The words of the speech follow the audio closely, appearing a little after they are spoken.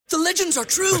The legends are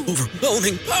true.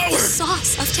 Overwhelming power!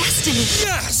 Sauce of destiny.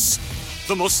 Yes!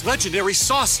 The most legendary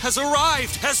sauce has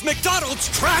arrived as McDonald's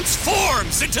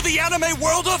transforms into the anime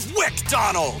world of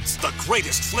WickDonald's. The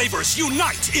greatest flavors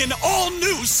unite in all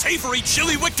new savory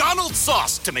chili McDonald's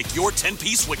sauce to make your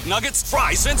 10-piece Wick Nuggets,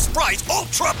 fries, and Sprite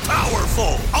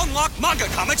ultra-powerful. Unlock manga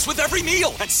comics with every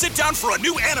meal and sit down for a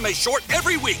new anime short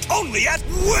every week only at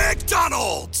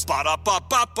WickDonald's.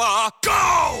 Ba-da-ba-ba-ba,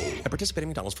 go! At participating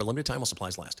McDonald's for a limited time while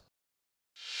supplies last.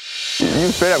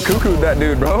 You straight up cuckooed that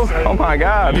dude, bro. Oh my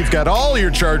God. You've got all your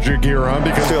Charger gear on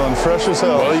because Feeling fresh as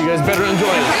hell. Well, you guys better enjoy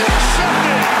it.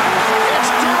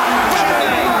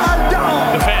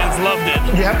 The fans loved it.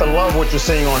 You have to love what you're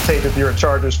seeing on tape if you're a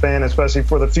Chargers fan, especially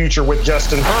for the future with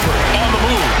Justin Herbert. On the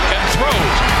move and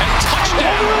throws and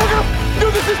touchdown. Do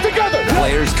this together.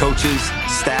 Players, coaches,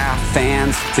 staff,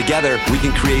 fans, together we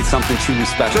can create something truly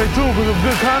special. Stay tuned for some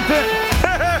good content.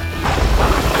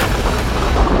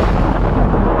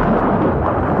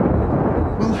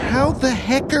 Well, how the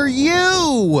heck are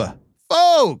you?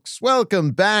 Folks,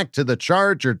 welcome back to the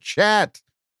Charger Chat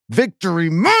Victory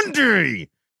Monday.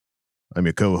 I'm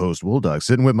your co-host, Wolldog,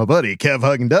 sitting with my buddy, Kev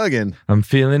Huggin Duggan. I'm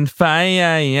feeling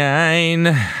fine.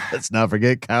 Let's not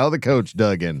forget Kyle the Coach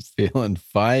Duggan. Feeling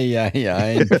fine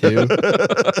too.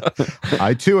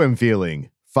 I too am feeling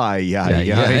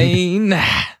fine.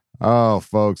 Oh,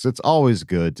 folks, it's always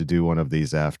good to do one of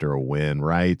these after a win,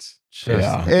 right?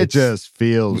 It just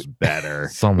feels better.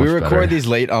 So much We record better. these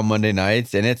late on Monday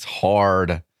nights, and it's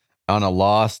hard on a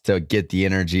loss to get the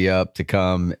energy up to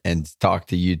come and talk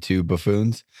to you two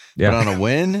buffoons. Yeah. But on a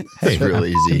win, it's real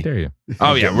easy. How dare you?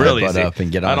 Oh yeah, Get my really butt easy. up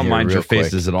and get I on don't here mind real your quick.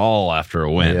 faces at all after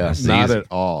a win. Yeah. It's Not easy. at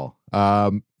all.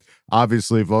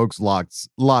 Obviously, folks, lots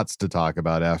to talk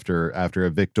about after a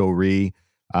victory.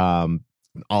 A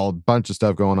bunch of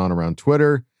stuff going on around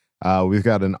Twitter. We've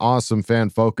got an awesome fan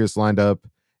focus lined up,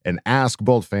 an Ask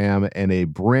Bolt Fam, and a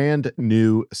brand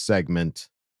new segment,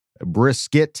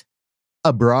 Brisket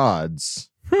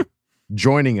Abroads,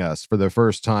 joining us for the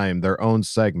first time, their own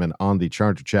segment on the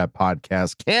Charger Chat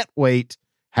podcast. Can't wait.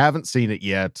 Haven't seen it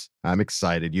yet. I'm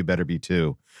excited. You better be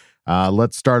too.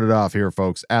 Let's start it off here,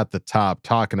 folks, at the top,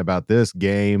 talking about this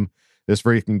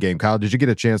freaking game. Kyle, did you get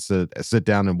a chance to sit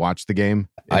down and watch the game?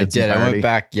 I did. I went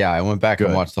back. Yeah, I went back Good.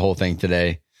 and watched the whole thing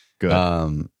today.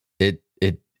 Good.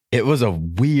 It was a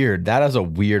weird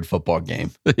football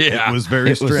game. Yeah, It was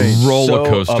very It was strange. Roller so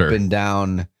coaster. up and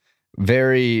down.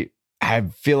 I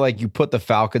feel like you put the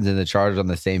Falcons and the Chargers on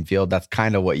the same field. That's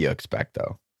kind of what you expect,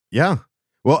 though. Yeah.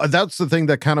 Well, that's the thing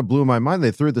that kind of blew my mind.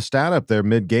 They threw the stat up there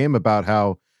mid-game about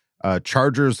how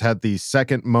Chargers had the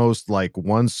second most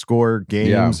one-score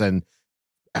games and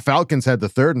Falcons had the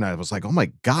third, and I was like, oh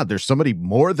my God, there's somebody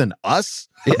more than us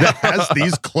that has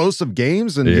these close of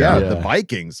games. And the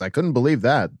Vikings, I couldn't believe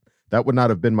that. That would not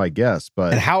have been my guess.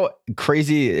 But And how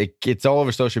crazy it's all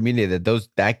over social media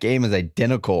that game is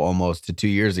identical almost to 2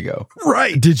 years ago.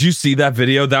 right. Did you see that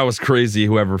video? That was crazy.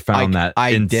 Whoever found that,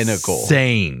 identical.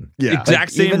 insane. Yeah.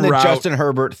 Exact same Even the route. Justin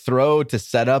Herbert throw to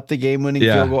set up the game-winning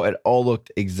field goal, it all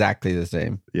looked exactly the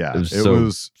same. Yeah, It it was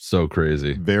was so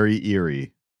crazy. very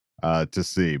eerie to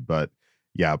see. But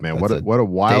yeah, man, That's what a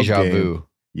wild Deja game. vu.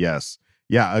 Yes.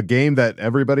 Yeah, a game that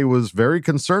everybody was very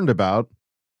concerned about,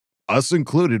 us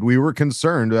included. We were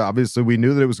concerned. Obviously, we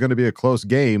knew that it was going to be a close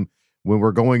game when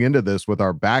we're going into this with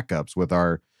our backups, with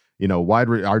our,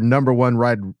 our number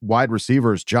one wide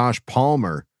receivers, Josh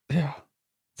Palmer. Yeah.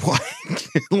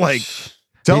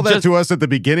 Tell that to us at the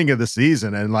beginning of the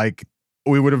season, and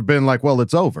we would have been like, well,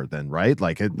 it's over then, right?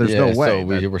 There's no way.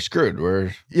 So we're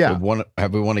screwed. Have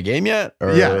we won a game yet?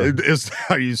 Or? Yeah.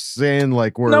 Are you saying we're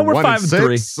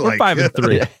 5-3. We're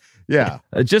 5-3. Yeah.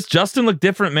 Just Justin looked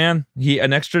different, man.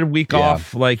 An extra week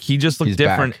off. He just looked He's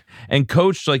different. back. And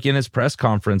coach, in his press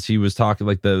conference, he was talking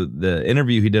the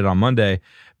interview he did on Monday,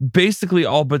 basically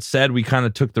all but said we kind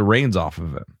of took the reins off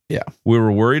of him. Yeah. We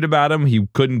were worried about him. He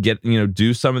couldn't get,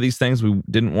 do some of these things. We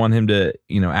didn't want him to,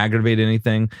 aggravate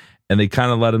anything. And they kind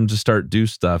of let him just start do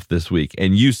stuff this week.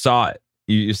 And you saw it.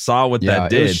 You saw what that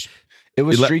did. It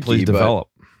was He let streaky, plays develop.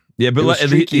 Yeah, but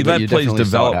he let plays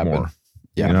develop more.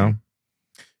 Yeah.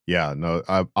 Yeah, no,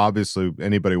 obviously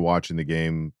anybody watching the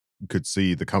game could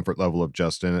see the comfort level of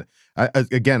Justin. I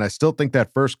still think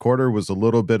that first quarter was a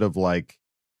little bit of not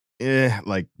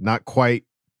quite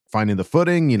finding the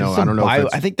footing. I don't know.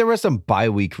 I think there was some bye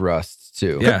week rust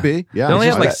too. Yeah. Could be. Yeah. They only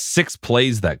had that. 6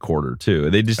 plays that quarter too.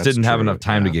 They just That's didn't have true, enough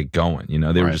time to yeah. get going.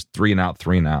 They were just 3 and out.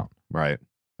 Right.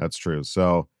 That's true.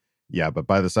 So, yeah, but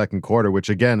by the second quarter, which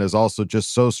again is also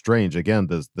just so strange. Again,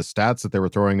 the stats that they were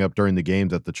throwing up during the game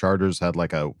that the Chargers had a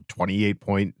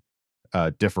 28-point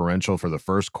differential for the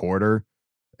first quarter.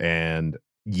 And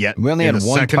yet We only in had the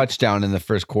one second- touchdown in the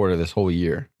first quarter this whole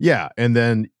year. Yeah, and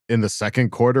then in the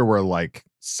second quarter, we're like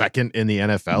second in the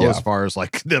NFL as far as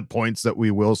like the points that we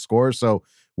will score. So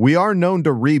we are known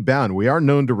to rebound. We are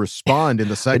known to respond in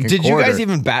the second Did quarter. you guys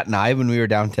even bat an eye when we were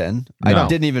down 10? I No.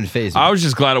 didn't even phase me. I was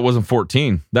just glad it wasn't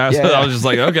 14. I Yeah. was just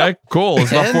like, okay, cool.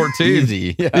 It's not 10? 14.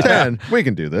 Easy. Yeah. Man, we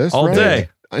can do this All right? day.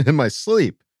 in my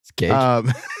sleep. It's cake.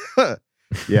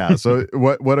 Yeah. So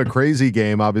what a crazy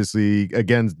game. Obviously,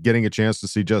 again, getting a chance to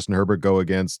see Justin Herbert go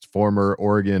against former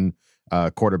Oregon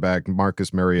quarterback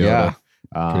Marcus Mariota.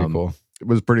 Pretty cool. It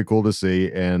was pretty cool to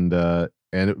see, and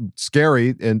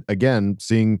scary. And again,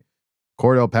 seeing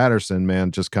Cordell Patterson,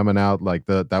 man, just coming out like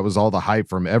that was all the hype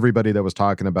from everybody that was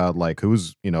talking about like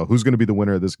who's going to be the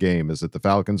winner of this game. Is it the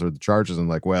Falcons or the Chargers? And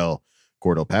like, well,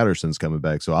 Cordell Patterson's coming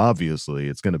back, so obviously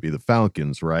it's going to be the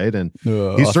Falcons, right? And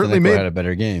he certainly had a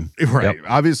better game. Right. Yep.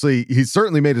 Obviously, he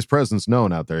certainly made his presence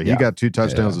known out there. He Yeah. got 2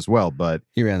 touchdowns Yeah. as well, but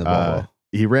He ran the ball well.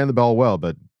 he ran the ball well.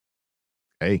 But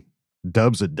hey,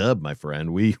 dub's a dub, my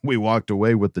friend. We walked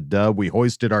away with the dub. We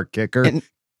hoisted our kicker. And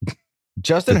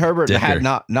Justin Herbert dicker. had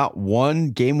not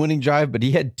one game-winning drive, but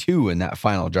he had 2 in that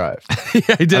final drive. Yeah,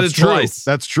 he did That's it true. twice.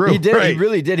 That's true. He did. Right. He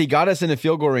really did. He got us in a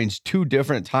field goal range 2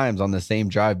 different times on the same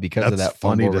drive because That's of that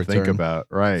funny fumble to return. think about.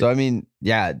 Right. So I mean,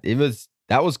 yeah,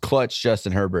 that was clutch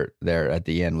Justin Herbert there at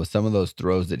the end with some of those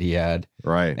throws that he had.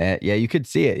 right. And yeah, you could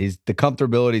see it. The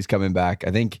comfortability's coming back.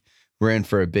 I think we're in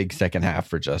for a big second half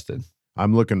for Justin.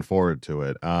 I'm looking forward to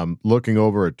it. Looking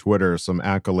over at Twitter, some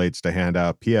accolades to hand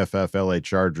out. PFF LA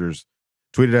Chargers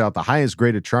tweeted out the highest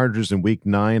graded Chargers in week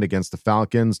 9 against the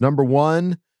Falcons. Number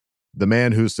 1, the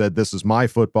man who said, "This is my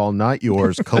football, not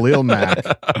yours," Khalil Mack.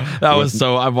 That was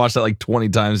so. I've watched that like 20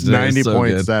 times today. It's so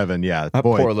good. 90.7. Yeah. That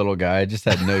Boy. poor little guy just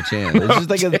had no chance. It's just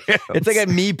like it's like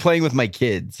me playing with my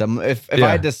kids. If Yeah.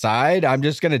 I decide, I'm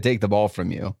just gonna take the ball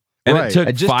from you. And Right. it took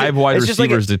I just- 5 wide it's just like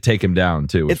receivers to take him down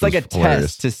too. Which It's like a was hilarious.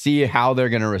 test to see how they're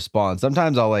gonna respond.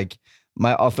 Sometimes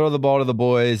I'll throw the ball to the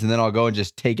boys and then I'll go and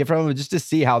just take it from them just to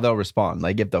see how they'll respond.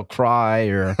 Like if they'll cry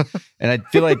and I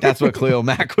feel like that's what Khalil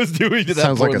Mack was doing to that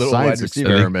Sounds poor like a little science wide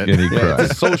receiver. experiment. And he Yeah,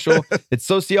 cried. it's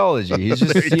sociology. He's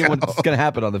just There you seeing go. what's going to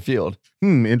happen on the field.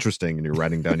 Interesting. And you're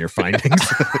writing down your findings.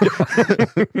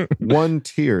 1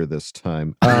 tier this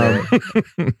time.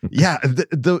 Yeah,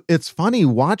 it's funny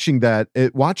watching that.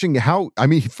 Watching how, I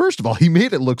mean, first of all, he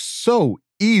made it look so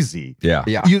easy. Yeah.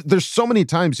 Yeah. There's so many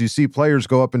times you see players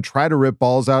go up and try to rip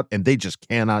balls out, and they just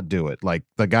cannot do it. Like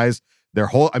the guys,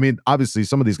 I mean, obviously,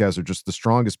 some of these guys are just the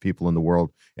strongest people in the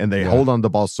world, and they hold on to the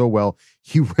ball so well.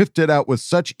 He ripped it out with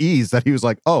such ease that he was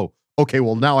like, "Oh, okay,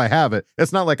 well now I have it.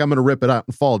 It's not like I'm going to rip it out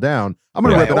and fall down. I'm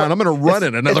going to Right. rip it out. I'm going to run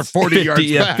it another 40 50, yards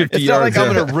yeah, back." 50 It's not like yards, I'm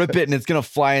yeah. going to rip it and it's going to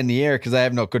fly in the air because I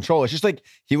have no control. It's just like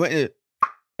he went,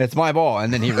 it's my ball,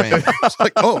 and then he ran. It's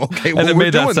like, oh, okay, well, And it we're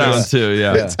made that doing sound this. too.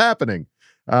 Yeah. It's happening.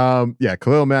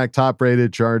 Khalil Mack, top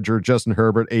rated Charger. Justin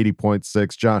Herbert,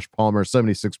 80.6. Josh Palmer,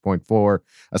 76.4.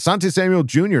 Asante Samuel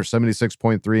Jr.,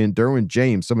 76.3. And Derwin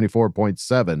James,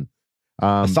 74.7.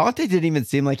 Asante didn't even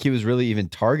seem like he was really even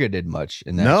targeted much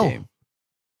in that No. game.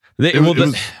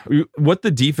 What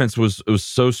the defense was, it was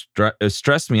so it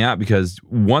stressed me out because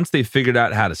once they figured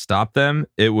out how to stop them,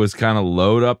 it was kind of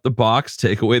load up the box,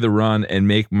 take away the run, and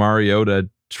make Mariota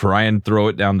try and throw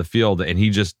it down the field, and he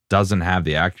just doesn't have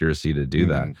the accuracy to do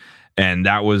that. And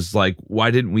that was like, why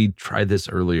didn't we try this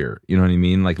earlier? You know what I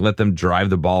mean? Like, let them drive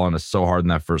the ball on us so hard in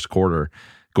that first quarter.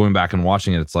 Going back and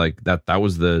watching it, it's like that's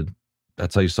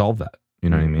how you solve that. You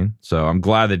know what I mean? So I'm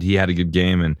glad that he had a good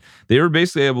game, and they were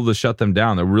basically able to shut them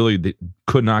down. They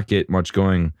could not get much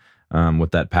going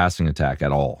with that passing attack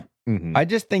at all. I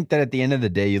just think that at the end of the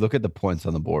day, you look at the points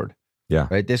on the board. Yeah.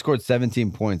 Right. They scored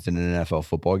 17 points in an NFL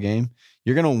football game.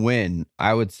 You're going to win.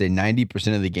 I would say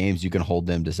 90% of the games you can hold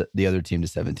them to the other team to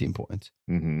 17 points.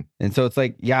 And so it's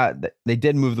like, yeah, they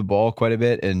did move the ball quite a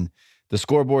bit, and the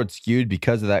scoreboard skewed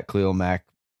because of that Khalil Mack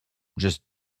just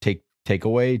take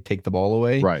the ball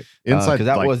away. Right. Inside, because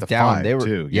that like, was the down. 5 They were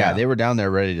too. they were down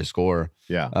there ready to score.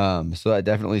 Yeah. So that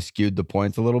definitely skewed the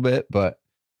points a little bit. But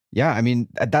yeah, I mean,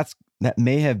 that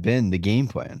may have been the game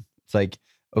plan. It's like,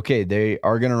 okay, they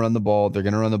are going to run the ball. They're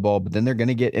going to run the ball, but then they're going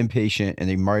to get impatient, and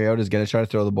then Mariota is going to try to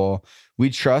throw the ball. We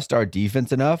trust our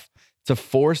defense enough to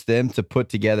force them to put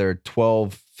together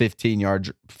 12,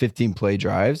 15 play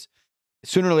drives.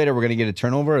 Sooner or later, we're going to get a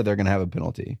turnover, or they're going to have a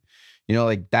penalty. You know,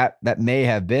 like that may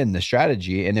have been the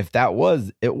strategy. And if that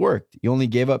was, it worked. You only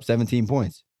gave up 17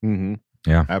 points.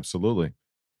 Yeah, absolutely.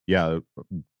 Yeah.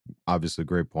 Obviously,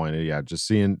 great point. Yeah, just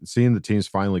seeing the teams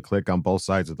finally click on both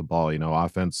sides of the ball. You know,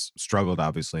 offense struggled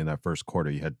obviously in that first quarter.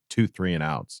 You had 2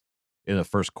 3-and-outs in the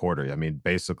first quarter. I mean,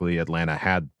 basically, Atlanta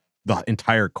had the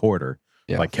entire quarter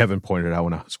like Kevin pointed out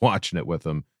when I was watching it with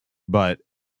him. But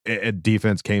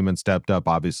defense came and stepped up,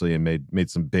 obviously, and made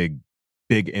some big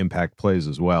impact plays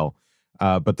as well.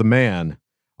 But the man,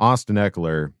 Austin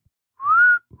Eckler,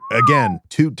 again,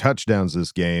 2 touchdowns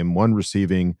this game, 1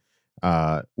 receiving,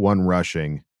 1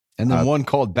 rushing. And then 1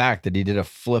 called back that he did a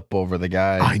flip over the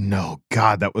guy. I know.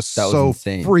 God, that was so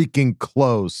insane. Freaking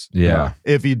close. Yeah.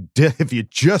 If you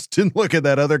just didn't look at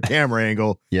that other camera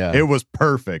angle, it was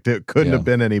perfect. It couldn't have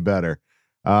been any better.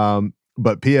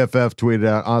 But PFF tweeted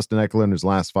out Austin Eckler in his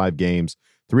last 5 games,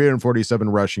 347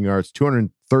 rushing yards,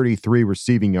 233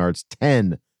 receiving yards,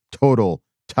 10 total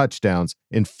touchdowns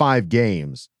in 5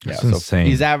 games. That's insane.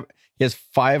 He has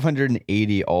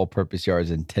 580 all-purpose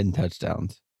yards and 10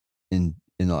 touchdowns in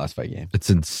the last 5 games. It's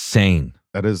insane.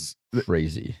 That is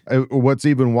crazy. What's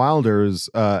even wilder is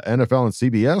NFL and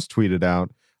CBS tweeted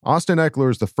out Austin Eckler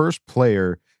is the first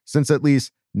player since at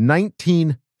least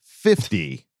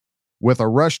 1950 with a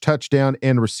rush touchdown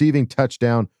and receiving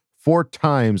touchdown 4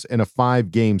 times in a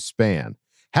 5-game span.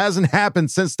 Hasn't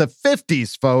happened since the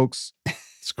 50s, folks.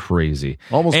 It's crazy.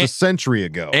 Almost a century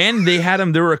ago. And they had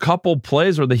him. There were a couple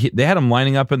plays where they had him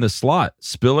lining up in the slot.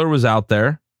 Spiller was out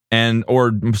there.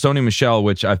 Or Sony Michel,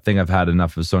 which I think I've had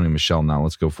enough of Sony Michel now.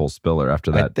 Let's go full Spiller after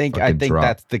that. I think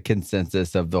that's the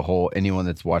consensus of the whole anyone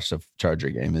that's watched a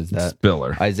Charger game is that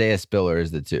Spiller. Isaiah Spiller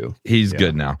is the 2. He's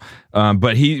good now.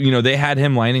 But they had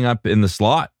him lining up in the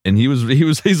slot, and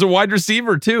he's a wide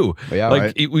receiver too.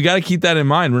 Yeah, we got to keep that in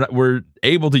mind. We're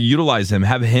able to utilize him,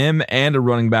 have him and a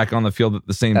running back on the field at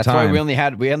the same time. That's why we only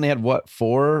had what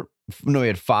 4. No, we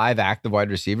had 5 active wide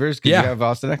receivers because you have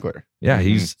Austin Eckler. Yeah,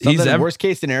 he's worst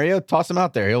case scenario. Toss him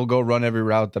out there; he'll go run every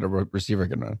route that a receiver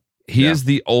can run. He is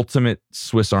the ultimate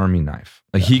Swiss Army knife.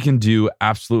 Like he can do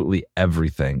absolutely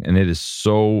everything, and it is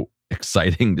so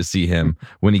exciting to see him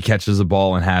when he catches the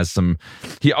ball and has some.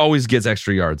 He always gets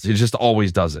extra yards. He just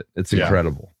always does it. It's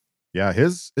incredible. Yeah,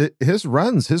 his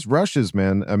runs, his rushes,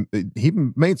 man. He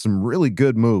made some really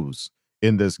good moves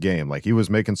in this game. Like he was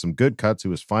making some good cuts. He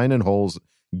was finding holes,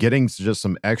 getting just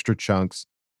some extra chunks,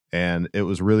 and it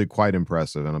was really quite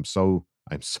impressive. And I'm so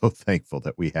thankful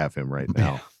that we have him right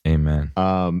now. Amen.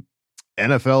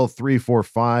 NFL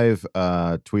 345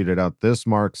 tweeted out, this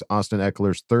marks Austin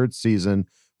Eckler's 3rd season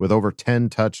with over 10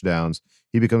 touchdowns.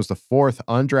 He becomes the 4th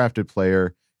undrafted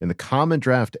player in the common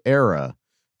draft era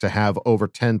to have over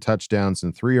 10 touchdowns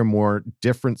in 3 or more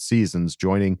different seasons,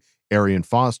 joining Arian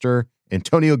Foster,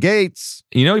 Antonio Gates.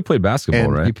 He played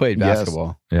basketball, right? He played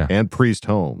basketball. Yeah. And Priest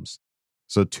Holmes.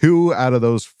 So 2 out of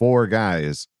those 4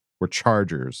 guys were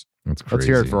Chargers. That's crazy. Let's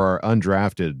hear it for our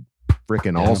undrafted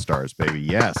freaking all-stars, baby.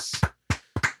 Yes.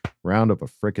 Round up a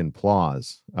freaking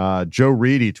applause. Joe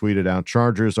Reedy tweeted out,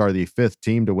 Chargers are the 5th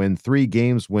team to win 3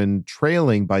 games when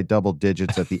trailing by double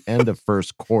digits at the end of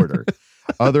first quarter.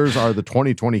 Others are the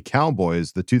 2020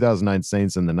 Cowboys, the 2009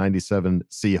 Saints, and the 97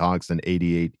 Seahawks and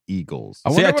 88 Eagles.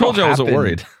 I told you I wasn't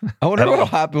worried. I wonder what will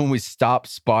happen when we stop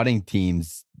spotting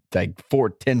teams like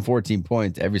 10, 14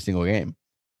 points every single game.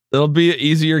 It'll be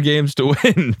easier games to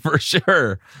win for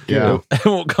sure. Yeah. It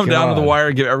won't come down to the wire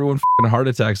and give everyone a heart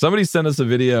attack. Somebody sent us a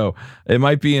video. It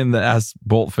might be in the Ask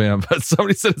Bolt fam, but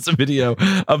somebody sent us a video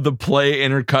of the play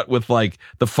intercut with like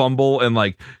the fumble and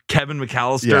like Kevin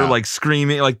McAllister like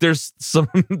screaming. Like there's some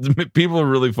people are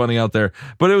really funny out there,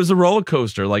 but it was a roller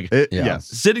coaster. Like yes.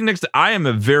 Sitting next to, I am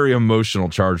a very emotional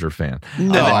Charger fan.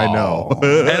 No, I know.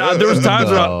 And there was times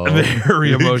where I'm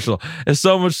very emotional. And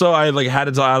so much so I like had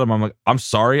to tell Adam, I'm like, I'm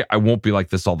sorry. I won't be like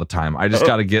this all the time. I just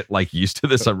got to get like used to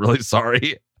this. I'm really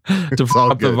sorry to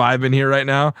fuck up the vibe in here right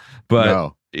now. But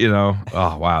oh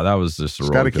wow, that was just a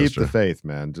roller coaster. Got to keep the faith,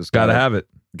 man. Just got to have it.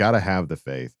 Got to have the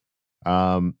faith.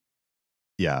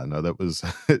 Yeah, no, that was.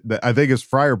 I think it's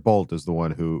Friar Bolt is the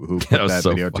one who put that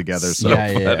video together. So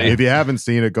if you haven't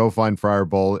seen it, go find Friar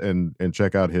Bolt and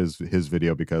check out his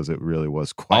video because it really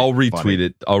was quite. I'll retweet funny.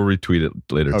 it. I'll retweet it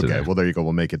later today. Okay, well there you go.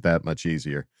 We'll make it that much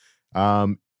easier.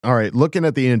 All right, looking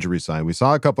at the injury side, we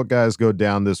saw a couple guys go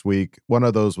down this week. One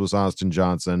of those was Austin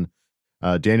Johnson.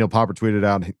 Daniel Popper tweeted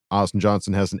out Austin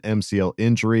Johnson has an MCL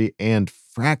injury and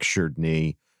fractured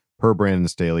knee. Per Brandon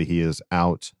Staley, he is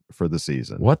out for the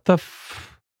season. What the?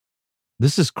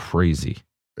 This is crazy.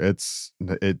 It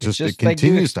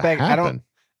continues to happen.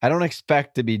 I don't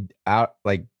expect to be out,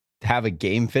 like have a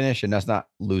game finish and us not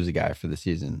lose a guy for the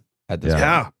season at this point.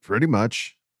 Yeah, pretty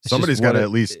much. Somebody's got to at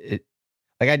least.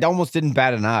 Like I almost didn't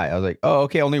bat an eye. I was like, oh,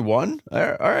 okay, only one?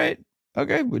 All right.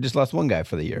 Okay, we just lost one guy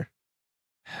for the year.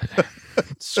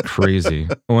 It's crazy.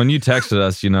 When you texted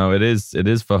us, it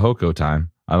is Fehoko time.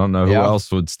 I don't know who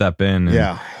else would step in.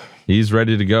 And, He's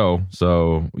ready to go.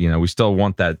 So, we still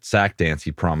want that sack dance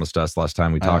he promised us last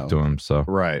time we talked to him. So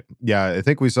Right. Yeah, I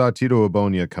think we saw Tito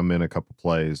Abonia come in a couple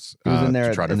plays. He was in there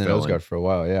to try to in the fill nose guard for a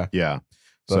while, yeah. Yeah.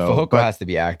 But Fehoko has to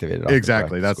be activated.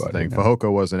 Exactly. That's the thing.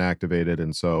 Fehoko wasn't activated.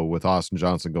 And so with Austin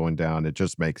Johnson going down, it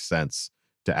just makes sense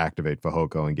to activate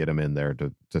Fehoko and get him in there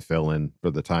to fill in for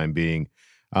the time being.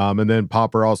 And then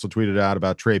Popper also tweeted out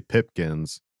about Trey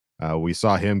Pipkins. We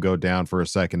saw him go down for a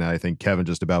second. And I think Kevin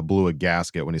just about blew a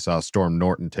gasket when he saw Storm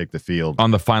Norton take the field.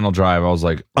 On the final drive, I was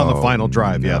like, on the final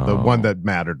drive, no. yeah, the one that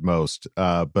mattered most.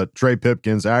 But Trey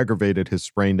Pipkins aggravated his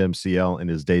sprained MCL in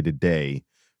his day-to-day,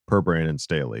 per Brandon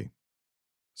Staley.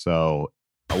 So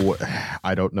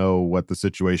I don't know what the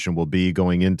situation will be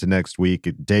going into next week.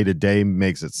 Day-to-day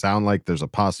makes it sound like there's a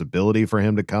possibility for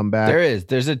him to come back.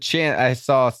 There's a chance. I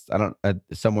saw,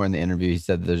 somewhere in the interview, he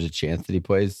said there's a chance that he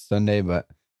plays Sunday, but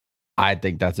I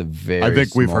think that's a very I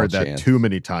think we've small heard chance. that too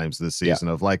many times this season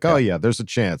of like, there's a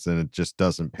chance, and it just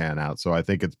doesn't pan out. So I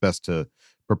think it's best to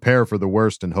prepare for the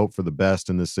worst and hope for the best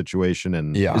in this situation.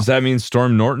 And does that mean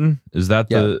Storm Norton? Is that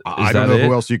I don't know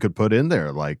who else you could put in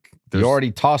there. Like, you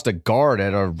already tossed a guard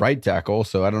at a right tackle,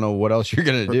 so I don't know what else you're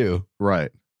gonna do.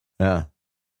 Right. Yeah.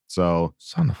 So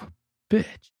son of a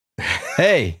bitch.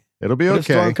 Hey, it'll be what okay. if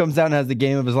Storm comes down and has the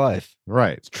game of his life.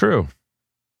 Right. It's true.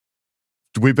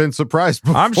 We've been surprised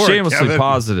before. I'm shamelessly Kevin.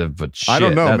 positive, but shit, I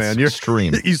don't know, that's man. You're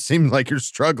extreme. You seem like you're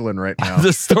struggling right now.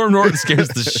 The Storm Norton scares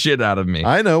the shit out of me.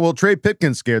 I know. Well, Trey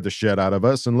Pipkins scared the shit out of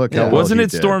us, and look how well wasn't he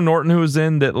it did. Storm Norton who was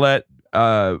in that let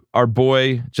our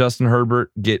boy Justin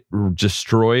Herbert get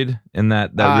destroyed in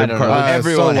that I rib don't car? know.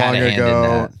 Everyone so had long a hand in ago.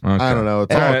 that. Okay. I don't know.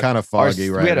 It's all kind of foggy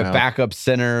right now. We had a backup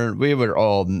center. We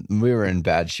were in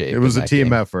bad shape. It was in a that team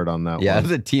game. effort on that Yeah, one. it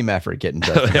was a team effort getting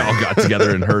Justin. They all got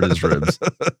together and hurt his ribs.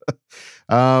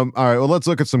 All right. Well, let's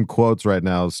look at some quotes right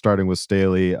now, starting with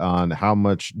Staley on how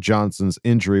much Johnson's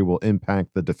injury will impact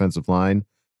the defensive line.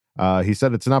 He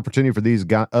said it's an opportunity for these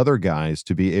other guys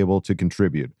to be able to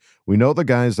contribute. We know the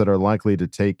guys that are likely to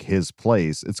take his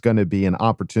place. It's going to be an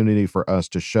opportunity for us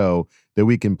to show that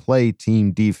we can play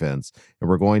team defense, and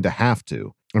we're going to have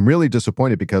to. I'm really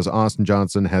disappointed because Austin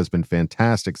Johnson has been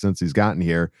fantastic since he's gotten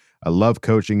here. I love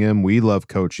coaching him. We love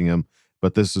coaching him,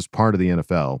 but this is part of the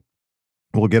NFL.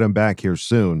 We'll get him back here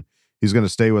soon. He's going to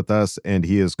stay with us, and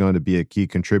he is going to be a key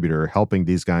contributor, helping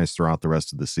these guys throughout the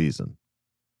rest of the season.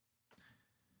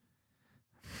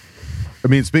 I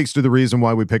mean, it speaks to the reason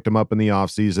why we picked him up in the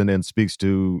offseason, and speaks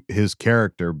to his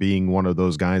character being one of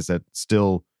those guys that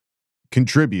still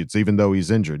contributes, even though he's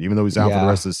injured, even though he's out for the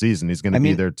rest of the season. He's going to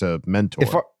be there to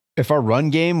mentor. If our run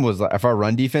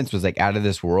defense was like out of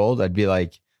this world, I'd be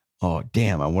like, oh,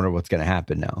 damn, I wonder what's going to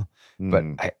happen now. But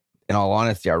in all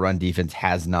honesty, our run defense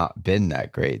has not been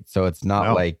that great. So it's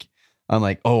not like, I'm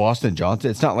like, oh, Austin Johnson.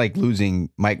 It's not like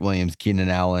losing Mike Williams, Keenan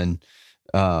Allen,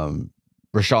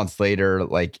 Rashawn Slater.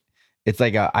 Like, it's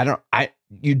like,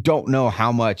 you don't know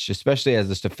how much, especially as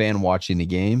just a fan watching the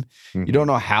game, you don't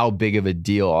know how big of a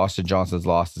deal Austin Johnson's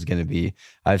loss is going to be.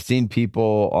 I've seen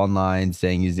people online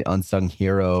saying he's the unsung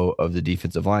hero of the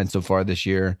defensive line so far this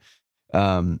year.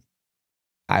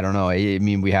 I don't know. I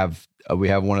mean, we have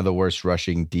one of the worst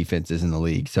rushing defenses in the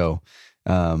league. So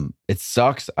it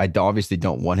sucks. I obviously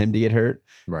don't want him to get hurt,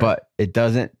 but it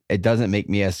doesn't make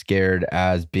me as scared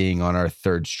as being on our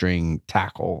third string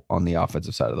tackle on the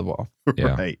offensive side of the ball.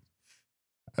 Yeah. Right.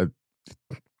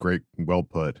 Great. Well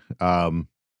put.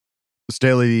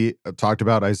 Staley talked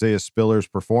about Isaiah Spiller's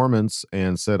performance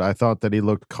and said, I thought that he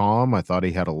looked calm. I thought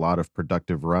he had a lot of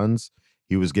productive runs.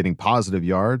 He was getting positive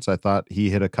yards. I thought he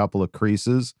hit a couple of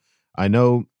creases. I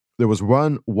know there was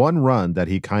one run that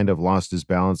he kind of lost his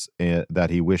balance that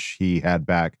he wished he had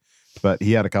back, but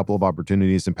he had a couple of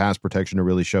opportunities in pass protection to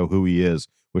really show who he is,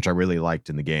 which I really liked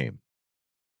in the game.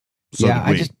 So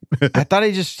I thought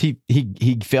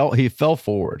he fell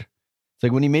forward. It's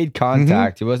like when he made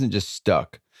contact, he wasn't just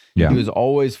stuck. Yeah. He was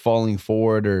always falling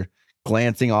forward or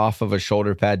glancing off of a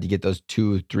shoulder pad to get those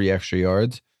 2-3 extra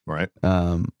yards. Right.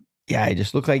 Yeah, he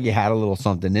just looked like he had a little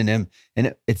something in him,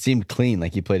 and it seemed clean,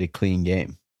 like he played a clean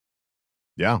game.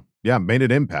 Yeah, made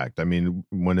an impact. I mean,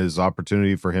 when his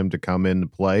opportunity for him to come in to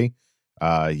play,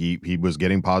 he was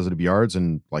getting positive yards,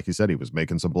 and like you said, he was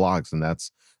making some blocks, and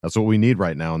that's what we need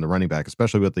right now in the running back,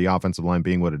 especially with the offensive line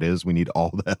being what it is. We need all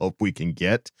the help we can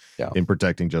get in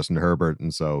protecting Justin Herbert,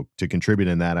 and so to contribute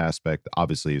in that aspect,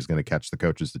 obviously, is going to catch the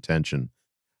coach's attention.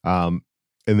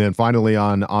 And then finally,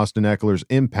 on Austin Eckler's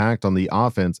impact on the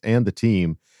offense and the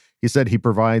team, he said he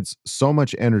provides so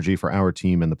much energy for our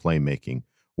team in the playmaking.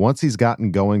 Once he's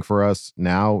gotten going for us,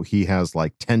 now he has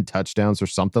like 10 touchdowns or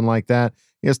something like that.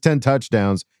 He has 10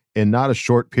 touchdowns in not a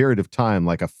short period of time,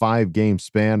 like a 5-game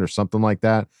span or something like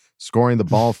that. scoring the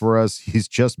ball for us. He's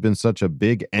just been such a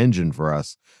big engine for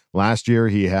us. Last year,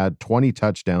 he had 20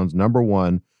 touchdowns. Number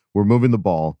one, we're moving the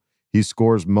ball. He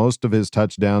scores most of his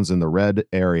touchdowns in the red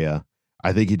area.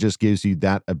 I think he just gives you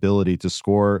that ability to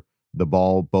score the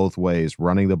ball both ways,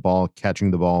 running the ball, catching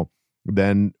the ball.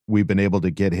 Then we've been able to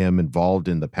get him involved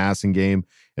in the passing game,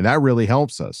 and that really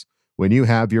helps us. When you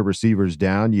have your receivers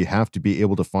down, you have to be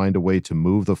able to find a way to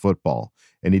move the football,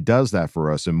 and he does that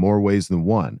for us in more ways than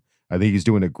one. I think he's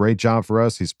doing a great job for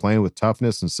us. He's playing with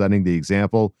toughness and setting the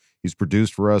example. He's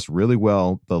produced for us really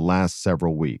well the last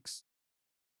several weeks.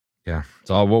 Yeah, it's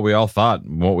all what we all thought,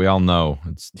 what we all know.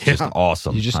 It's just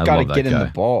awesome. You just got to get him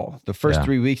the ball. The first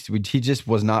 3 weeks, he just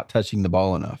was not touching the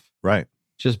ball enough. Right.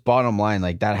 Just bottom line,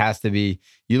 like that has to be,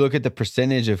 you look at the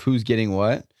percentage of who's getting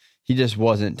what, he just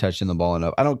wasn't touching the ball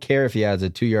enough. I don't care if he has a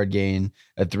 2-yard gain,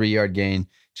 a 3-yard gain,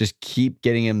 just keep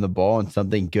getting him the ball and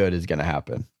something good is going to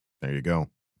happen. There you go.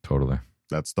 Totally.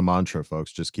 That's the mantra,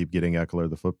 folks. Just keep getting Ekeler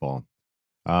the football.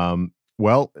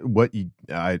 Well,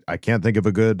 I can't think of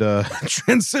a good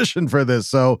transition for this.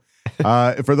 So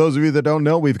for those of you that don't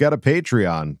know, we've got a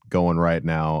Patreon going right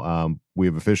now.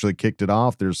 We've officially kicked it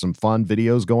off. There's some fun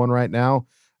videos going right now.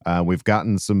 We've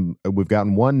gotten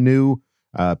one new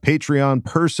Patreon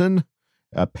person,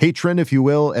 patron, if you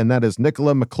will, and that is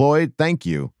Nicola McLeod. Thank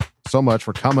you so much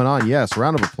for coming on. Yes,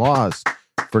 round of applause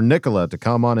for Nicola to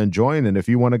come on and join. And if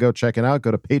you want to go check it out, go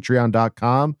to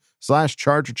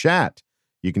patreon.com/ChargerChat.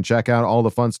 You can check out all the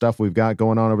fun stuff we've got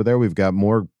going on over there. We've got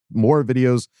more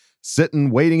videos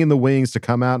waiting in the wings to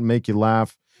come out and make you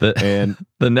laugh. And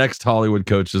the next Hollywood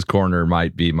Coach's Corner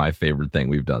might be my favorite thing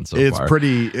we've done so far. It's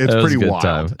pretty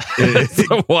wild.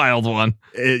 It's a wild one.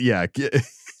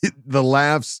 The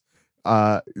laughs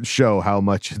show how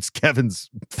much it's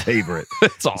Kevin's favorite.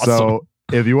 It's awesome. So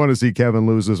if you want to see Kevin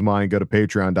lose his mind, go to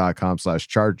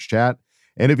patreon.com/ChargerChat.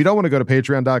 And if you don't want to go to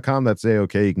patreon.com, that's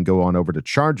okay. You can go on over to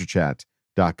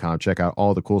ChargerChat.com. Check out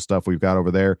all the cool stuff we've got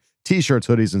over there. T-shirts,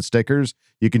 hoodies, and stickers.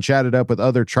 You can chat it up with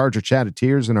other Charger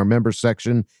Chatteteers in our members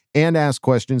section and ask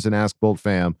questions and ask Bold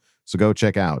Fam. So go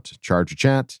check out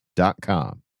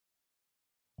ChargerChat.com.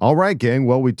 All right, gang.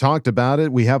 Well, we talked about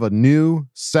it. We have a new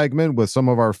segment with some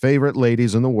of our favorite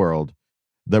ladies in the world,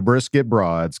 the Brisket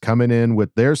Broads, coming in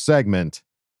with their segment,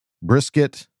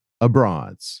 Brisket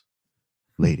Abroads.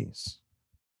 Ladies.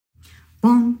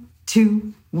 1,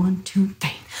 2, 1, 2,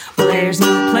 3. Well, there's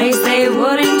no place they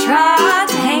wouldn't try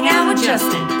to hang out with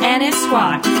Justin and his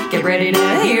squad. Get ready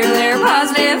to hear their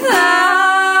positive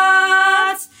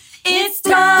thoughts. It's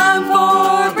time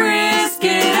for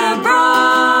Brisket Abroad.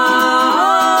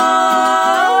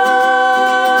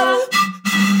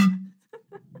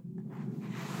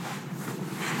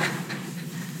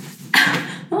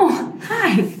 Oh,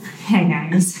 hi. Hey,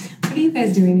 guys. What are you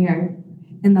guys doing here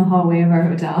in the hallway of our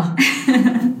hotel?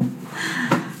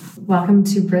 Welcome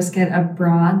to Brisket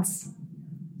Abroads,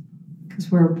 because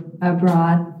we're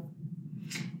abroad.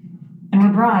 And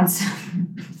we're broads.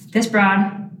 This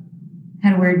broad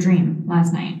had a weird dream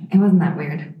last night. It wasn't that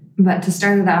weird. But to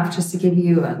start it off, just to give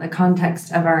you the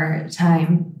context of our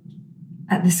time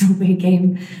at this away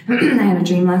game, I had a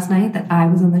dream last night that I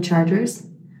was on the Chargers.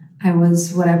 I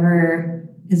was whatever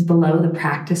is below the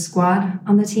practice squad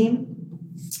on the team.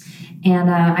 And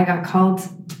I got called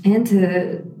in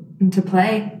to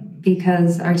play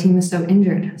because our team was so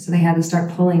injured. So they had to start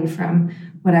pulling from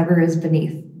whatever is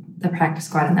beneath the practice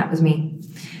squad, and that was me.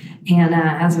 And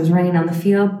as I was running on the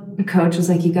field, the coach was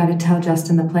like, you got to tell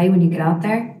Justin the play when you get out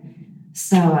there.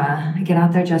 So I get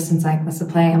out there, Justin's like, what's the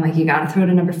play? I'm like, you got to throw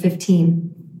to number 15.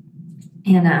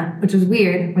 And which was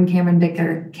weird when Cameron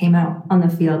Dicker came out on the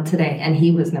field today, and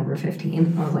he was number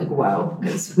 15. I was like, whoa,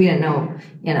 because we didn't know,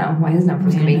 what his number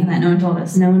was going to be. No one told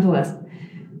us. No one told us.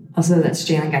 Also, that's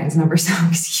Jalen Guyton's number, so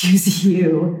excuse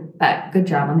you. But good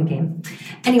job on the game.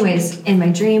 Anyways, in my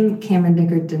dream, Cameron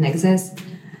Dicker didn't exist.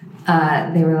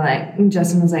 They were like,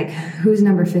 Justin was like, who's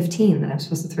number 15 that I'm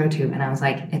supposed to throw to? And I was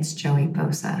like, it's Joey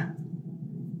Bosa.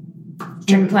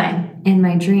 Trick play. In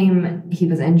my dream, he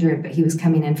was injured, but he was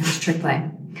coming in for this trick play.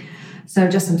 So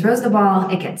Justin throws the ball.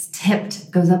 It gets tipped,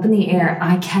 goes up in the air.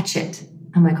 I catch it.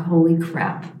 I'm like, holy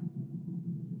crap.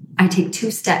 I take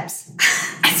 2 steps.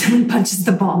 Someone punches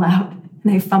the ball out,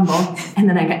 and I fumble, and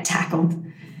then I get tackled.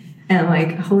 And I'm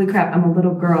like, holy crap, I'm a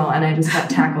little girl, and I just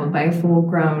got tackled by a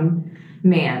full-grown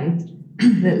man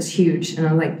that was huge. And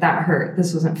I was like, that hurt.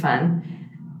 This wasn't fun.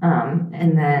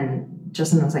 And then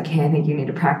Justin was like, hey, I think you need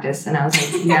to practice. And I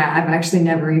was like, yeah, I've actually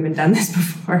never even done this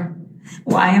before.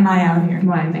 Why am I out here?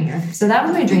 Why am I here? So that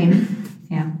was my dream.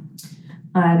 Yeah.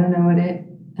 I don't know what it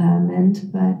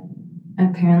meant, but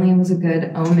apparently it was a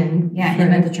good omen. Yeah, it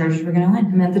meant the Chargers were going to win.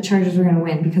 It meant the Chargers were going to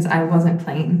win because I wasn't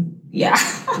playing Yeah.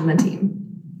 on the team.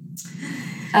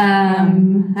 I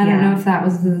don't know if that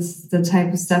was the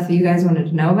type of stuff that you guys wanted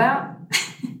to know about.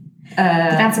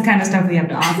 That's the kind of stuff we have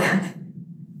to offer.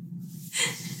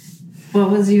 What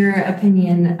was your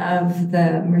opinion of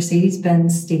the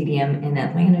Mercedes-Benz Stadium in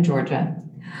Atlanta, Georgia?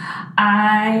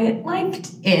 I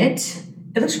liked it.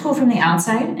 It looks cool from the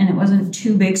outside, and it wasn't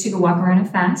too big, so you could walk around it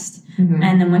fast. Mm-hmm.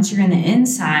 And then once you're in the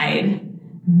inside,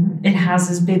 it has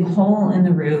this big hole in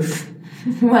the roof.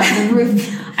 Well, the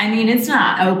roof, I mean, it's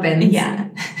not open. Yeah.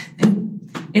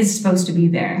 It's supposed to be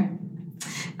there.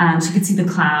 So you could see the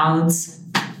clouds.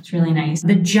 It's really nice.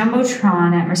 The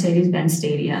Jumbotron at Mercedes-Benz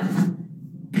Stadium.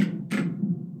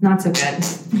 Not so good.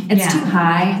 It's too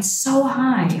high. It's so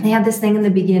high. They had this thing in the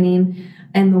beginning,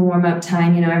 in the warm-up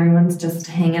time, everyone's just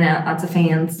hanging out, lots of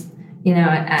fans.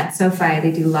 At SoFi,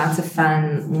 they do lots of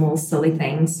fun, little silly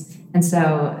things. And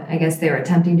so I guess they were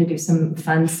attempting to do some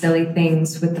fun, silly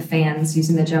things with the fans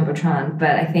using the Jumbotron.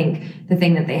 But I think the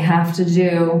thing that they have to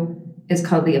do is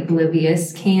called the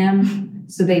oblivious cam.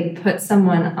 So they put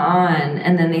someone on,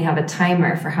 and then they have a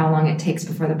timer for how long it takes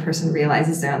before the person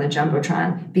realizes they're on the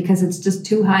Jumbotron, because it's just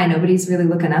too high. Nobody's really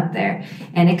looking up there.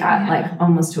 And it got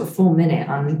almost to a full minute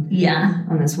on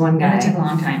this one guy. It took a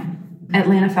long time.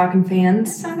 Atlanta Falcon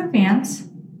fans.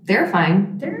 They're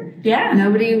fine.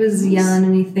 Nobody was yelling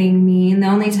anything mean. The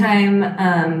only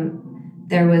time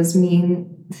there was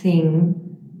mean thing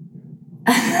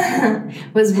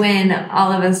was when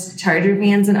all of us Charger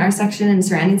fans in our section and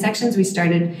surrounding sections, we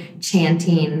started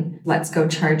chanting, "Let's go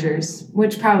Chargers,"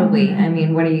 which probably,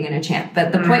 what are you going to chant?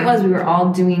 But the point was we were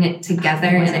all doing it together,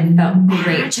 and it felt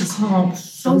great.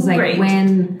 So it was like great.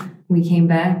 when we came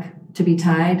back to be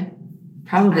tied.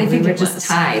 Probably we were just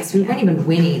tied. So we weren't even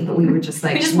winning, but we were just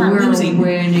like, we're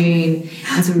winning.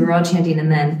 And so we were all chanting,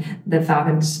 and then the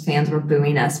Falcons fans were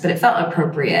booing us. But it felt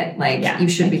appropriate. You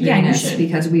should be booing us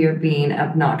because we are being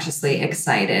obnoxiously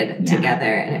excited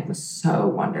together. And it was so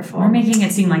wonderful. We're making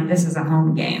it seem like this is a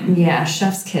home game. Yeah,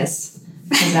 chef's kiss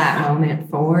for that moment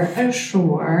for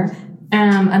sure.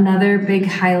 Another big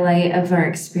highlight of our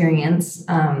experience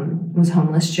was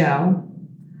Homeless Joe.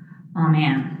 Oh,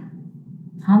 man.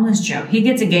 Homeless Joe. He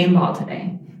gets a game ball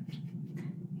today.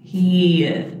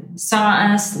 He saw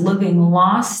us looking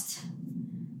lost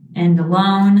and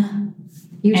alone.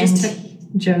 You just took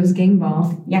Joe's game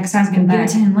ball. Yeah, because I was going to give it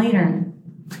to him later.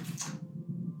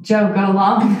 Joe, go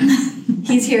along.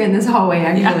 He's here in this hallway,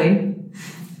 actually. Yeah.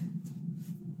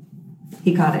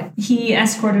 He caught it. He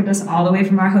escorted us all the way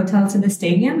from our hotel to the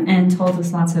stadium and told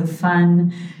us lots of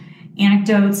fun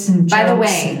anecdotes and jokes. By the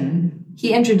way,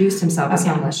 he introduced himself as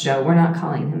Homeless Joe. We're not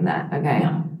calling him that, okay?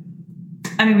 No.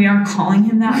 We are calling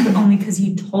him that, but only because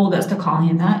he told us to call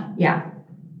him that. Yeah.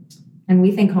 And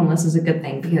we think homeless is a good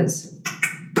thing because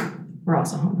we're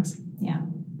also homeless. Yeah.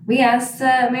 We asked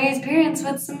Mary's parents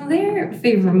what some of their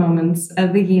favorite moments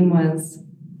of the game was.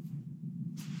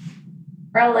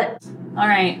 Roll it. All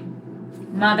right.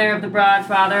 Mother of the Broad,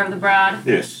 father of the Broad.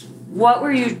 Yes. What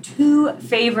were your 2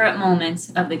 favorite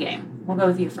moments of the game? We'll go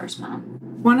with you first, Mom.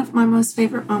 One of my most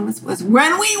favorite moments was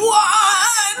when we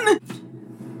won!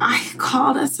 I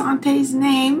called Asante's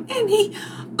name and he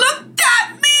looked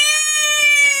at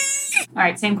me! All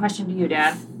right, same question to you,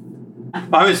 Dad.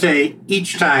 I would say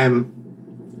each time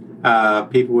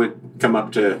people would come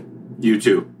up to you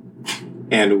two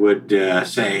and would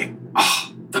say,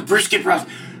 "Oh, the brisket broth,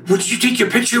 would you take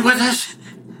your picture with us?"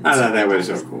 I thought that was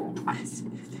so cool.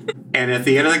 And at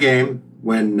the end of the game,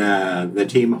 when the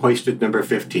team hoisted number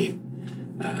 15,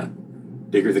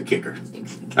 Digger the kicker,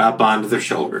 up onto their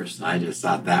shoulders. I just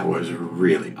thought that was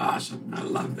really awesome. I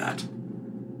love that.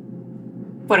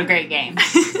 What a great game.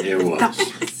 It was.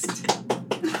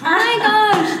 Oh my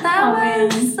gosh, that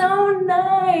was so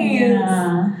nice.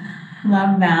 Yeah.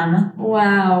 Love them.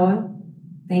 Wow.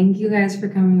 Thank you guys for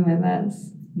coming with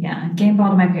us. Yeah, game ball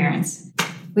to my parents.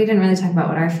 We didn't really talk about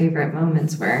what our favorite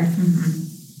moments were.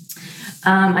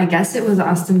 I guess it was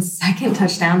Austin's second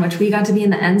touchdown, which we got to be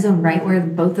in the end zone right where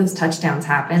both those touchdowns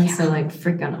happened. Yeah. So,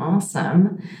 freaking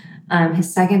awesome.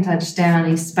 His second touchdown,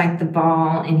 he spiked the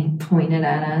ball and he pointed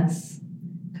at us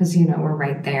because, we're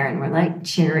right there and we're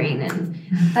cheering, and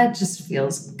that just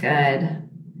feels good.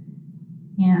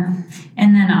 Yeah.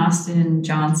 And then Austin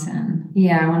Johnson.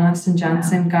 Yeah, when Austin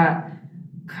Johnson got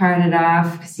carted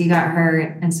off because he got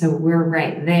hurt, and so we're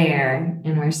right there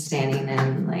and we're standing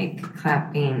and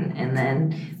clapping, and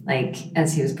then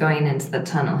as he was going into the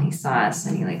tunnel he saw us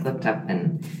and he looked up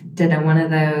and did one of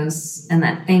those, and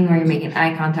that thing where you're making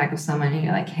eye contact with someone and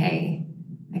you're like, hey,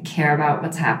 I care about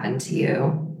what's happened to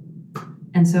you.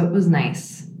 And so it was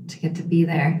nice to get to be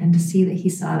there and to see that he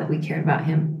saw that we cared about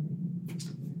him.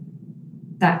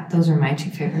 Those are my 2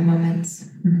 favorite moments.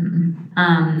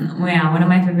 Mm-hmm. One of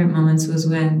my favorite moments was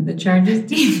when the Chargers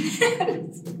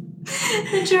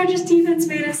defense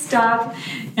made us stop,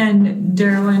 and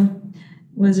Derwin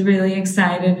was really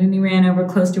excited, and he ran over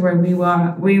close to where we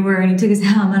were, and he took his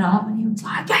helmet off, and he was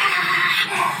like,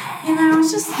 ah! It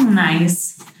was just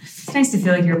nice. It's nice to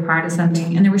feel like you're a part of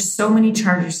something. And there were so many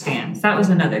Chargers fans. That was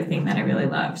another thing that I really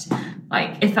loved.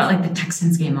 Like, it felt like the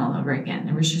Texans game all over again.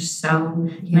 There was just so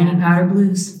many powder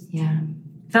blues. Yeah.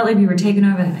 It felt like we were taking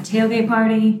over that tailgate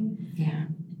party. Yeah.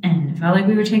 And it felt like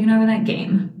we were taking over that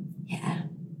game. Yeah.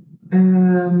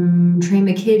 Trey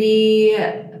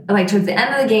McKitty, like towards the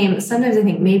end of the game, sometimes I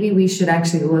think maybe we should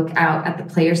actually look out at the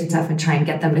players and stuff and try and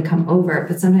get them to come over.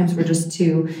 But sometimes we're just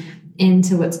too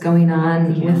into what's going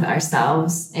on with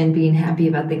ourselves and being happy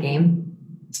about the game.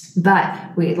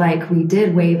 But we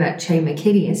did wave at Trey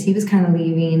McKitty as he was kind of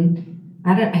leaving.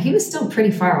 He was still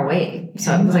pretty far away.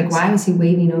 So it was like, why was he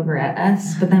waving over at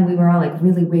us? But then we were all like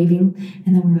really waving.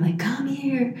 And then we were like, come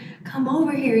here, come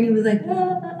over here. And he was like,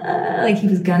 like he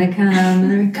was gonna come.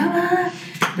 And they're like, come on.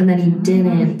 And then he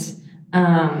didn't.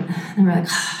 And we're like,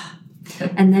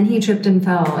 and then he tripped and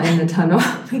fell in the tunnel.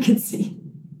 We could see.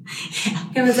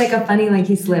 It was like a funny, like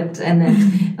he slipped and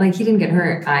then like he didn't get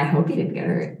hurt. I hope he didn't get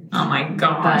hurt. Oh my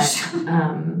gosh. But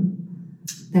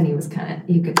then he was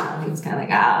you could tell he was kind of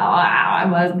like, I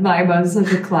was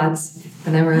such a klutz.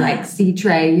 And then we're like, see,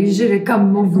 Trey, you should have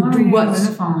come over to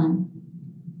us.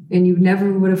 And you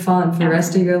never would have fallen for the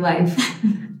rest of your life.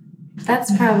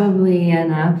 That's probably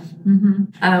enough.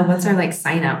 Mm-hmm. What's our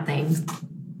sign out things?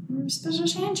 Special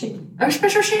handshake. Our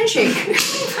special handshake.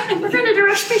 We're going to do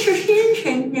a special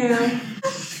handshake now.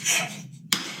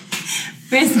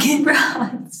 Brisket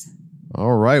Broads.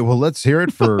 All right. Well, let's hear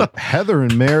it for Heather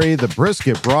and Mary, the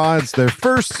Brisket Broads, their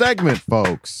first segment,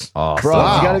 folks. Awesome. Bro,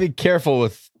 you got to be careful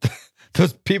with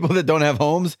those people that don't have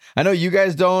homes. I know you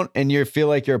guys don't, and you feel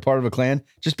like you're a part of a clan.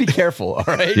 Just be careful, all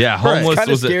right? Yeah, homeless,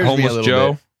 was it Homeless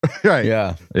Joe? Right.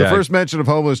 Yeah. The first mention of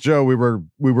Homeless Joe, we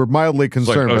were mildly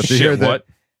concerned, but to hear that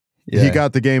he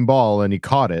got the game ball and he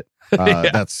caught it.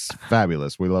 That's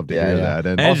fabulous. We love to hear that.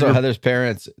 And also Heather's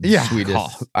parents,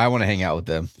 sweetest. I want to hang out with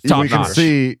them. We can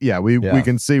see, we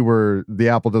can see where the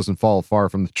apple doesn't fall far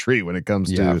from the tree when it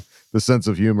comes to the sense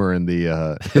of humor and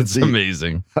the it's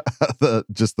amazing.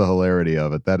 Just the hilarity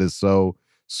of it. That is so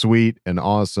sweet and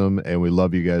awesome, and we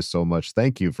love you guys so much.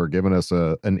 Thank you for giving us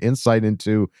an insight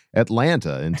into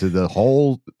Atlanta, into the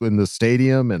whole in the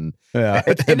stadium, and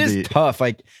it is tough.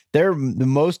 Like the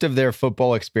most of their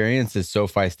football experience is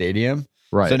SoFi Stadium,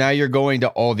 right? So now you're going to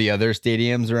all the other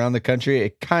stadiums around the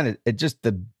country.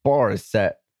 The bar is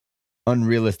set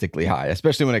unrealistically high,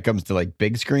 especially when it comes to like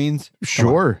big screens.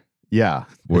 Sure. Yeah,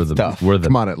 we're the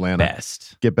come on, Atlanta,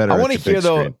 best. Get better. I want to hear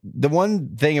though. Screen. The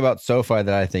one thing about SoFi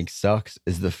that I think sucks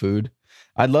is the food.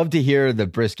 I'd love to hear the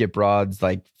Brisket Broads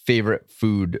favorite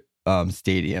food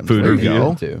stadium. Food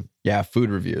review. Yeah, food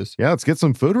reviews. Yeah, let's get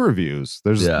some food reviews.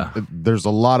 There's a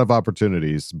lot of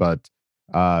opportunities, but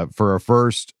for our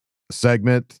first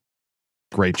segment,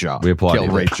 great job. We applaud you.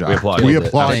 Great job. We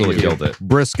applaud you. Killed it.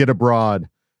 Brisket Abroad.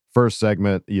 First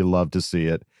segment, you love to see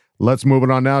it. Let's move it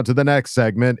on now to the next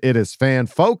segment. It is Fan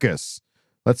Focus.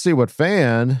 Let's see what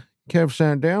Fan kept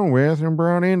sat down with and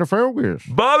brought into focus.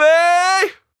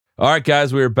 Bobby! All right,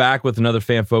 guys, we are back with another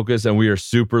Fan Focus, and we are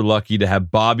super lucky to have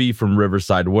Bobby from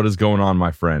Riverside. What is going on,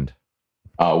 my friend?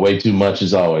 Way too much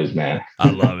as always, man.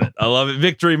 I love it. I love it.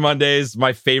 Victory Mondays,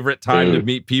 my favorite time to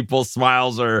meet people.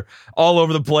 Smiles are all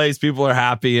over the place. People are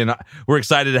happy, and we're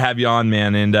excited to have you on,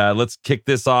 man. And let's kick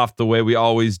this off the way we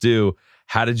always do.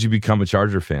 How did you become a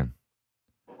Charger fan?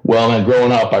 Well, man,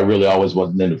 growing up, I really always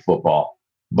wasn't into football.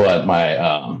 But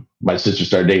my sister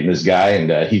started dating this guy,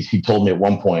 and he told me at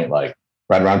one point, right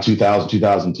around 2000,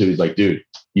 2002, he's like, dude,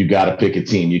 you got to pick a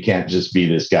team. You can't just be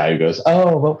this guy who goes,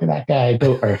 oh, vote for that guy.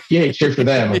 Cheer for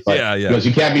them. It's like, he goes,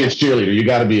 you can't be a cheerleader. You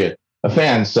got to be a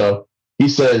fan. So he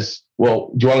says,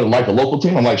 well, do you want to like a local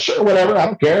team? I'm like, sure, whatever. I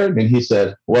don't care. And he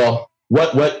said, well,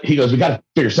 what? He goes, we got to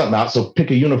figure something out. So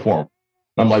pick a uniform.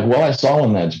 I'm like, well, I saw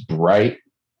one that's bright,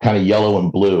 kind of yellow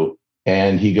and blue.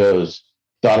 And he goes,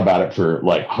 thought about it for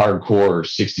hardcore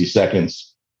 60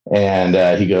 seconds.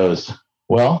 And he goes,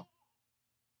 well,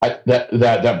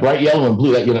 that bright yellow and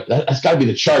blue, that's got to be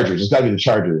the Chargers. It's got to be the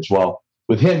Chargers. Well,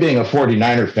 with him being a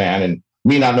 49er fan and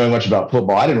me not knowing much about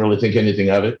football, I didn't really think anything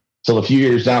of it. So a few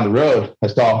years down the road, I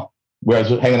saw where I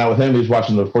was hanging out with him. He was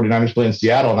watching the 49ers play in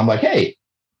Seattle. And I'm like, hey,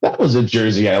 that was a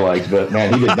jersey I liked, but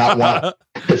man, he did not want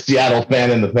a Seattle fan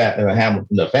in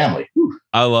the family. Whew.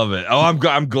 I love it. Oh,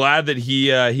 I'm glad that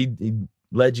he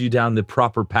led you down the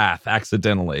proper path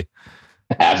accidentally.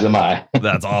 As am I.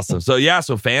 That's awesome. So yeah,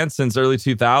 so fans since early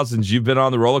 2000s, you've been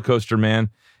on the roller coaster, man.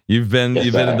 You've been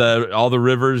in all the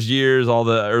Rivers years, all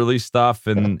the early stuff,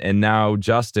 and now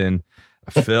Justin,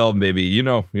 Phil, baby, you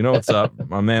know what's up,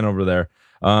 my man over there.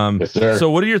 Yes, sir. So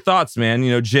what are your thoughts,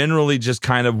 man? Generally just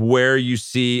kind of where you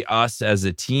see us as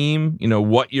a team,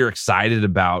 what you're excited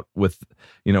about with,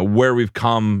 where we've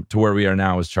come to where we are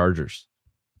now as Chargers.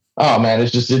 Oh man,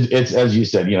 it's it's as you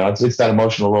said, it's that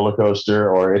emotional roller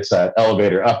coaster, or it's that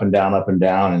elevator up and down.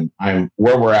 And I'm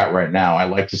where we're at right now. I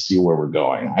like to see where we're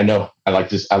going. I know I like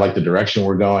the direction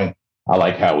we're going. I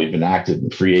like how we've been active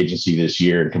in free agency this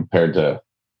year compared to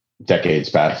decades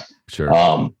past. Sure.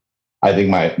 I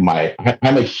think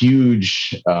I'm a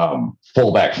huge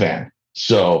fullback fan.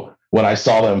 So when I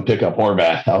saw them pick up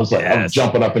Horvath, I was like, I was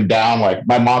jumping up and down. Like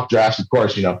my mock drafts, of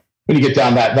course, when you get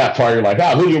down that far, you're like,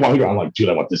 who do you want? I'm like, dude,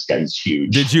 I want this guy. He's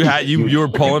huge. Did you have you were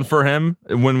pulling for him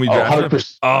when we drafted him?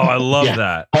 Oh, I love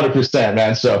that. 100%,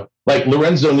 man. So like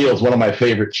Lorenzo Neal is one of my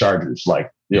favorite Chargers.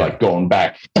 Like like going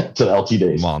back to the LT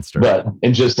days, monster. But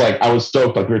and just like I was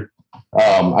stoked. Like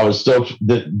I was stoked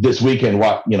this weekend.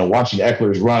 Watching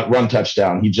Eckler's run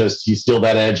touchdown. He stealed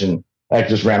that edge, and Eckler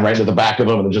just ran right into the back of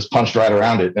him and just punched right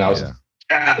around it. And I was.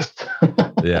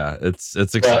 Yeah, it's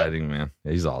exciting, man.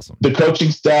 He's awesome. The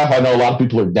coaching staff, I know a lot of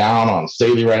people are down on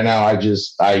Staley right now.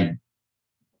 The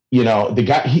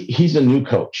guy, he's a new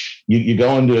coach. You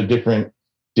go into a different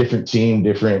team,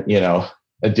 he's never been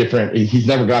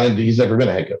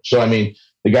a head coach. So, I mean,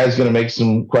 the guy's going to make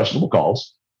some questionable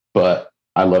calls, but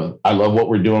I love what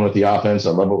we're doing with the offense. I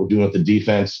love what we're doing with the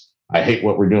defense. I hate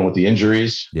what we're doing with the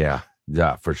injuries. Yeah,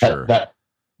 for sure. That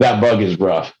bug is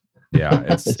rough. Yeah,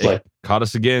 it caught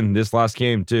us again this last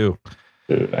game too.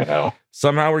 Dude, I know.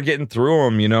 Somehow we're getting through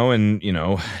them, and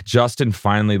Justin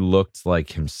finally looked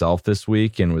like himself this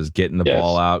week and was getting the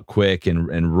ball out quick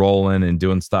and rolling and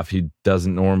doing stuff he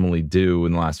doesn't normally do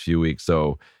in the last few weeks.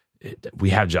 So we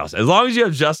have Justin. As long as you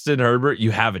have Justin Herbert,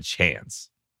 you have a chance.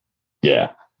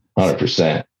 Yeah,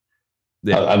 100%.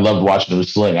 Yeah. I loved watching him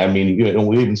sling. I mean,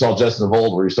 we even saw Justin of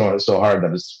old where he's throwing it so hard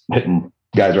that it's hitting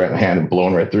guys right in the hand and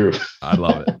blowing right through. I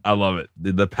love it.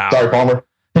 The power. Sorry, Palmer.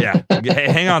 Yeah. Hey,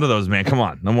 hang on to those, man. Come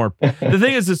on. No more. The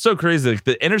thing is, it's so crazy. Like,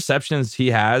 the interceptions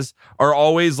he has are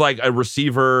always like a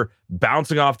receiver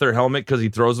bouncing off their helmet because he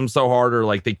throws them so hard, or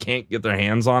like they can't get their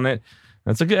hands on it.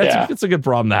 It's a good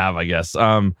problem to have, I guess.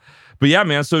 But yeah,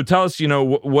 man. So tell us,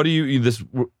 what do you this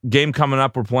game coming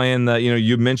up? We're playing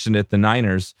you mentioned it, the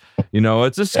Niners.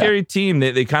 It's a scary team.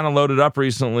 They kind of loaded up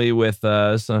recently with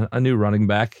a new running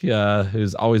back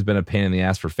who's always been a pain in the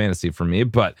ass for fantasy for me,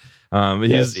 but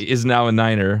he's now a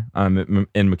Niner in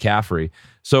McCaffrey.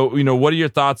 So what are your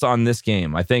thoughts on this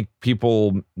game? I think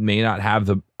people may not have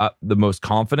the most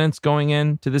confidence going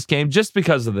into this game just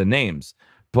because of the names,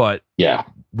 but yeah,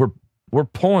 we're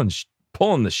pulling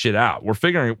the shit out. We're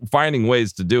finding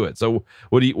ways to do it. So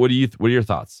what are your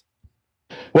thoughts?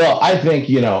 Well, I think,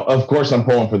 of course I'm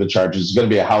pulling for the Chargers. It's going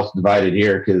to be a house divided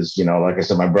here because, like I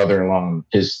said, my brother-in-law and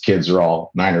his kids are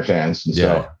all Niner fans. And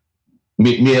so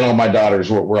me and all my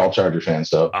daughters, we're all Charger fans.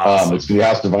 So awesome. It's going to be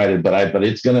house divided, but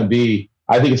it's going to be,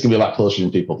 I think it's going to be a lot closer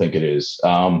than people think it is.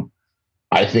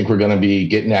 I think we're going to be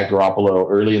getting at Garoppolo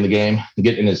early in the game,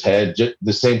 getting in his head, just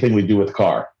the same thing we do with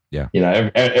Carr. Yeah.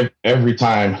 Every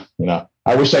time,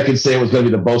 I wish I could say it was going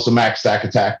to be the Bosa Max stack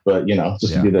attack, but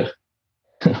just to be the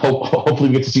hopefully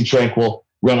we get to see Tranquil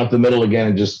run up the middle again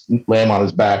and just lay him on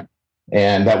his back,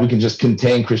 and that we can just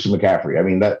contain Christian McCaffrey. I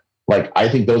mean, I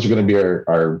think those are going to be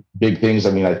our big things.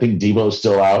 I mean, I think Debo's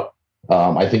still out.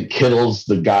 I think Kittle's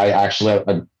the guy. Actually,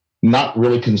 I'm not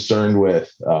really concerned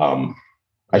with.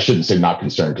 I shouldn't say not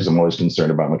concerned because I'm always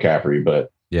concerned about McCaffrey,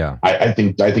 but yeah, I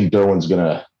think Derwin's going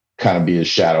to kind of be his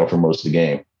shadow for most of the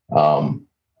game.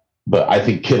 But I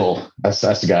think Kittle, that's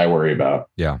the guy I worry about.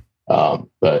 Yeah.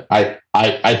 But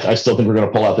I still think we're going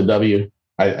to pull out the W.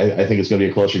 I think it's going to be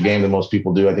a closer game than most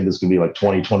people do. I think it's going to be like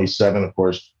 20-27. Of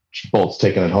course, Bolt's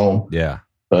taking it home. Yeah.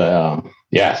 But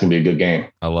it's going to be a good game.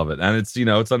 I love it. And it's,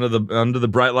 it's under the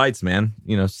bright lights, man.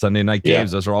 Sunday night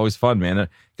games, those are always fun, man.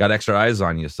 Got extra eyes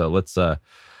on you. So let's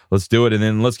do it. And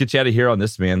then let's get you out of here on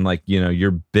this, man. Like,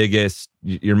 your biggest,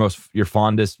 your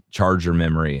fondest Charger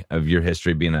memory of your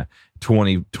history being a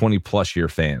 20 plus year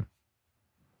fan.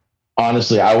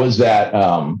 Honestly, I was at,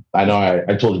 I know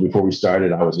I told you before we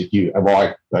started, I was a huge,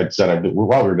 while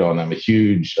we were going, I'm a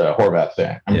huge Horvath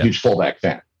fan. I'm a huge fullback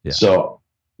fan. Yeah. So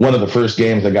one of the first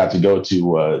games I got to go to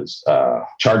was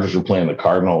Chargers were playing the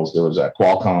Cardinals. It was at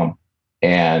Qualcomm.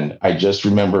 And I just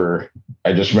remember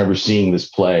seeing this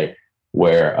play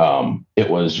where it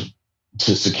was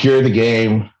to secure the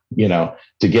game.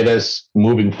 to get us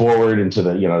moving forward into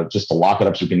the, just to lock it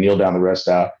up so we can kneel down the rest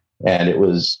out. And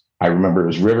I remember it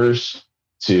was Rivers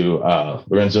to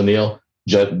Lorenzo Neal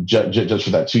just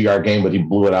for that 2-yard game, but he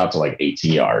blew it out to like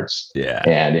 18 yards. Yeah.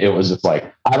 And it was just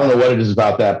like, I don't know what it is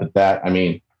about that, but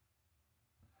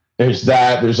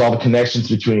there's all the connections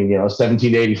between,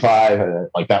 1785.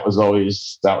 Like that was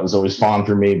always fun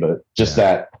for me, but just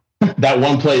that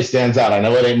one play stands out. I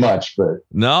know it ain't much, but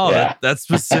no, that's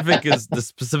specific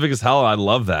as hell. I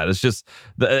love that. It's just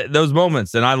those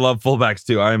moments, and I love fullbacks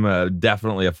too. I'm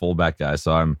definitely a fullback guy,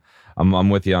 so I'm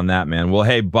with you on that, man. Well,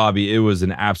 hey, Bobby, it was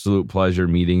an absolute pleasure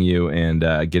meeting you and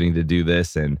getting to do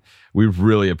this, and we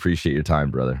really appreciate your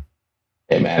time, brother.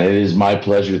 Hey, man, it is my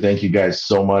pleasure. Thank you guys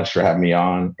so much for having me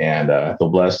on, and feel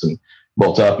blessed and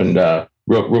bolt up. And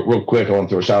real quick, I want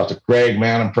to throw a shout out to Craig,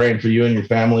 man. I'm praying for you and your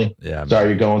family. Yeah, sorry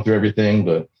you're going through everything,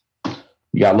 but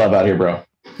you got love out here, bro.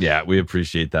 Yeah, we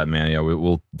appreciate that, man. Yeah,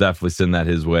 we'll definitely send that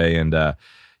his way. And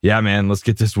yeah, man, let's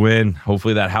get this win.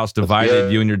 Hopefully that house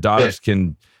divided, you and your daughters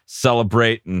can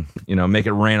celebrate and, make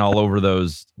it rain all over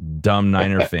those dumb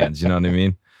Niner fans. You know what I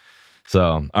mean?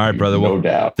 So, all right, brother. No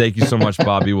doubt. Thank you so much,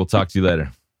 Bobby. We'll talk to you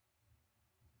later.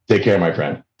 Take care, my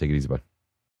friend. Take it easy, bud.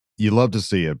 You love to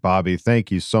see it, Bobby. Thank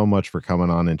you so much for coming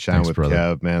on and chatting with brother.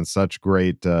 Kev, man. Such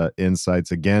great insights.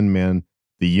 Again, man,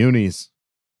 the unis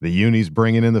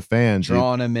bringing in the fans.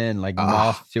 Drawing them in like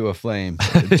moth to a flame.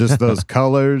 Just those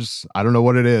colors. I don't know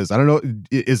what it is. I don't know.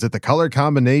 Is it the color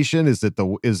combination? Is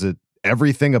it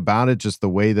everything about it? Just the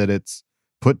way that it's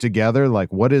put together?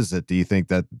 Like, what is it, do you think,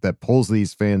 that pulls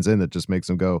these fans in, that just makes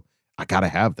them go, I gotta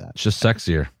have that? It's just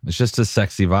sexier. It's just a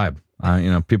sexy vibe.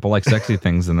 People like sexy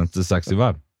things, and it's a sexy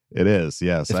vibe. It is,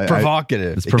 yes. It's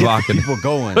provocative. It's provocative. People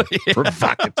going.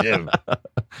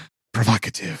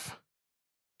 Provocative.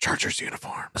 Chargers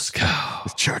uniforms. Let's go.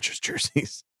 With Chargers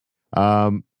jerseys.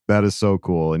 That is so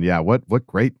cool. And yeah, what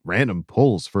great random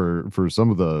pulls for some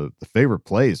of the favorite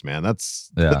plays, man.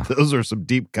 Those are some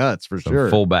deep cuts for sure.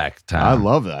 Fullback time. I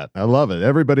love that. I love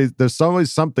it. There's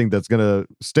always something that's gonna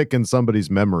stick in somebody's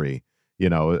memory,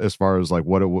 as far as like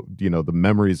the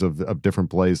memories of different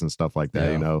plays and stuff like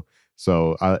that,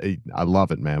 So I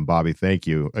love it, man. Bobby, thank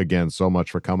you again so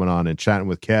much for coming on and chatting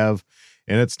with Kev.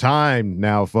 And it's time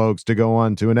now, folks, to go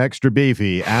on to an extra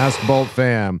beefy Ask Bolt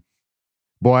Fam.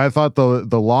 Boy, I thought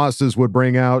the losses would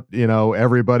bring out,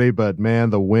 everybody, but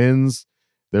man, the wins,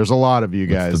 there's a lot of you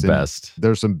guys. It's the best.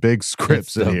 There's some big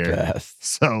scripts in here. Best.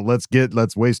 So let's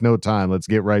waste no time. Let's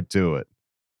get right to it.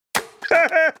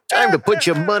 Time to put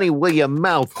your money where your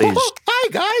mouth is. Hi,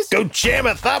 guys. Don't jam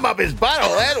a thumb up his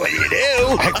butthole. That's what you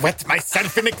do. I wet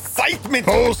myself in excitement.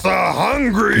 Oh, so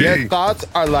hungry. Your thoughts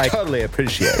are totally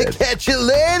appreciated. Catch you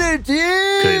later, dude.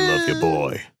 Okay, love you,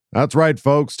 boy. That's right,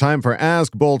 folks. Time for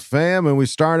Ask Bolt Fam, and we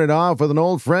started off with an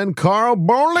old friend, Carl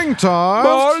Burlington.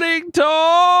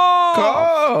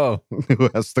 Carl! Who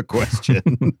asked the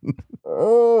question?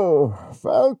 Oh,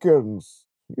 Falcons,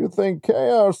 you think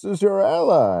chaos is your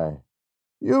ally.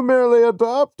 You merely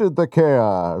adopted the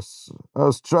chaos.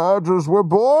 Us Chargers were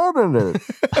born in it,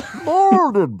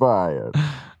 molded by it.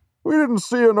 We didn't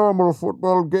see a normal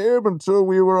football game until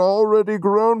we were already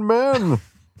grown men.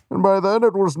 And by then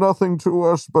it was nothing to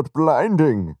us but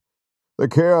blinding. The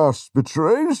chaos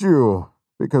betrays you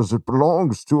because it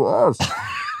belongs to us.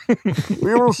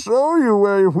 We will show you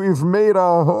where we've made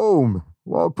our home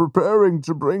while preparing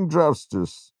to bring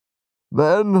justice.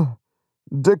 Then,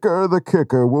 Dicker the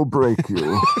Kicker will break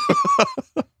you.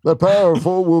 The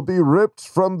powerful will be ripped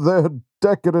from their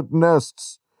decadent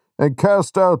nests and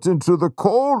cast out into the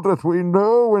cold that we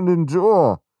know and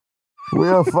endure. We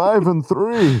are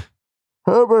 5-3.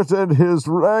 Herbert and his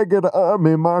ragged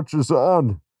army marches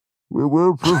on. We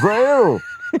will prevail.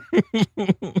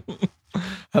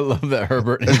 I love that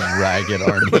Herbert and his ragged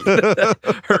army.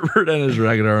 Herbert and his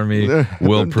ragged army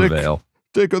will prevail.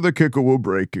 Dicker the Kicker will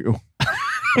break you.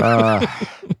 We I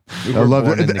love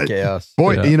born it. into chaos.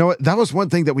 Boy, Yeah. you know what? That was one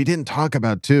thing that we didn't talk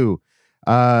about too.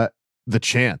 The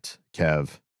chant,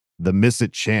 Kev. The Miss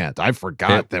It chant. I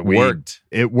forgot that we worked.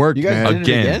 It worked, You guys man. did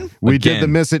it again? We did Again. the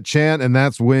Miss It chant, and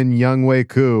that's when Young Wei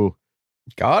Koo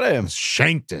Got him.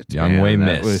 shanked it. Young man. Wei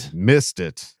That missed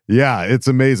it. Yeah, it's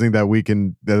amazing that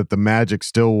that the magic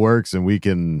still works, and we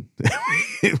can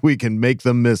we can make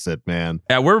them miss it, man.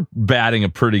 Yeah, we're batting a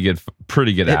pretty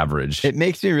good average. It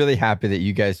makes me really happy that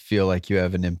you guys feel like you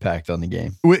have an impact on the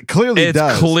game. It clearly It's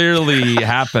does. clearly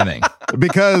happening.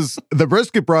 Because the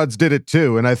Brisket Broads did it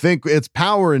too. And I think it's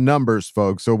power in numbers,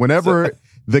 folks. So whenever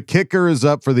the kicker is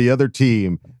up for the other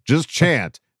team, just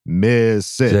chant,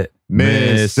 miss it,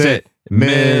 miss it,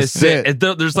 Miss it.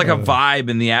 There's like a vibe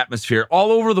in the atmosphere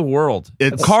all over the world.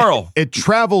 It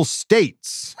travels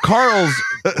states. Carl's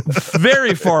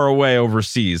very far away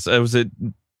overseas. Was it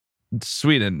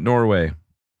Sweden, Norway?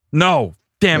 No.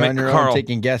 Damn it, Carl.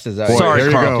 Taking guesses.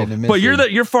 Sorry, Carl. But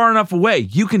you're far enough away.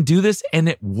 You can do this, and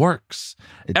it works.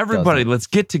 Everybody, let's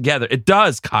get together. It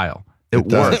does, Kyle. It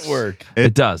works. Doesn't work.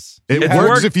 It does. It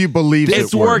works if you believe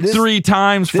it's worked 3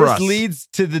 times for us. This leads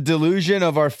to the delusion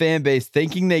of our fan base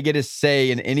thinking they get a say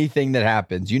in anything that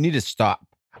happens. You need to stop.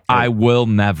 I will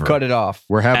never cut it off.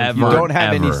 We're having You don't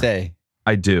have any say.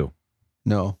 I do.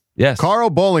 No. Yes. Carl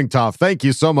Bollingtoff, thank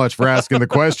you so much for asking the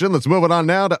question. Let's move it on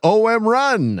now to OM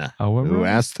Run, who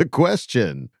asked the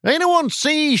question. Anyone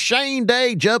see Shane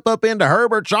Day jump up into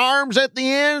Herbert's arms at the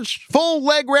end? Full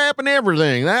leg wrap and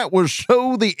everything. That was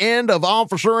so the end of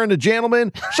Officer and a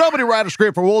Gentleman. Somebody write a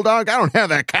script for Wolldog. I don't have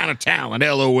that kind of talent,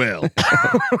 LOL.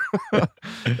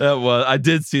 I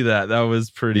did see that. That was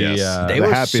pretty. Yes. They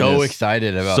were so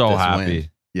excited about so this happy. win.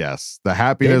 Yes. The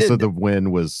happiness of the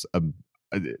win was a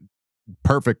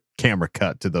perfect camera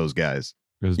cut to those guys.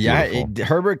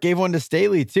 Herbert gave one to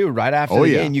Staley too right after the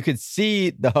game. You could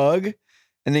see the hug,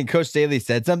 and then Coach Staley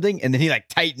said something, and then he like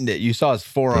tightened it. You saw his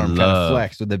forearm kind of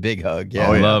flex with the big hug. Yeah,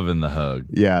 loving the hug.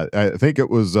 Yeah, I think it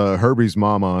was Herbie's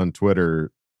mama on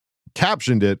Twitter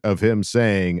captioned it of him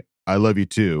saying "I love you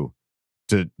too"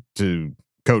 to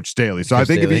Coach Staley. So I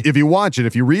think if you watch it,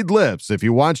 if you read lips, if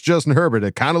you watch Justin Herbert,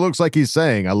 it kind of looks like he's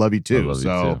saying "I love you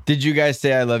too." Did you guys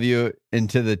say "I love you"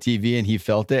 into the TV and he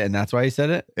felt it, and that's why he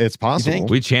said it? It's possible.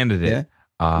 We chanted it.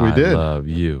 Yeah. We did. Love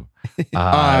you.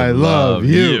 I love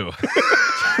you.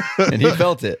 And he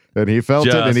felt it. And he felt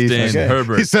Justin it. And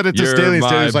Herbert, he said it to you're Staley. And my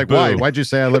Staley's like, boo. "Why? Why'd you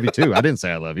say I love you too? I didn't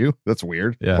say I love you. That's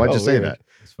weird. Yeah. Why'd you say weird.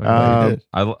 that?"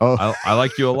 I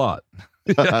like you a lot.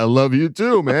 I love you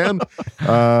too, man.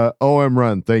 OM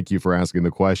Run, thank you for asking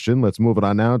the question. Let's move it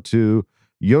on now to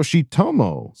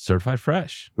Yoshitomo, Certified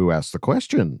Fresh, who asked the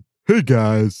question. Hey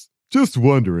guys, just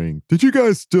wondering, did you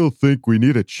guys still think we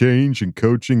need a change in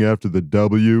coaching after the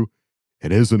W?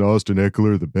 And isn't Austin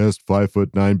Eckler the best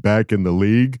 5'9" back in the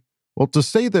league? Well, to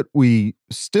say that we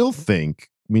still think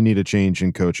we need a change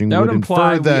in coaching that would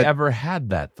imply infer that we ever had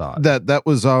that thought. That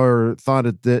was our thought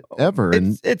at the ever.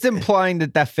 It's implying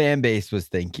that fan base was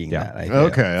thinking that. I feel.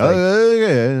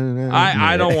 Okay.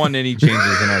 I don't want any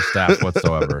changes in our staff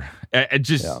whatsoever.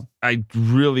 I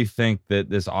really think that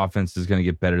this offense is going to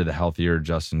get better the healthier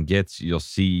Justin gets.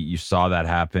 You saw that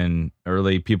happen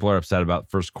early. People are upset about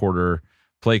first quarter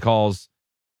play calls.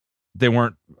 They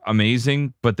weren't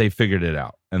amazing, but they figured it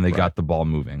out and they got the ball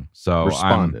moving. So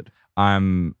responded.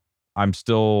 I'm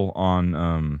still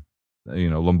on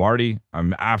Lombardi.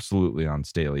 I'm absolutely on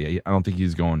Staley. I don't think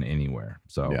he's going anywhere.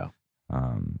 So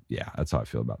that's how I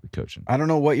feel about the coaching. I don't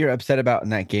know what you're upset about in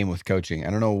that game with coaching.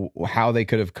 I don't know how they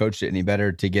could have coached it any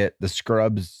better to get the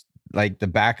scrubs, like the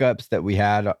backups that we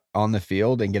had on the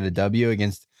field, and get a W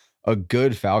against a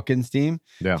good Falcons team.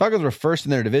 Yeah. Falcons were first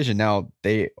in their division. Now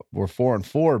they were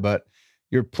 4-4, but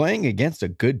you're playing against a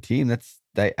good team.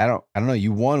 I don't know.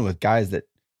 You won with guys that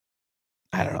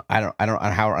I don't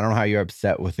know how you're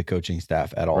upset with the coaching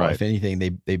staff at all. Right. If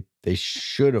anything, they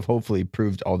should have hopefully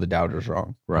proved all the doubters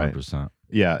wrong. Right. 100%.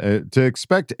 Yeah. To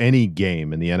expect any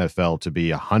game in the NFL to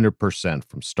be 100%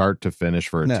 from start to finish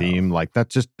for a team, like that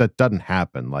doesn't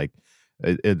happen. Like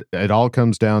it all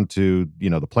comes down to,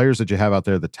 the players that you have out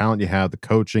there, the talent you have, the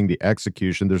coaching, the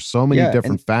execution. There's so many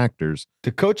different factors.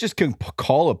 The coaches can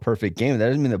call a perfect game. That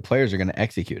doesn't mean the players are going to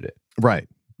execute it. Right.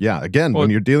 Yeah. Again, when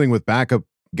you're dealing with backup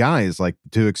guys, like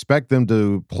to expect them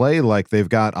to play like they've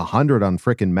got 100 on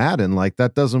freaking Madden, like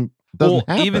that doesn't happen.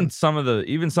 Even some of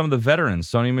the veterans,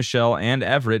 Sony Michel and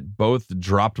Everett, both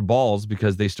dropped balls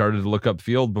because they started to look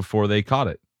upfield before they caught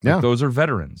it. Yeah. Those are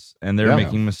veterans and they're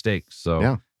making mistakes.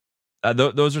 So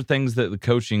those are things that the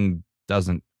coaching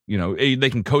doesn't, they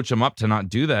can coach them up to not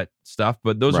do that stuff,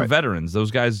 but those are veterans.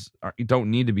 Those guys don't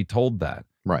need to be told that.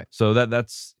 Right. So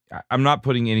that's, I'm not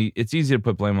putting it's easy to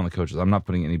put blame on the coaches. I'm not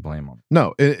putting any blame on them.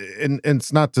 No, and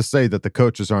it's not to say that the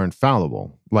coaches are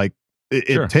infallible. Like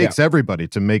it takes everybody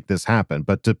to make this happen,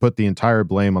 but to put the entire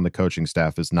blame on the coaching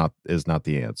staff is not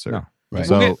the answer. No. Right.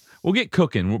 So we'll get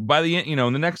cooking by the end.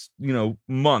 In the next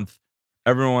month,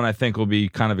 everyone I think will be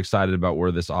kind of excited about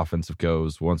where this offensive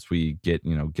goes once we get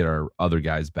our other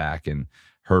guys back and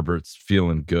Herbert's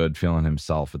feeling good, feeling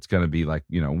himself. It's going to be like,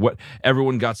 what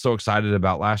everyone got so excited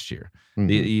about last year.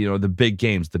 Mm-hmm. The big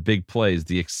games, the big plays,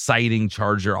 the exciting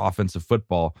Charger offensive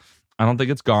football. I don't think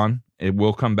it's gone. It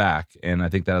will come back. And I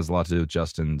think that has a lot to do with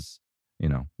Justin's,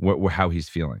 how he's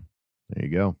feeling. There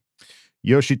you go.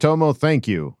 Yoshitomo, thank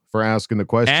you for asking the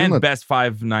question. And best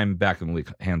 5'9" back in the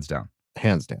league, hands down.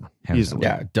 hands down. Easily.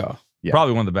 Yeah, duh. Yeah.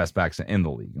 Probably one of the best backs in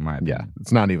the league, in my opinion. Yeah,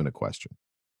 it's not even a question.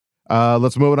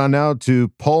 Let's move it on now to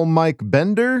Paul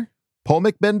McBender,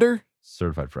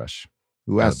 Certified fresh.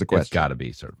 who asked the question. It's got to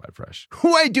be certified fresh.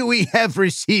 Why do we have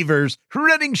receivers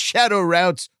running shadow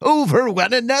routes over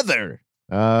one another?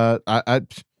 I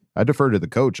defer to the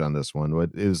coach on this one.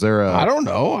 What is there? I don't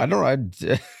know.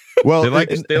 Well,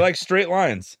 they like straight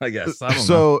lines, I guess. I don't know.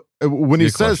 So when he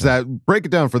Good says question. that, break it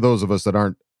down for those of us that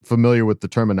aren't familiar with the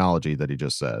terminology that he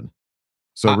just said.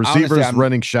 So Honestly, receivers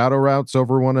running shadow routes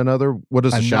over one another. What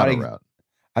is a shadow route?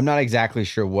 I'm not exactly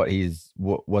sure what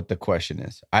the question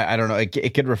is. I don't know.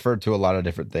 It could refer to a lot of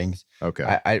different things.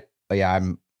 Okay. I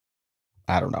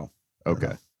don't know.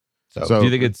 Okay. So do you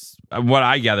think it's what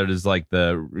I gathered is like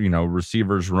the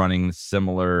receivers running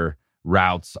similar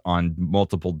routes on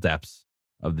multiple depths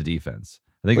of the defense?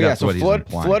 I think that's what he's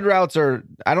implying. Flood routes are.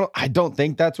 I don't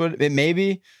think that's what it may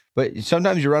be. But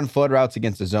sometimes you run flood routes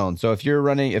against the zone. So if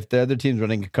the other team's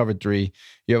running a cover 3,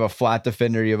 you have a flat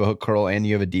defender, you have a hook curl, and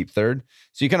you have a deep third.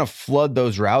 So you kind of flood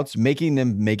those routes, making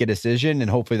them make a decision, and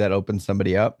hopefully that opens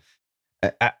somebody up.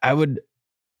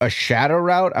 A shadow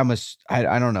route.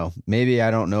 I don't know. Maybe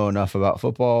I don't know enough about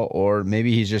football, or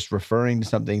maybe he's just referring to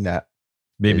something that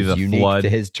maybe is the unique flood to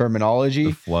his terminology.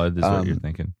 The flood is what you're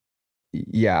thinking.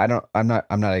 Yeah, I'm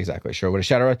not exactly sure what a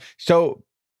shadow route. So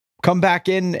come back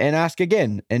in and ask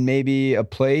again, and maybe a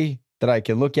play that I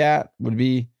can look at would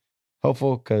be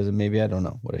helpful, because maybe I don't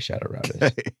know what a shadow route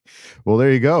is. Well,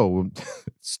 there you go.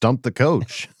 Stump the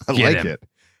coach. I Get like him.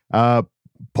 it.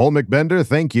 Paul McBender,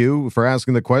 thank you for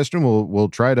asking the question. We'll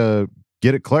try to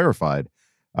get it clarified.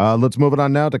 Let's move it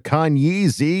on now to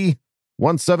Kanyeezy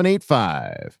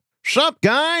 1785. Sup,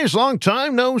 guys? Long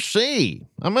time no see.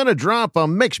 I'm going to drop a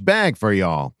mixed bag for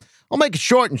y'all. I'll make it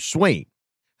short and sweet.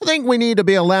 I think we need to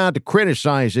be allowed to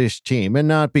criticize this team and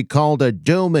not be called a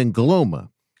doom and gloomer.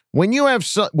 When you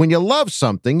love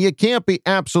something, you can't be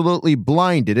absolutely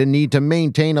blinded and need to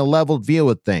maintain a leveled view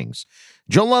of things.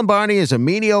 Joe Lombardi is a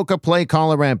mediocre play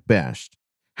caller at best.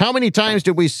 How many times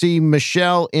did we see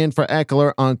Michelle in for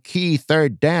Eckler on key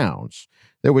third downs?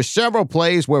 There were several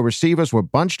plays where receivers were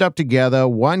bunched up together.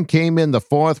 One came in the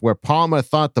fourth where Palmer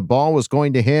thought the ball was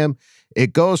going to him.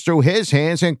 It goes through his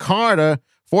hands, and Carter,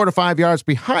 4 to 5 yards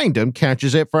behind him,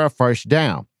 catches it for a first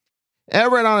down.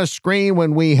 Ever on a screen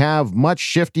when we have much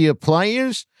shiftier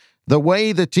players? The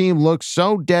way the team looks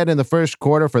so dead in the first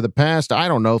quarter for the past,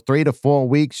 3 to 4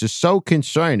 weeks is so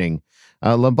concerning.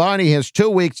 Lombardi has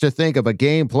 2 weeks to think of a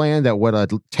game plan that would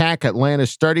attack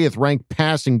Atlanta's 30th ranked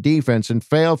passing defense and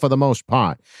fail for the most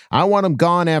part. I want him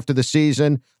gone after the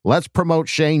season. Let's promote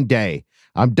Shane Day.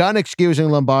 I'm done excusing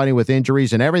Lombardi with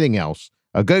injuries and everything else.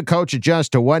 A good coach adjusts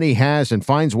to what he has and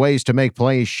finds ways to make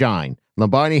plays shine.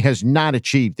 Lombardi has not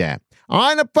achieved that.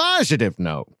 On a positive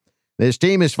note, this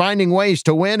team is finding ways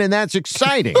to win, and that's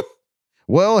exciting.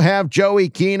 We'll have Joey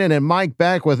Keenan and Mike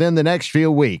back within the next few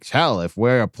weeks. Hell, if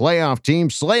we're a playoff team,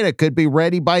 Slater could be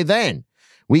ready by then.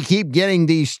 We keep getting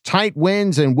these tight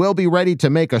wins, and we'll be ready to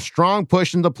make a strong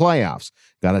push in the playoffs.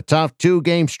 Got a tough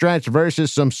 2-game stretch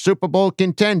versus some Super Bowl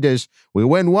contenders. We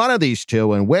win one of these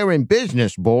 2, and we're in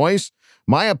business, boys.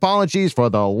 My apologies for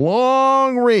the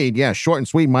long read. Yeah, short and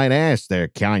sweet, might ask there,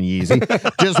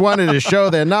 Kanyeezy. Just wanted to show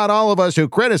that not all of us who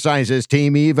criticize this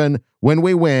team, even when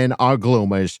we win, are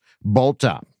gloomers. Bolt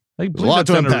up. I There's a lot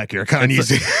to unpack here,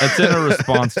 Kanyeezy. It's in a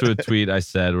response to a tweet I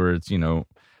said where it's,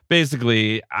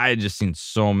 basically, I just seen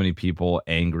so many people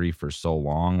angry for so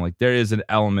long. Like, there is an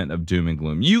element of doom and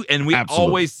gloom. We Absolutely.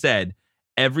 always said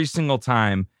every single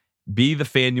time, be the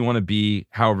fan you want to be,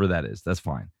 however that is. That's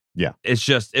fine. Yeah. It's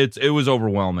just it was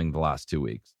overwhelming the last 2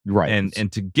 weeks. Right.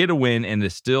 And to get a win and to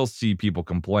still see people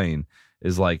complain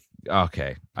is like,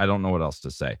 okay, I don't know what else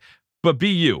to say. But be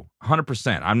you,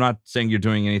 100%. I'm not saying you're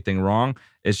doing anything wrong.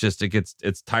 It's just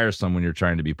it's tiresome when you're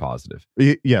trying to be positive.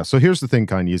 Yeah, so here's the thing,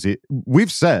 Kanyeezy.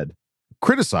 We've said,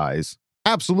 criticize,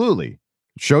 absolutely.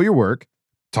 Show your work.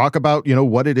 Talk about,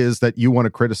 what it is that you want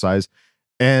to criticize.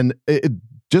 And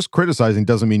just criticizing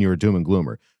doesn't mean you're a doom and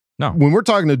gloomer. No. When we're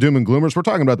talking to doom and gloomers, we're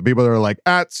talking about the people that are like,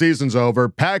 season's over.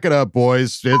 Pack it up,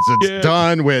 boys. It's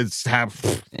done with.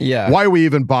 Yeah. Why are we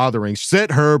even bothering? Sit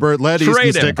Herbert. Let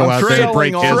Easton Stick go out there and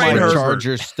break all his my legs.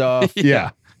 Charger stuff. Yeah.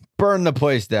 Burn the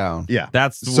place down. Yeah.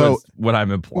 That's what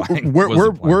I'm implying.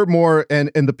 We're more,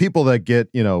 and the people that get,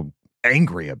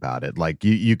 angry about it, like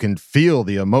you can feel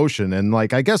the emotion. And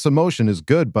like, I guess emotion is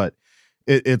good, but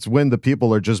it's when the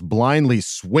people are just blindly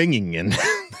swinging and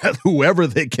whoever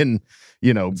they can,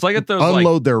 it's like at those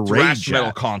unload their thrash rage metal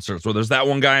at. concerts where there's that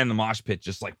one guy in the mosh pit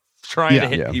just like trying to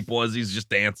hit people as he's just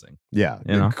dancing.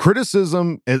 Yeah.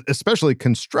 Criticism, especially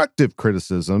constructive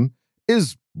criticism,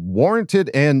 is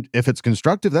warranted. And if it's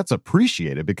constructive, that's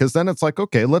appreciated, because then it's like,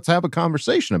 okay, let's have a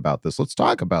conversation about this. Let's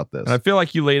talk about this. And I feel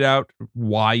like you laid out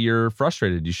why you're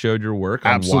frustrated. You showed your work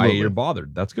on why you're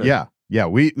bothered. That's good. Yeah. Yeah.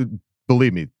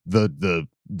 Believe me, the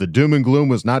doom and gloom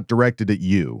was not directed at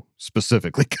you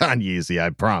specifically, Kanye. I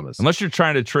promise. Unless you're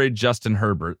trying to trade Justin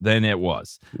Herbert, then it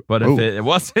was. But if it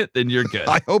wasn't, then you're good.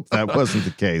 I hope that wasn't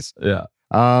the case. Yeah.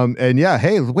 And yeah,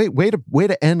 hey, way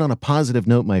to end on a positive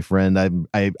note, my friend.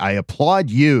 I applaud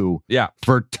you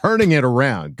for turning it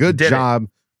around. Good job,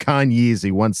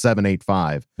 Kanye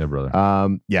 1785. Yeah,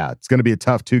 brother. Yeah, it's gonna be a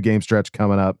tough 2-game stretch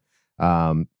coming up.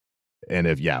 And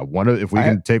if we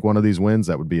can take one of these wins,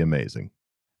 that would be amazing.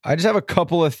 I just have a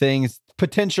couple of things,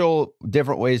 potential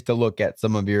different ways to look at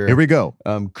some of your here we go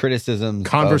criticisms,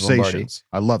 conversations.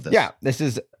 I love this. Yeah, this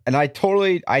is, and I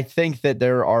think that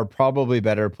there are probably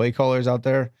better play callers out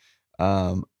there.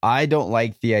 I don't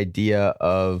like the idea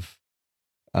of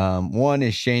one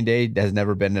is Shane Day has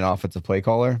never been an offensive play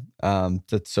caller.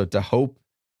 So to hope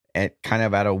and kind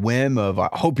of at a whim of I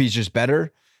hope he's just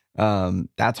better.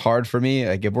 That's hard for me.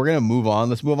 Like, if we're gonna move on,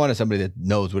 let's move on to somebody that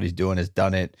knows what he's doing, has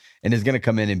done it, and is gonna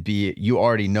come in and you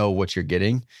already know what you're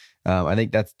getting. I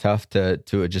think that's tough to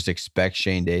just expect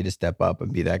Shane Day to step up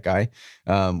and be that guy.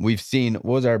 We've seen, what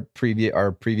was our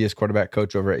previous quarterback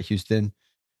coach over at Houston?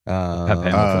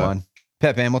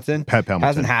 Pep Hamilton.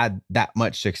 Hasn't had that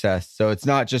much success. So it's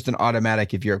not just an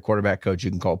automatic, if you're a quarterback coach,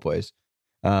 you can call plays.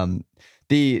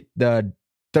 The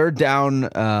third down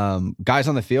guys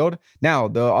on the field. Now,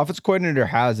 the offensive coordinator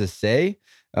has a say,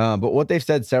 but what they've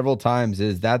said several times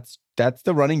is that's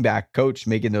the running back coach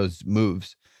making those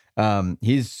moves.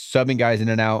 He's subbing guys in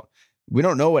and out. We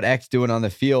don't know what X doing on the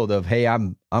field of, hey,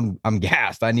 I'm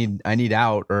gassed, I need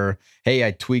out, or hey,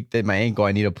 I tweaked my ankle,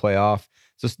 I need to play off.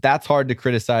 So that's hard to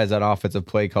criticize that offensive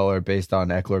play caller based on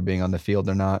Eckler being on the field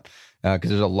or not, because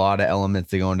there's a lot of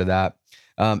elements that go into that.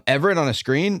 Everett on a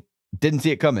screen, didn't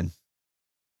see it coming.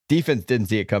 Defense didn't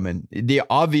see it coming. The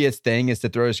obvious thing is to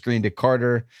throw a screen to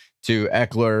Carter, to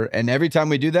Eckler, and every time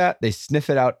we do that, they sniff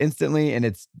it out instantly, and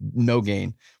it's no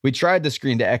gain. We tried the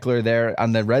screen to Eckler there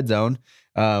on the red zone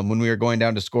when we were going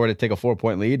down to score to take a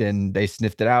 4-point lead, and they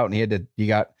sniffed it out, and he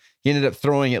ended up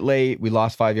throwing it late. We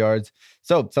lost 5 yards.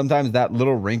 So sometimes that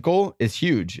little wrinkle is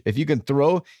huge. If you can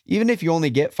throw, even if you only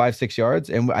get 5-6 yards,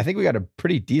 and I think we got a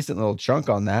pretty decent little chunk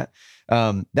on that,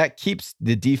 that keeps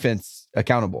the defense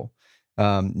accountable.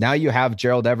 Now you have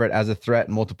Gerald Everett as a threat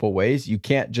in multiple ways. You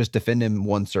can't just defend him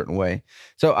one certain way.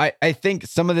 So I think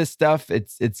some of this stuff,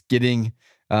 it's getting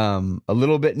a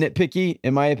little bit nitpicky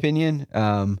in my opinion.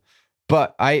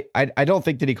 But I don't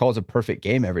think that he calls a perfect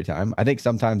game every time. I think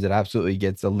sometimes it absolutely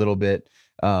gets a little bit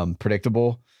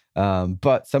predictable.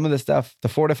 But some of the stuff, the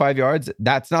 4 to 5 yards,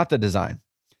 that's not the design.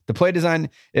 The play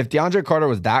design, if DeAndre Carter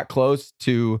was that close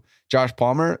to Josh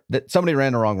Palmer, that somebody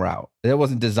ran the wrong route. It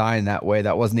wasn't designed that way.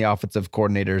 That wasn't the offensive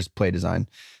coordinator's play design.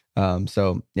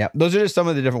 So yeah, those are just some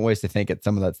of the different ways to think at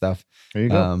some of that stuff. There you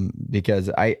go. Because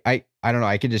I don't know.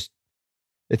 I could just,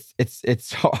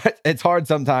 it's hard. It's hard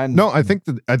sometimes. No, I think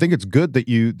it's good that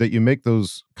you make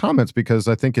those comments, because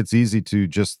I think it's easy to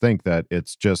just think that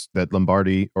it's just that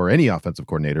Lombardi or any offensive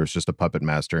coordinator is just a puppet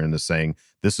master and is saying,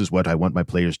 this is what I want my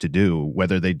players to do,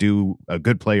 whether they do a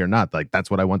good play or not. Like, that's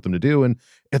what I want them to do. And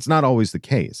it's not always the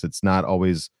case. It's not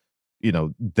always,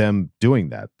 them doing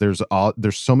that. There's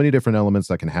so many different elements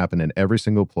that can happen in every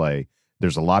single play.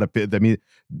 There's a lot of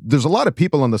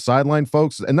people on the sideline,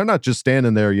 folks, and they're not just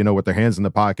standing there, with their hands in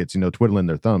the pockets, twiddling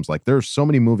their thumbs. Like, there's so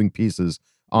many moving pieces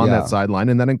on that sideline,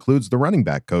 and that includes the running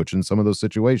back coach in some of those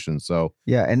situations. So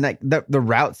yeah, and like the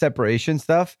route separation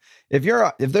stuff, if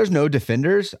there's no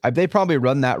defenders, they probably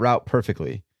run that route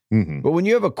perfectly. Mm-hmm. But when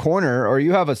you have a corner, or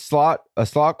you have a slot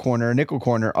corner, a nickel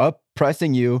corner up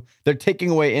pressing you, they're taking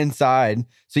away inside.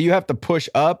 So you have to push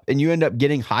up, and you end up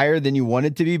getting higher than you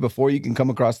wanted to be before you can come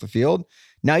across the field.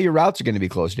 Now your routes are going to be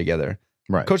close together.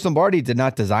 Right. Coach Lombardi did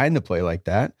not design the play like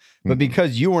that, but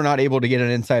because you were not able to get an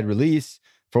inside release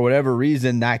for whatever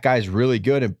reason, that guy's really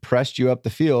good and pressed you up the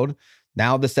field.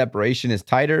 Now the separation is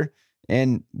tighter,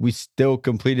 and we still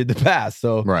completed the pass.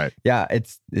 So right. Yeah,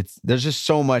 it's there's just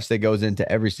so much that goes into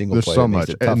every single There's play. so that makes much.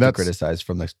 it tough And to criticize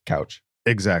from the couch.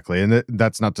 Exactly. And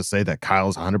that's not to say that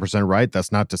Kyle's 100% right.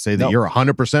 That's not to say that you're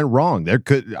 100% wrong. There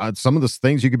could some of the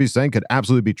things you could be saying could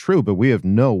absolutely be true, but we have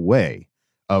no way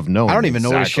of knowing. I don't even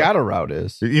know what a shadow route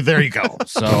is. There you go.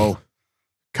 So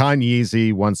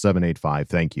Kanye 1785,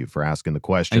 thank you for asking the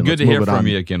question. And good to hear from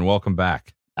you again. Welcome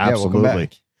back. Absolutely. Yeah, welcome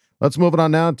back. Let's move it on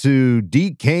now to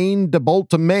D. Kane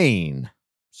DeBolt, Maine.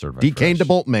 Certified D. Kane fresh.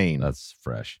 DeBolt, Maine. That's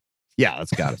fresh. Yeah,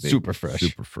 that's got to be. Super fresh.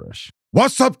 Super fresh.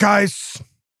 What's up, guys?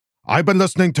 I've been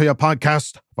listening to your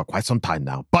podcast for quite some time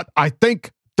now, but I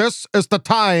think this is the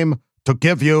time to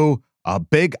give you a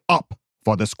big up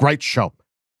for this great show.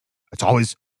 It's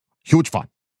always huge fun.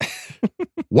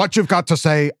 What you've got to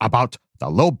say about the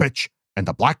little bitch in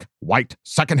the black-white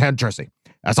secondhand jersey.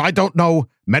 As I don't know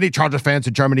many Chargers fans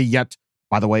in Germany yet,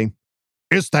 by the way,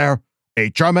 is there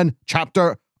a German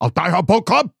chapter of Die Hard Bolt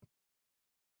Club?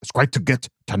 It's great to get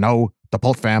to know the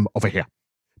Bolt fam over here.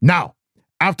 Now,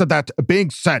 after that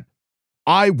being said,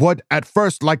 I would at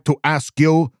first like to ask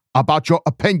you about your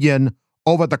opinion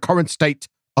over the current state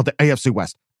of the AFC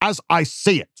West. As I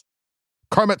see it,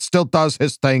 Kermit still does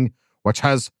his thing, which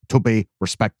has to be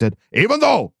respected, even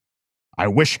though I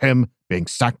wish him being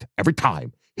sacked every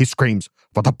time he screams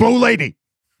for the blue lady.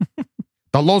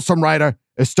 The Lonesome Rider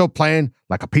is still playing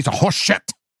like a piece of horse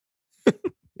shit,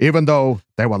 even though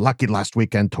they were lucky last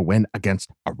weekend to win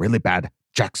against a really bad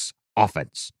Jets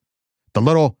offense. The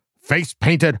little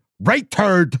face-painted right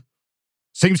turd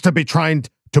seems to be trying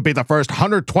to be the first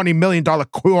 $120 million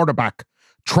quarterback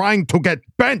trying to get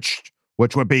benched,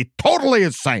 which would be totally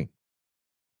insane.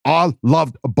 All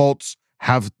loved Bolts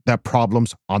have their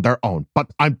problems on their own,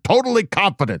 but I'm totally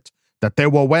confident that they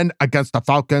will win against the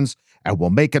Falcons and will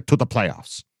make it to the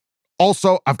playoffs.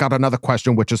 Also, I've got another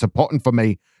question which is important for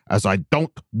me as I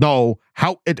don't know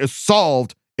how it is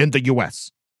solved in the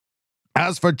U.S.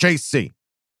 As for JC,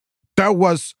 there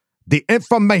was the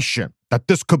information that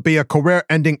this could be a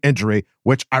career-ending injury,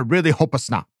 which I really hope it's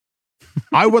not.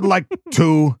 I would like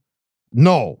to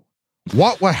know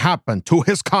what will happen to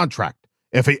his contract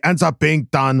if he ends up being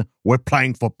done with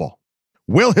playing football.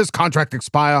 Will his contract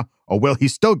expire, or will he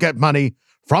still get money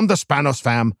from the Spanos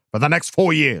fam for the next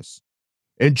 4 years?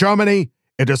 In Germany,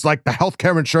 it is like the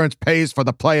healthcare insurance pays for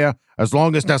the player as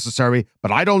long as necessary,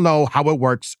 but I don't know how it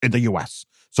works in the U.S.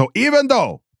 So even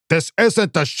though this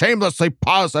isn't a shamelessly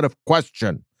positive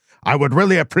question, I would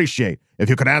really appreciate if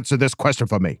you could answer this question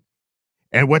for me.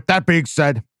 And with that being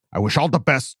said, I wish all the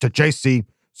best to JC,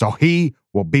 so he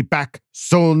will be back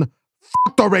soon.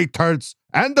 Fuck the retards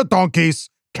and the donkeys.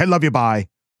 Can love you, bye.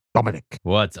 Dominic.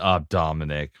 What's up,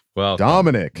 Dominic? Well,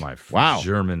 Dominic, my wow,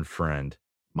 German friend.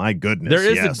 My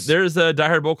goodness, there's a Die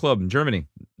Hard Bolt Club in Germany.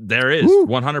 There is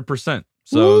 100%.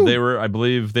 So they were, I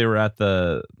believe, they were at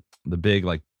the big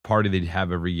like party they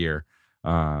have every year.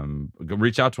 Go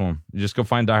reach out to them. You just go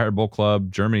find Die Hard Bolt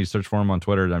Club Germany. Search for them on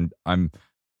Twitter. I'm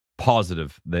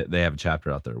positive that they have a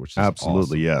chapter out there, which is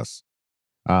absolutely awesome.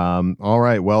 Yes. All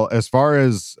right. Well, as far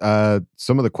as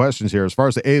some of the questions here, as far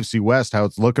as the AFC West, how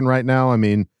it's looking right now, I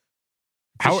mean,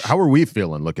 how are we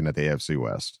feeling looking at the AFC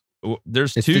West?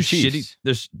 There's two shitty.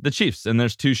 There's the Chiefs, and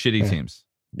there's two shitty teams.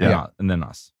 Yeah, and then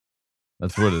us.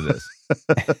 That's what it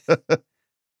is.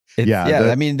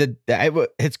 I mean,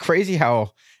 it's crazy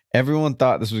how everyone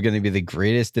thought this was going to be the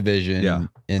greatest division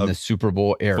in the Super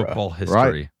Bowl era, football history.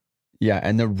 Right. Yeah,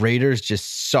 and the Raiders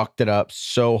just sucked it up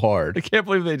so hard. I can't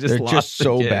believe they're lost just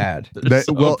so again. bad. They're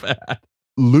so bad.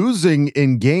 Losing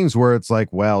in games where it's like,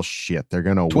 well, shit, they're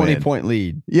going to win. 20-point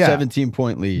lead. Yeah.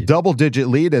 17-point lead. Double-digit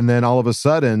lead, and then all of a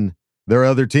sudden, their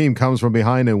other team comes from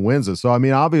behind and wins it. So, I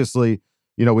mean, obviously,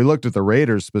 you know, we looked at the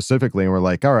Raiders specifically, and we're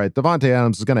like, all right, Devontae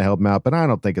Adams is going to help them out, but I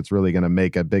don't think it's really going to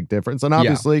make a big difference. And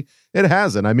obviously, it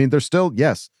hasn't. I mean, they're still,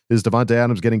 yes, is Devontae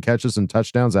Adams getting catches and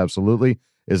touchdowns? Absolutely.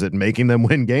 Is it making them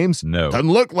win games? No.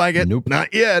 Doesn't look like it. Nope.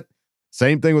 Not yet.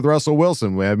 Same thing with Russell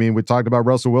Wilson. I mean, we talked about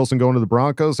Russell Wilson going to the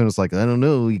Broncos, and it's like, I don't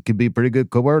know, he could be a pretty good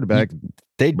quarterback.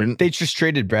 They just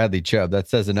traded Bradley Chubb. That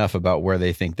says enough about where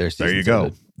they think their season's There you go.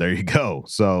 headed. There you go.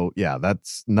 So, yeah,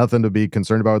 that's nothing to be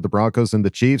concerned about with the Broncos and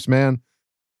the Chiefs, man.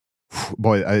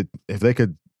 Boy, if they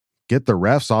could get the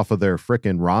refs off of their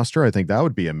freaking roster, I think that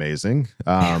would be amazing.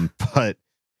 But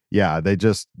yeah, they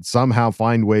just somehow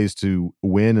find ways to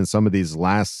win in some of these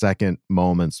last second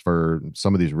moments for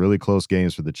some of these really close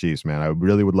games for the Chiefs, man. I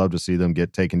really would love to see them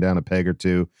get taken down a peg or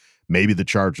two. Maybe the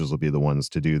Chargers will be the ones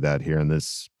to do that here in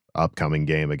this upcoming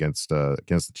game against the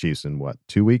Chiefs in what,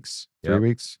 2 weeks? 3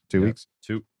 weeks? 2 weeks?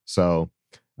 2. So,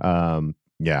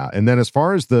 yeah. And then as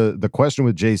far as the question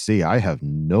with JC, I have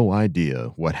no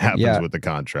idea what happens with the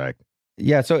contract.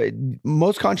 Yeah. So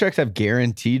most contracts have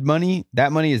guaranteed money.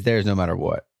 That money is theirs no matter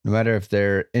what. No matter if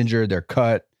they're injured, they're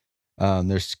cut,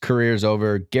 their career's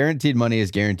over. Guaranteed money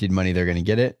is guaranteed money. They're going to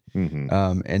get it.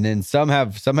 Mm-hmm. And then some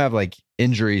have like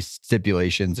injury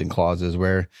stipulations and clauses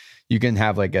where you can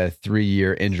have like a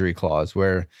 3-year injury clause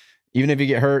where even if you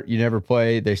get hurt, you never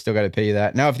play, they still got to pay you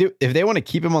that. Now, if they want to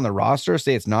keep him on the roster,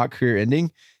 say it's not career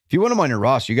ending, if you want him on your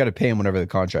roster, you got to pay him whatever the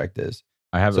contract is.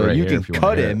 I have so it right you here can if you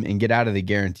cut him and get out of the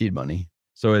guaranteed money.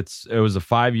 So it was a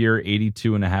 5-year,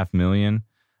 $82.5 million.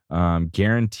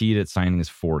 Guaranteed at signing is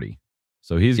 40.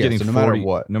 So he's getting so no 40, matter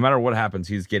what. No matter what happens,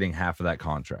 he's getting half of that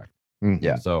contract.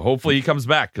 Yeah. So hopefully he comes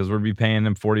back because we'll be paying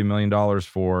him $40 million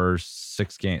for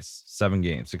 6 games.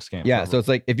 Yeah. So it's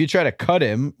like if you try to cut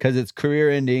him because it's career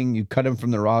ending, you cut him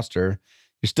from the roster,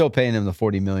 you're still paying him the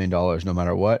 $40 million no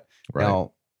matter what. Right.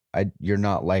 Now, you're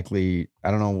not likely,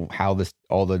 I don't know how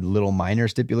all the little minor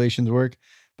stipulations work,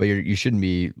 but you shouldn't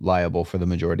be liable for the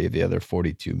majority of the other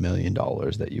 $42 million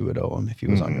that you would owe him if he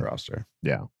was on your roster.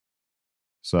 Yeah.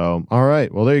 So, all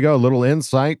right. Well, there you go. A little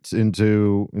insight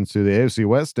into the AFC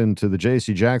West, into the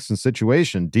JC Jackson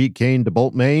situation. D. Kane to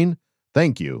Bolt, Maine.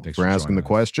 Thank you for asking the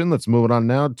question. Let's move it on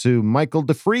now to Michael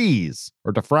DeFries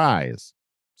or DeFries.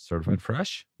 Certified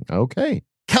fresh. Okay.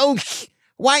 Coach,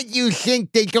 why do you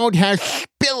think they don't have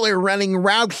Spiller running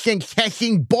routes and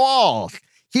catching balls?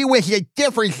 He was a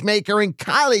difference maker in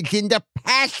college in the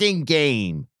passing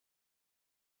game.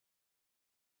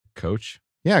 Coach?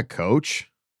 Yeah, coach.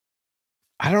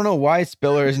 I don't know why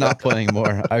Spiller is not playing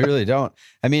more. I really don't.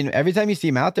 I mean, every time you see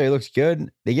him out there, he looks good.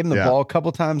 They give him the ball a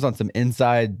couple times on some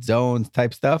inside zones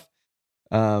type stuff.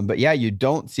 But yeah, you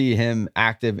don't see him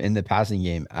active in the passing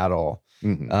game at all.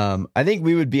 I think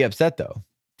we would be upset though.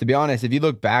 To be honest, if you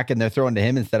look back and they're throwing to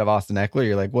him instead of Austin Eckler,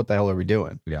 you're like, what the hell are we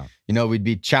doing? Yeah. We'd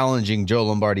be challenging Joe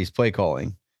Lombardi's play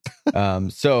calling.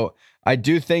 So I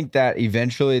do think that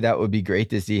eventually that would be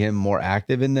great to see him more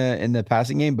active in the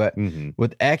passing game. But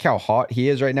with Eck, how hot he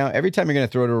is right now, every time you're going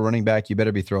to throw to a running back, you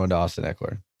better be throwing to Austin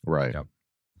Eckler. Right. Yep.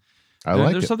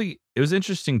 There's something. It was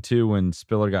interesting too when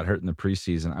Spiller got hurt in the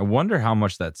preseason. I wonder how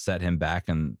much that set him back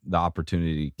in the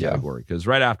opportunity category, because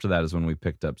right after that is when we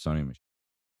picked up Sony Michel.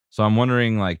 So I'm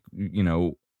wondering,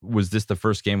 was this the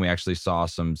first game we actually saw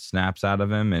some snaps out of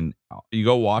him? And you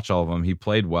go watch all of them. He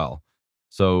played well.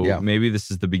 So maybe this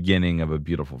is the beginning of a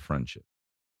beautiful friendship.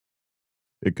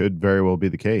 It could very well be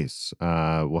the case.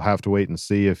 We'll have to wait and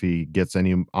see if he gets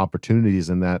any opportunities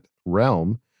in that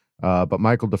realm. But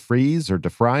Michael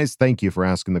DeFries, thank you for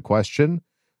asking the question.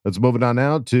 Let's move it on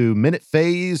now to Minute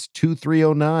Phase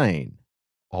 2309.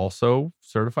 Also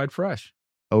certified fresh.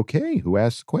 Okay, who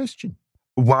asked the question?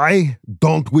 Why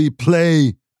don't we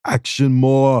play action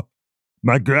more?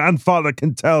 My grandfather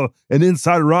can tell an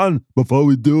inside run before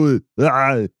we do it.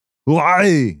 Why?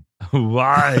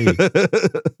 Why?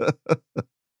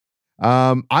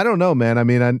 I don't know, man. I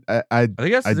mean, I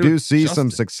do see Justin.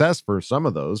 some success for some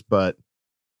of those, but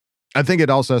I think it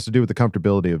also has to do with the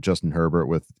comfortability of Justin Herbert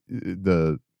with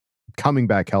the coming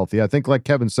back healthy. I think, like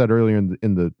Kevin said earlier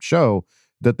in the show,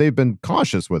 that they've been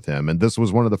cautious with him, and this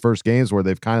was one of the first games where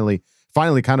they've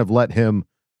finally kind of let him,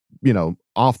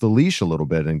 off the leash a little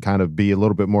bit and kind of be a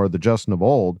little bit more of the Justin of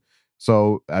old.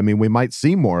 So, I mean, we might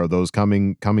see more of those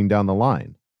coming down the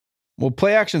line. Well,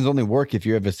 play actions only work if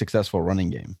you have a successful running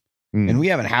game. And we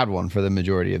haven't had one for the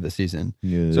majority of the season.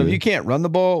 Yeah. So if you can't run the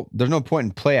ball, there's no point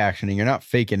in play actioning. You're not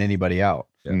faking anybody out.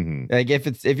 Like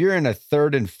if you're in a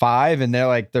 3rd and 5 and they're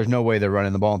like, there's no way they're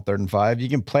running the ball in 3rd and 5, you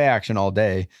can play action all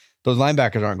day. Those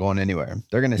linebackers aren't going anywhere.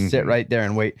 They're going to sit right there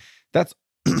and wait. That's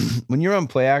when you're on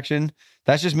play action,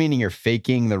 that's just meaning you're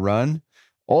faking the run.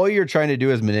 All you're trying to do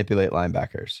is manipulate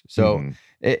linebackers. So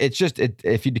it's just,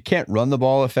 if you can't run the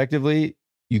ball effectively,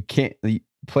 you can't, the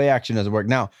play action doesn't work.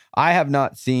 Now, I have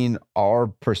not seen our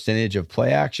percentage of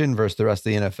play action versus the rest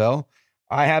of the NFL.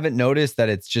 I haven't noticed that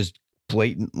it's just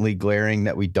blatantly glaring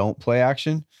that we don't play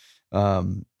action.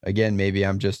 Again, maybe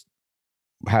I'm just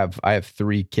I have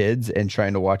 3 kids and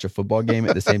trying to watch a football game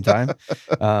at the same time.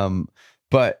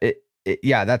 But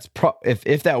that's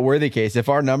if that were the case, if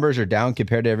our numbers are down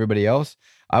compared to everybody else,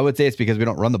 I would say it's because we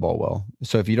don't run the ball well.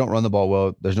 So if you don't run the ball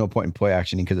well, there's no point in play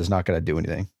actioning because it's not going to do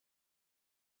anything.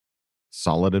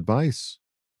 Solid advice.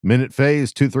 Minute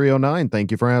Phase 2309.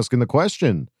 Thank you for asking the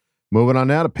question. Moving on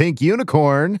now to Pink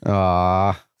Unicorn.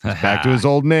 Back to his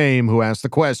old name, who asked the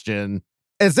question.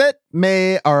 Is it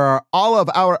me or are all of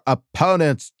our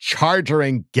opponents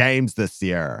charging games this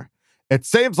year? It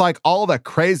seems like all the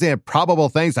crazy and improbable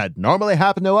things that normally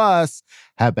happen to us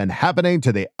have been happening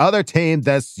to the other team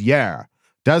this year.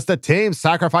 Does the team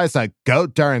sacrifice a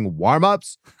goat during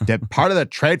warm-ups? Did part of the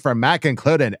trade for Mac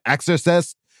include an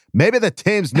exorcist? Maybe the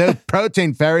team's new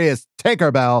protein fairy is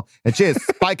Tinkerbell, and she is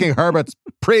spiking Herbert's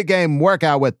pregame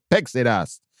workout with pixie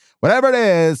dust. Whatever it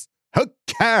is, who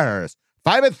cares?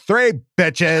 5-3,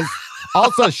 bitches.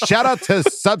 Also, shout out to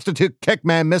substitute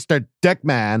kickman, Mr.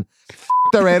 Dickman.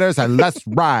 The Raiders and let's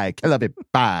ride. Kill it.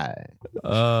 Bye.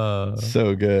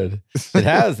 So good. It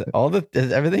has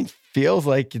everything feels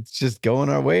like it's just going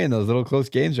our way in those little close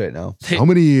games right now. So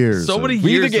many years. We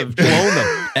either get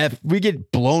blown we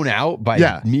get blown out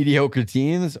by mediocre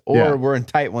teams, or we're in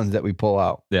tight ones that we pull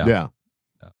out. Yeah.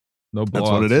 No, blowouts that's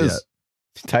what it is. Yet.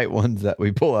 tight ones that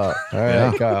we pull out. All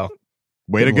right, Kyle.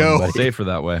 Way to Good go. one, buddy. Safer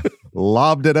that way.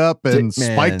 Lobbed it up and Dick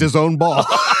man. spiked his own ball.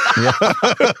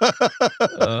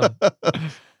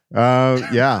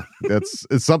 Yeah, it's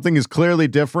something is clearly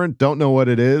different. Don't know what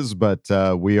it is, but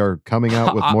we are coming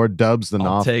out with more dubs than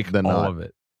I'll off take than all not. of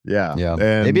it. Yeah, Yeah.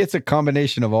 and Maybe it's a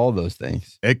combination of all those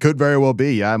things. it could very well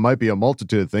be. Yeah, it might be a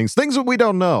multitude of things that we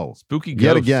don't know. Spooky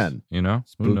Yet ghost, again. You know?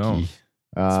 Who Spooky. knows?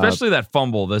 Uh, Especially that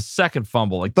fumble, the second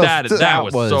fumble. Like The- that That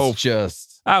was so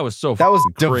just that was so that was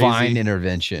fucking divine crazy.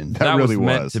 intervention. That really was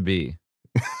meant was. to be.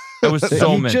 It was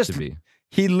so He meant just- to be.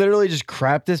 He literally just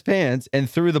crapped his pants and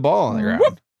threw the ball on the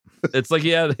ground. It's like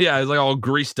yeah, it was like all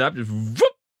greased up, just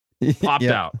whoop, popped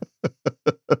Yeah. out.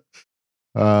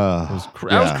 That was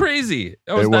yeah. crazy.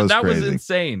 That It was was that was crazy.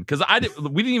 insane because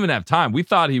we didn't even have time. We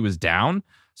thought he was down,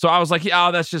 so I was like,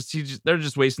 "Oh, that's just they're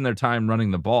just wasting their time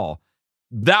running the ball."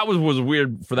 That was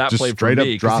weird for that Just play for straight up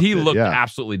me because dropped he it, looked yeah.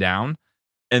 absolutely down.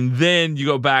 And then you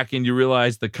go back and you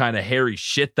realize the kind of hairy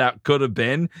shit that could have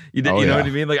been. You know yeah. what I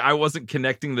mean? Like I wasn't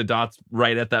connecting the dots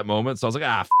right at that moment, so I was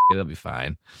like, it'll be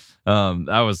fine.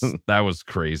 That was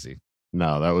crazy.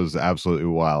 No, that was absolutely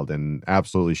wild, and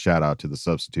absolutely shout out to the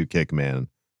substitute kick man,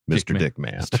 Mr. Dick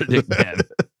Man. Mr. Dick Man.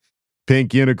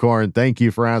 Pink Unicorn, thank you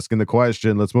for asking the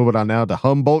question. Let's move it on now to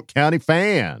Humboldt County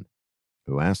Fan,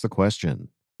 who asked the question.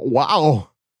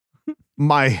 Wow,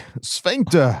 my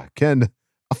sphincter can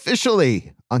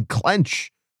officially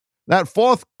unclench. That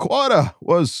fourth quarter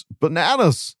was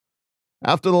bananas.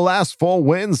 After the last 4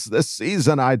 wins this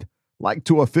season, I'd like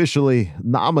to officially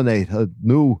nominate a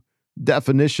new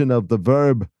definition of the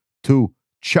verb to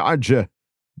charger,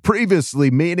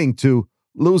 previously meaning to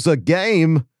lose a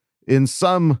game in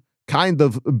some kind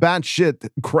of batshit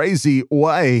crazy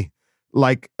way,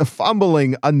 like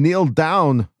fumbling a kneel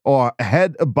down or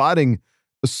head-butting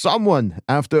someone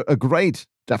after a great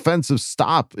defensive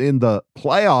stop in the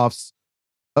playoffs.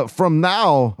 From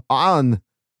now on,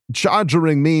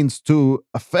 chargering means to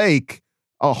fake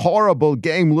a horrible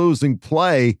game-losing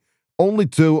play only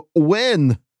to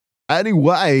win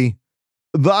anyway,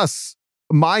 thus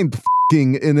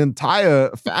mind-f***ing an entire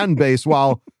fan base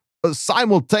while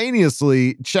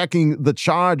simultaneously checking the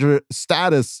charger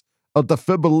status of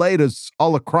defibrillators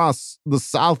all across the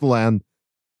Southland.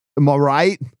 Am I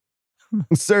right?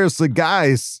 Seriously,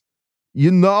 guys,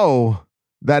 you know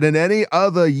that in any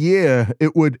other year,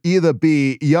 it would either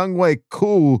be Younghoe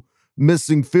Koo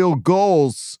missing field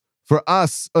goals for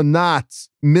us or not,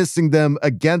 missing them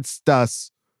against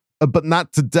us, but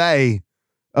not today.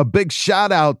 A big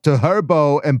shout out to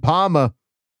Herbo and Palmer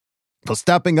for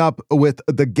stepping up with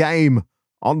the game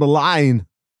on the line.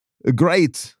 A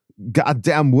great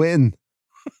goddamn win.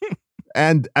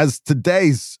 And as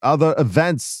today's other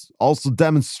events also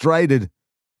demonstrated,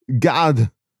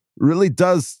 God really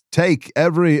does take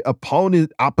every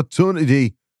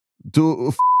opportunity to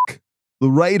f*** the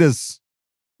Raiders.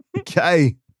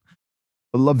 Okay.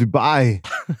 I love you. Bye.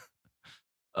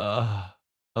 I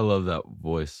love that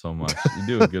voice so much. You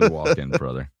do a good walk-in,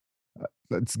 brother.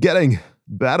 It's getting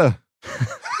better.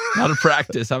 How to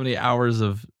practice? How many hours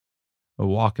of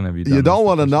walking have you done? You don't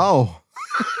want to know.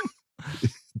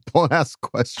 Don't ask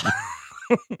questions.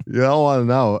 You don't want to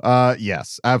know.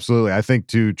 Yes, absolutely. I think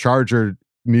to charger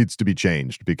needs to be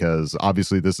changed because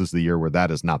obviously this is the year where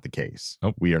that is not the case.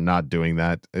 Nope. We are not doing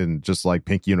that. And just like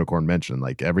Pink Unicorn mentioned,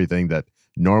 like everything that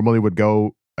normally would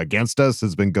go against us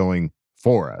has been going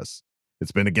for us.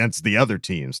 It's been against the other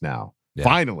teams now. Yeah.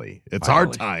 Finally, it's our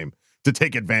time to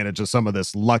take advantage of some of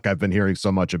this luck I've been hearing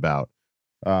so much about.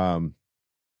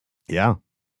 Yeah.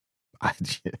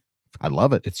 I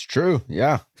love it. It's true.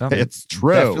 Yeah. It's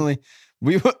true. Definitely.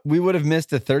 We would have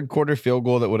missed a third quarter field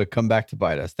goal that would have come back to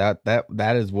bite us. That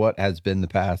is what has been the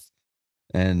past.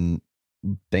 And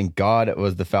thank God it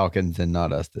was the Falcons and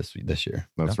not us this year.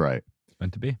 That's right.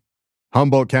 Meant to be.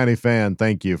 Humboldt County Fan,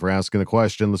 thank you for asking the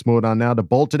question. Let's move on now to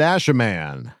Bolted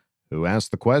Asherman, who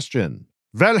asked the question.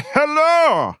 Well,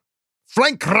 hello!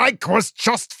 Frank Reich was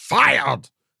just fired.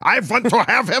 I want to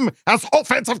have him as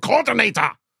offensive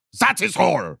coordinator. That is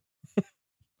all.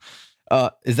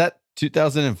 Is that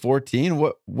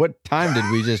 2014? What time did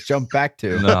we just jump back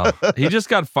to? No, he just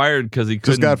got fired because he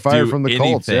couldn't got fired do from the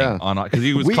anything Colts, yeah. because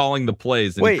he was calling the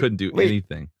plays and he couldn't do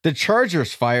anything. The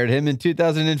Chargers fired him in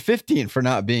 2015 for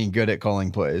not being good at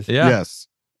calling plays. Yeah. Yes.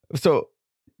 So,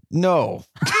 no.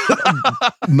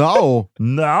 No.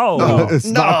 It's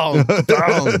No.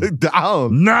 not.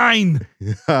 Down. 9.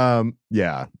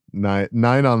 Yeah.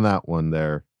 Nine on that one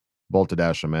there, Bolted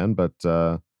Asherman. But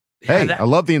Hey, I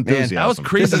love the enthusiasm. that was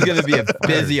crazy. This is going to be a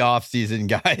busy offseason,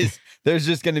 guys. There's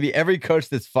just going to be every coach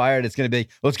that's fired. It's going to be,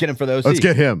 let's get him for the OC. Let's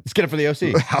get him. Let's get him for the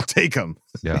OC. I'll take him.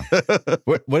 Yeah.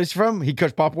 What is he from? He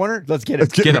coached Pop Warner? Let's get him.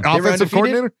 Let's get him. Offensive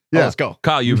coordinator? Yeah. Let's go.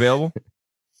 Kyle, you available?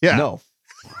 Yeah. No,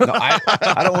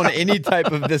 I don't want any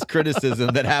type of this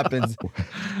criticism that happens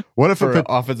for an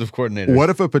offensive coordinator.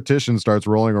 What if a petition starts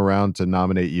rolling around to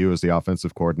nominate you as the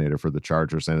offensive coordinator for the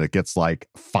Chargers and it gets like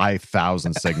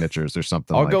 5,000 signatures or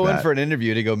something I'll like go that? in for an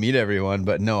interview to go meet everyone,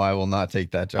 but no, I will not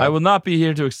take that job. I will not be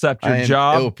here to accept your I am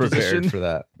job ill-prepared position. for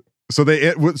that. So they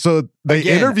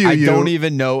Again, interview I you. don't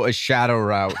even know a shadow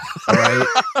route. All right.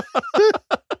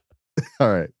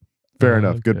 All right. Fair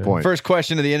enough. Good point. First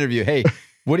question of the interview. Hey,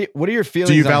 what are your feelings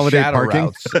Do you on validate shadow parking?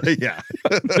 routes? Yeah.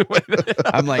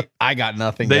 I'm like, I got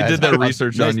nothing. They guys. did their Nice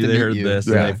research to on you. They meet heard you. this,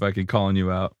 Yeah. and they fucking calling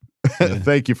you out.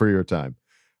 Thank you for your time.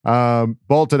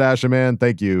 Bolted Ashaman,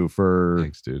 thank you for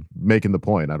Thanks, dude. making the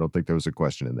point. I don't think there was a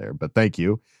question in there, but thank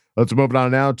you. Let's move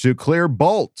on now to Clear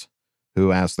Bolt,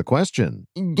 who asked the question.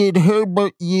 Did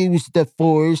Herbert use the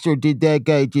force, or did that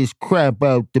guy just crap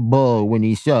out the ball when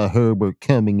he saw Herbert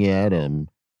coming at him?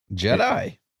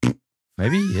 Jedi.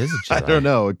 Maybe he is a Jedi. I don't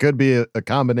know. It could be a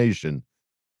combination.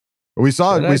 We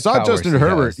saw Jedi powers Justin he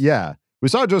Herbert. has. Yeah. We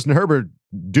saw Justin Herbert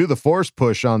do the force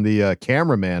push on the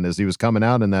cameraman as he was coming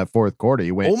out in that fourth quarter.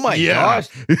 He went, Oh my yeah. gosh.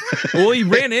 Well, he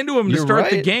ran into him to You're start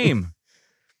the right. game.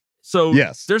 So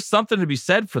Yes. there's something to be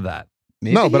said for that.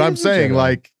 Maybe No, but he I'm is a saying Jedi.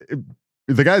 like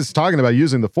the guy's talking about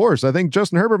using the force. I think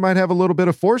Justin Herbert might have a little bit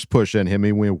of force push in him.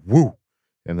 He went, woo.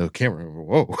 And the camera,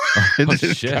 whoa. It Oh,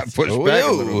 just shit. got pushed Oh, back a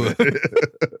ew. little bit.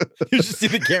 You just see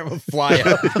the camera fly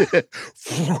up.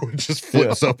 It just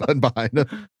flips up and behind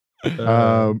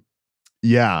him.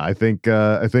 Yeah, I think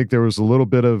there was a little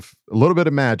bit of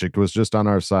magic was just on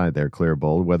our side there, Clear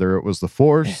Bowl. Whether it was the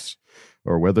force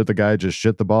or whether the guy just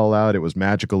shit the ball out, it was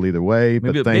magical either way.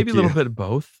 Maybe, but thank maybe a you. little bit of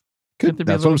both. Couldn't there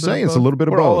be a That's what I'm little bit of saying. It's a both? little bit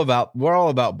of both. We're all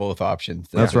about both options.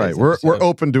 That's right. We're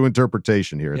open to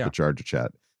interpretation here at Yeah. the Charger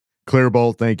Chat. Clear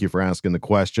Bolt, thank you for asking the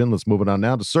question. Let's move it on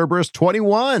now to Cerberus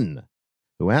 21,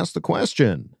 who asked the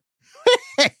question.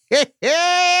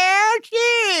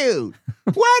 Shoot!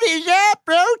 What is up,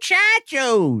 bro,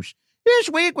 chachos? This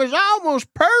week was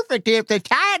almost perfect if the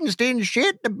Titans didn't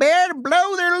shit the bed and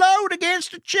blow their load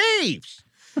against the Chiefs.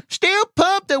 Still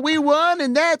pumped that we won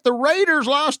and that the Raiders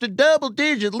lost a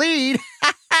double-digit lead.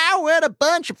 What a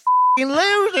bunch of f***ing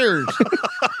losers.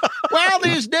 While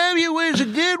this W is a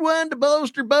good one to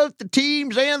bolster both the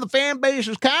teams and the fan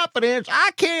base's confidence,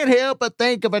 I can't help but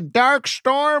think of a dark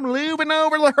storm looming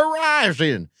over the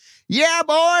horizon. Yeah,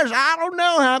 boys, I don't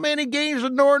know how many games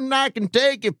of Norton I can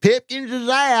take if Pipkins is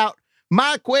out.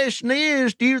 My question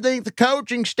is, do you think the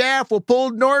coaching staff will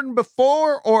pull Norton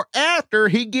before or after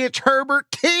he gets Herbert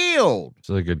killed? It's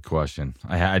a good question.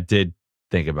 I did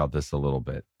think about this a little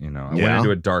bit. I went Yeah?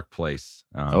 into a dark place.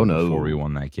 Oh, no. Before we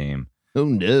won that game. Oh,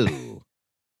 no.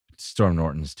 Storm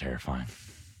Norton's terrifying.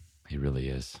 He really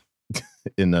is.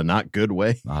 In a not good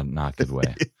way? Not good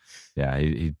way. Yeah,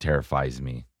 he terrifies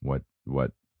me. What?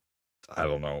 I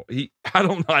don't know.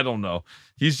 I don't know.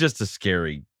 He's just a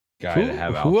scary guy to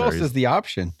have out there. Who else He's- is the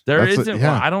option? There That's isn't.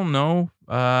 yeah. Well, I don't know.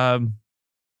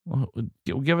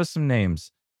 Give us some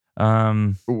names.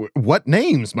 What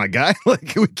names, my guy?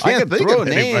 Like we can't could think throw of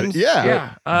anybody. names. Yeah.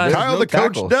 Yeah. There's Kyle no the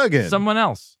Coach tackles. Duggan. Someone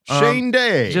else. Shane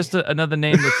Day. Just another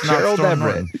name that's not Gerald Storm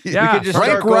Everett. Norton. We Yeah. could just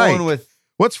Frank start going Reich. with.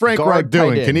 What's Frank guard Reich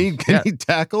doing? tight Can he end.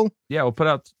 tackle? Yeah, we'll put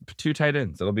out 2 tight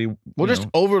ends. It'll be We'll just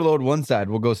overload one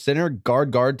side. We'll go center,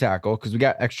 guard, tackle because we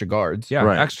got extra guards. yeah,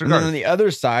 Right. extra And then guard. on the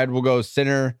other side, we'll go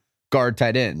center, guard,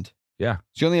 tight end. Yeah.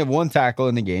 So you only have one tackle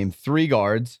in the game, 3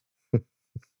 guards.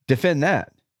 Defend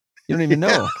that. You don't even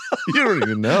know. You don't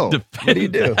even know. What do you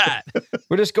do?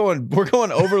 We're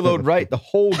going overload right the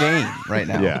whole game right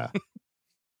now. Yeah.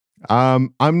 I'm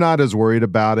not as worried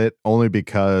about it only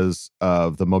because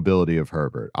of the mobility of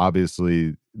Herbert.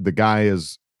 Obviously, the guy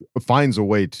finds a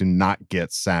way to not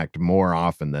get sacked more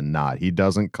often than not. He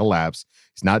doesn't collapse.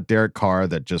 He's not Derek Carr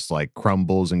that just like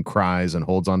crumbles and cries and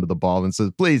holds onto the ball and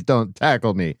says, "Please don't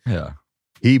tackle me." Yeah.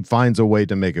 He finds a way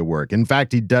to make it work. In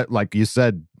fact, like you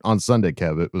said on Sunday,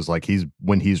 Kev, it was like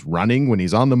when he's running, when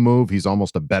he's on the move, he's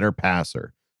almost a better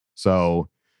passer. So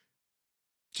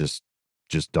just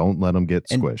don't let him get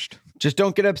And squished. Just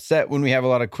don't get upset when we have a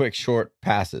lot of quick, short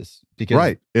passes because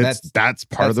Right. That's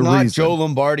part of the not reason. Joe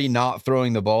Lombardi not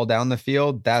throwing the ball down the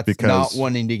field. That's Because- not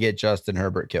wanting to get Justin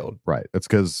Herbert killed. Right. It's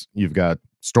because you've got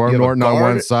Storm You have a Norton on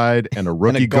guard one side and a And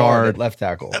rookie a guard guard at left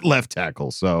tackle. at left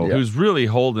tackle. So Who's really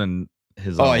holding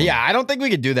his Oh own. yeah, I don't think we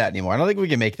could do that anymore. I don't think we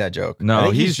can make that joke. No, I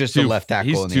think he's just too, a left tackle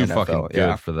he's in the too NFL. fucking good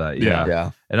yeah. for that.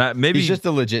 Yeah. And maybe he's just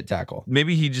a legit tackle.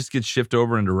 Maybe he just gets shifted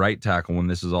over into right tackle when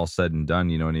this is all said and done.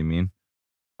 You know what I mean?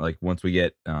 Like once we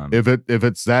get if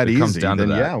it's that it comes easy, down to then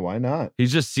that. yeah, why not? He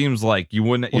just seems like you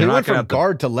wouldn't. Well, You're he not went gonna from have to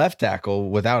guard to left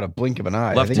tackle without a blink of an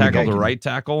eye. left tackle to right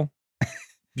tackle.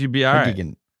 You'd be all right. He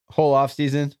can whole off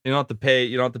season. You don't have to pay.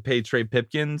 You don't have to pay Trey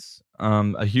Pipkins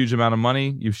a huge amount of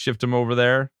money. You shift him over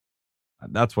there.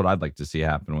 That's what I'd like to see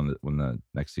happen when the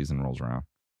next season rolls around,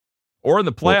 or in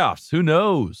the playoffs. Who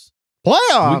knows?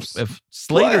 Playoffs. If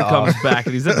Slater comes back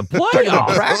and he's in the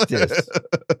playoffs, practice.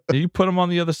 You put him on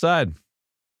the other side.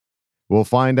 We'll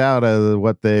find out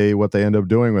what they end up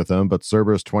doing with him. But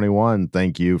Cerberus21,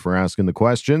 thank you for asking the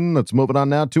question. Let's move it on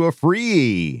now to a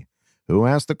free. Who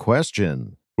asked the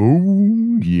question?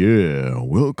 Oh, yeah.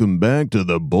 Welcome back to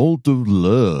the Bolt of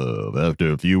Love.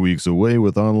 After a few weeks away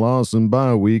with our loss and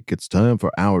bye week, it's time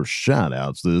for our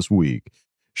shout-outs this week.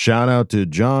 Shout out to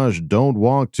Josh, don't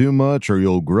walk too much or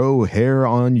you'll grow hair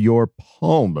on your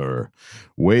palmer.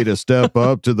 Way to step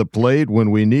up to the plate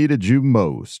when we needed you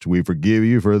most. We forgive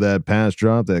you for that pass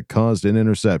drop that caused an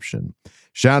interception.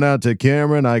 Shout out to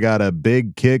Cameron, I got a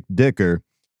big kick dicker.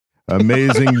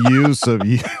 Amazing use of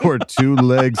your two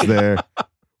legs there.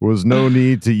 Was no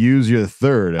need to use your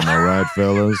third, am I right,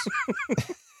 fellas?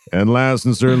 And last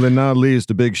and certainly not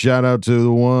least, a big shout out to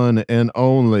the one and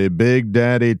only Big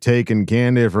Daddy taking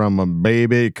candy from a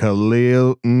baby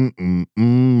Khalil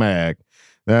Mack.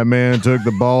 That man took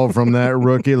the ball from that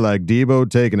rookie like Debo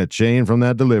taking a chain from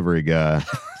that delivery guy.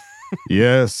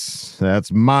 Yes,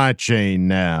 that's my chain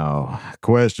now.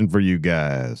 Question for you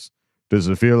guys. Does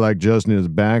it feel like Justin is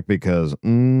back because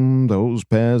those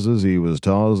passes he was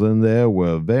tossing there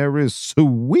were very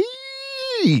sweet?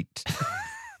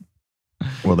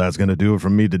 Well, that's going to do it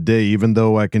for me today, even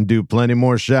though I can do plenty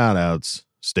more shout-outs.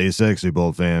 Stay sexy,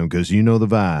 Bolt fam, because you know the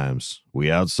vibes.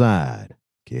 We outside.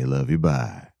 Okay, love you,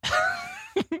 bye.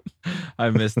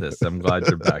 I missed this. I'm glad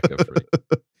you're back up free.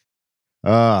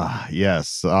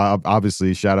 Yes.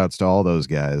 Obviously, shout-outs to all those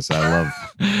guys. I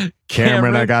love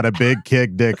Cameron. I got a big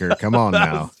kick dicker. Come on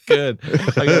now. Good.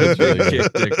 I got a big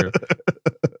kick dicker.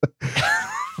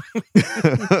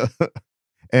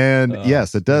 And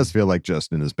yes, it does feel like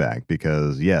Justin is back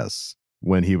because yes,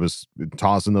 when he was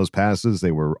tossing those passes,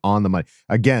 they were on the money.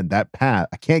 Again, that pass,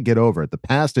 I can't get over it. The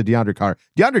pass to DeAndre Carter.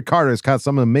 DeAndre Carter has caught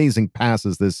some amazing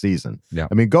passes this season. Yeah.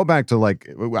 I mean, go back to I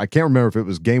can't remember if it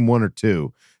was game 1 or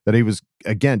 2 that he was,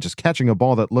 again, just catching a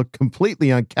ball that looked completely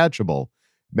uncatchable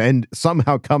and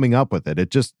somehow coming up with it.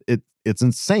 It's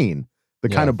insane the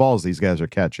kind of balls these guys are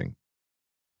catching.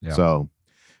 Yeah. So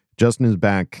Justin is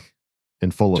back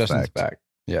in full Justin's effect. back.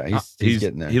 Yeah, he's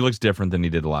getting there. He looks different than he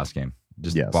did the last game.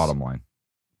 Just bottom line.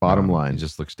 Bottom line. He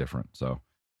just looks different. So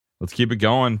let's keep it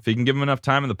going. If he can give him enough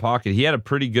time in the pocket, he had a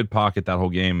pretty good pocket that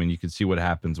whole game, and you can see what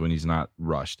happens when he's not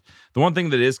rushed. The one thing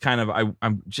that is kind of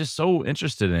I'm just so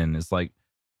interested in is like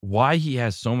why he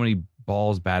has so many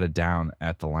balls batted down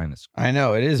at the line of scrimmage. I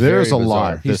know it is. There's very a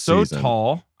bizarre. lot. He's so season.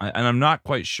 tall, and I'm not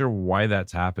quite sure why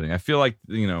that's happening. I feel like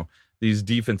these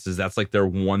defenses, that's like their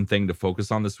one thing to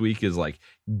focus on this week is like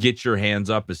get your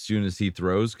hands up as soon as he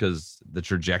throws because the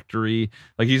trajectory,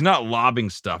 like he's not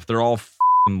lobbing stuff. They're all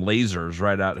lasers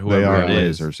right at whoever it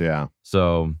is. Lasers, yeah.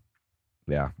 So,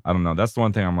 yeah, I don't know. That's the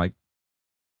one thing I'm like,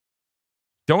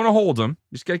 don't want to hold them.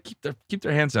 You just got to keep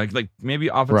their hands down. Like maybe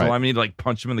offensive linemen need to like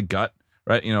punch him in the gut,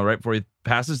 right? Right before he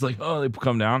passes, like, oh, they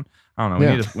come down. I don't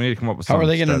know. We need to come up with How something.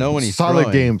 are they going to know when he's solid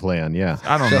throwing? game plan? Yeah,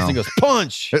 I don't Justin know. goes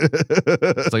punch.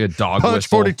 It's like a dog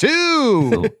punch whistle.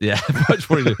 42. Yeah, punch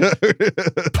 42.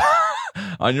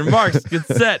 On your marks, get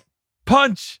set,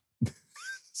 punch.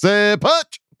 Say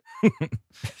punch.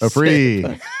 A free.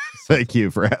 Thank you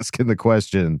for asking the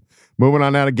question. Moving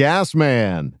on now to Gas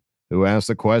Man, who asked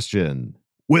the question.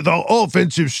 With our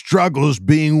offensive struggles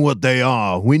being what they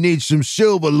are, we need some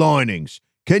silver linings.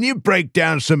 Can you break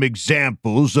down some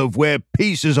examples of where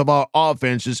pieces of our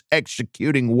offense is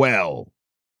executing well?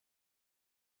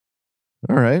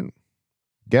 All right.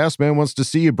 Gasman wants to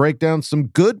see you break down some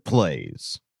good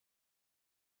plays.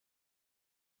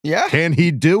 Yeah. Can he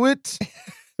do it?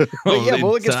 We'll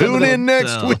look at Tune in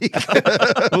next week.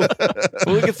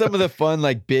 We'll look at some of the fun,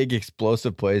 like big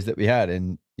explosive plays that we had.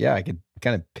 And yeah, I could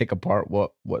kind of pick apart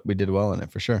what we did well in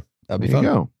it for sure. That'd be fun.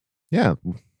 There you go. Yeah.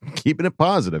 Keeping it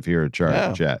positive here at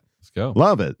Charger Chat. Let's go.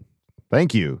 Love it.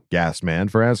 Thank you,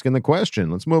 Gasman, for asking the question.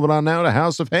 Let's move it on now to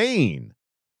House of Hain,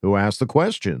 who asked the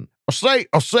question.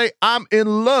 I say, I'm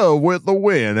in love with the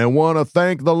win and want to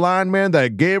thank the lineman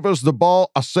that gave us the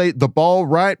ball. I say the ball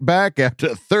right back after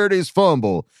 30's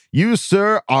fumble. You,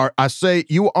 sir,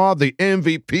 you are the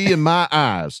MVP in my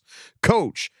eyes.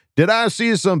 Coach, did I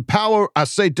see some power?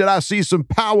 Did I see some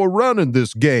power running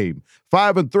this game?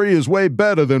 5-3 is way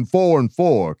better than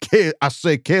 4-4. I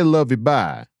say, love you,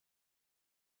 bye.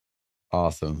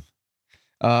 Awesome.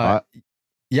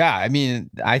 Yeah, I mean,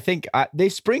 I think they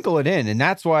sprinkle it in, and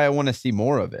that's why I want to see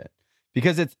more of it,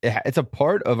 because it's a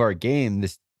part of our game.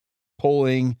 This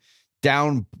pulling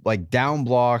down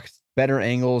blocks, better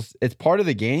angles. It's part of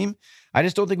the game. I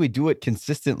just don't think we do it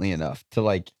consistently enough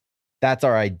to that's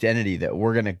our identity, that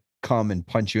we're gonna come and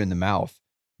punch you in the mouth.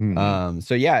 Mm-hmm.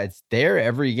 So yeah, it's there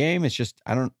every game. It's just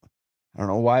I don't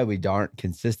know why we aren't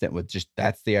consistent with just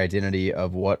that's the identity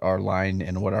of what our line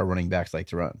and what our running backs like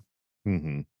to run.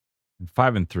 Mm-hmm.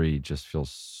 5-3 just feels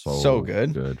so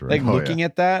good. Right? Looking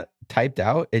at that typed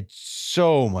out, it's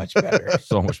so much better.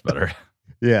 So much better.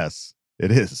 Yes,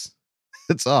 it is.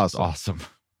 It's awesome.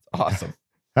 Awesome.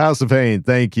 House of Pain,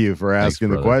 thank you for asking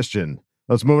the question.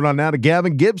 Let's move on now to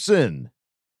Gavin Gibson,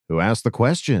 who asked the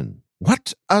question.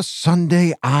 What a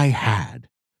Sunday I had.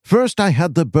 First, I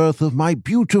had the birth of my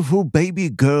beautiful baby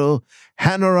girl,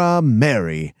 Hannah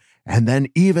Mary. And then,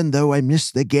 even though I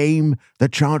missed the game, the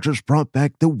Chargers brought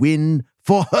back the win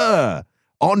for her.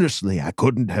 Honestly, I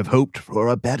couldn't have hoped for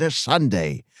a better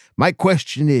Sunday. My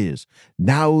question is,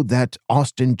 now that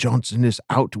Austin Johnson is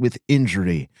out with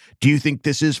injury, do you think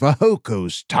this is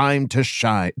Fajoko's time to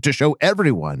shine, to show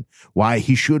everyone why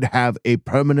he should have a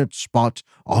permanent spot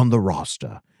on the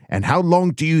roster? And how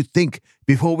long do you think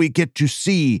before we get to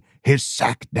see his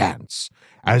sack dance?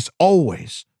 As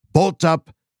always, bolt up,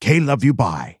 love you,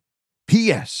 bye.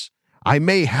 P.S. I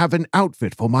may have an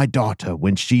outfit for my daughter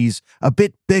when she's a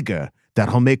bit bigger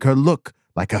that'll make her look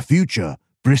like a future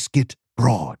brisket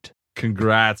broad.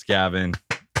 Congrats, Gavin.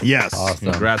 Yes.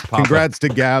 Awesome. Congrats, Papa. Congrats to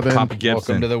Gavin. Papa Gibson.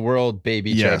 Welcome to the world,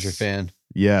 baby Charger fan.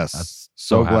 Yes. That's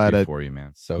so glad happy for you,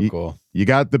 man. Cool. You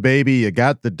got the baby. You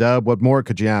got the dub. What more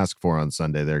could you ask for on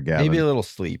Sunday there, Gavin? Maybe a little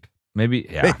sleep. Maybe,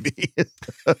 yeah. Maybe.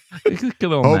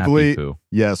 Hopefully,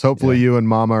 hopefully you and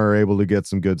Mama are able to get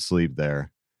some good sleep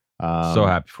there. So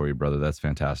happy for you, brother. That's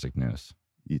fantastic news.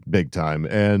 Big time.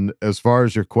 And as far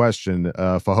as your question,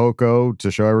 Fajoko, to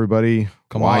show everybody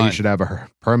why he should have a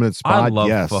permanent spot. I love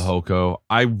Fajoko.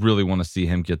 I really want to see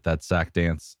him get that sack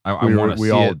dance. I want to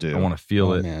see it. Do. I want to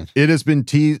feel it. Man. It has been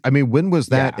teased. I mean, when was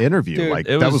that interview? Dude,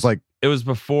 it was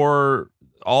before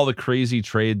all the crazy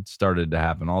trade started to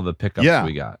happen, all the pickups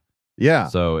we got. Yeah.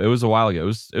 So it was a while ago. It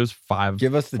was 4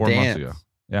 months ago.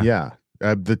 Yeah.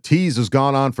 The tease has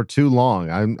gone on for too long.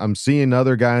 I'm seeing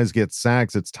other guys get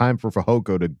sacks. It's time for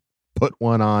Fajoko to put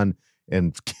one on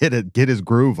and get his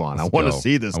groove on. I want to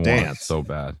see this dance so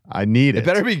bad. I need it. It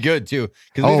better be good too,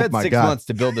 because we've had 6 months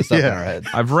to build this up in our head.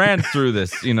 I've ran through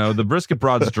this. The Brisket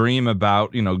Broads dream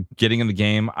about getting in the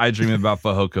game. I dream about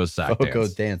Fajoko's sack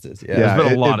dance. dances. Yeah, there's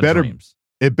been a lot of dreams.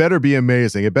 It better be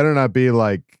amazing. It better not be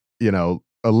like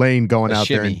Elaine going out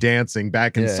there and dancing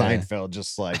back in Seinfeld,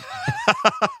 just like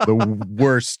the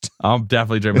worst. I'm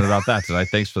definitely dreaming about that tonight.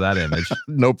 Thanks for that image.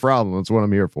 No problem. That's what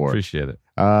I'm here for. Appreciate it.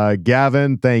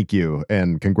 Gavin, thank you.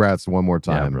 And congrats one more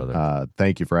time. Yeah, brother.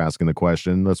 Thank you for asking the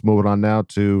question. Let's move it on now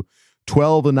to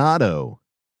 12 Anato,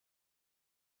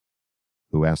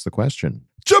 who asked the question.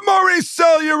 Jamari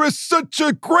Salyer is such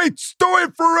a great story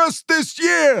for us this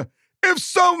year. If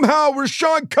somehow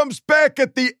Rashawn comes back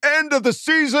at the end of the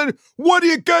season, what do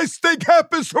you guys think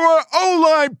happens to our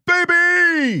O-line,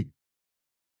 baby?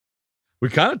 We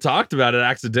kind of talked about it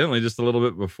accidentally just a little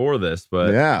bit before this,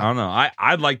 but I don't know.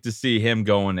 I'd like to see him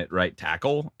going at right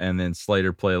tackle and then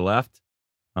Slater play left.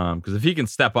 Because if he can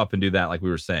step up and do that, like we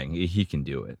were saying, he can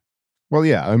do it. Well,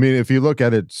 yeah. I mean, if you look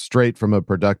at it straight from a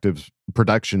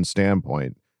production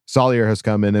standpoint, Salyer has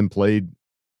come in and played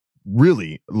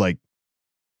really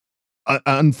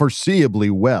unforeseeably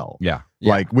well. Yeah.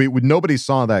 Like nobody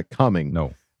saw that coming.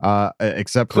 No.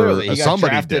 Except Clearly, for he got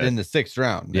somebody drafted did. in the 6th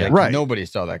round. Yeah. Right. Nobody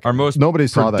saw that coming. Our most nobody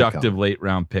saw that productive coming. late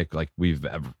round pick like we've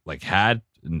ever had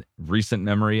in recent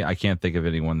memory. I can't think of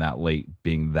anyone that late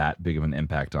being that big of an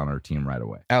impact on our team right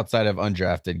away. Outside of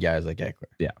undrafted guys like Eckler.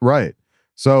 Yeah. Right.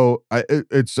 So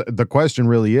it's the question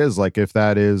really is if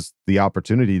that is the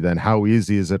opportunity, then how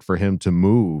easy is it for him to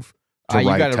move to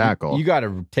right tackle? You got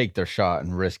to take their shot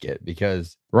and risk it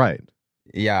because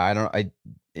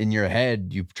in your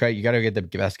head, you got to get the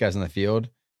best guys on the field.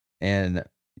 And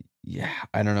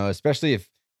I don't know, especially if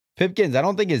Pipkins, I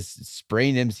don't think his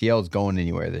sprained MCL is going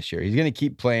anywhere this year. He's going to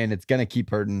keep playing. It's going to keep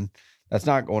hurting. That's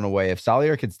not going away. If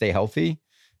Salyer can stay healthy,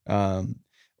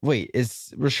 Wait,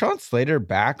 is Rashawn Slater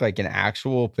back like an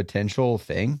actual potential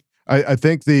thing? I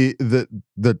think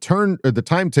the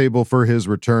timetable for his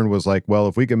return was like, well,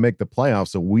 if we can make the playoffs,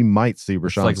 so we might see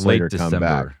Rashawn Slater come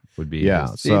back. Would be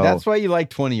See, that's why you like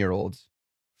 20-year-olds.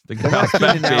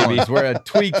 Where a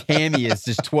tweak hammy is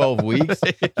just 12 weeks.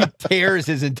 He tears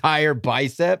his entire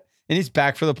bicep and he's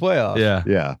back for the playoffs.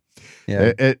 Yeah.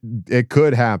 It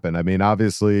could happen. I mean,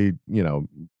 obviously,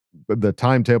 the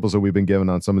timetables that we've been given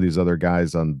on some of these other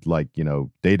guys on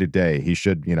day to day, he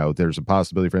should, there's a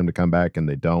possibility for him to come back and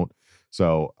they don't.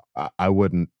 So I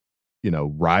wouldn't,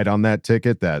 ride on that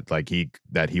ticket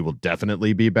that he will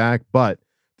definitely be back, but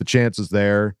the chance is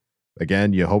there.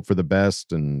 Again, you hope for the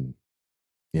best and,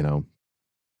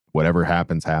 whatever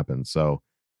happens. So,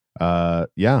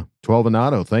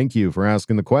 12-Anato, thank you for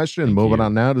asking the question. Moving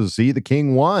on now to Z the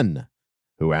King 1,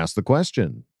 who asked the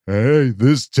question. Hey,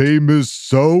 this team is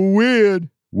so weird.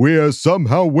 We are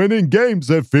somehow winning games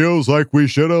that feels like we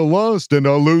should have lost and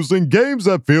are losing games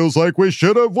that feels like we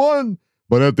should have won.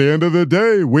 But at the end of the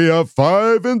day, we are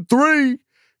 5-3.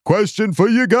 Question for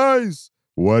you guys.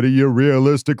 What do you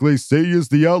realistically see as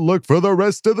the outlook for the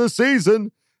rest of the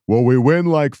season? Will we win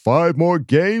like 5 more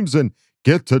games and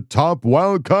get to top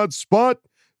wildcard spot?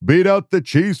 Beat out the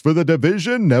Chiefs for the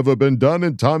division? Never been done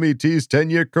in Tommy T's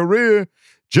 10-year career.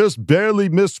 Just barely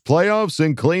missed playoffs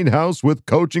and clean house with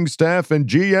coaching staff and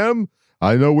GM?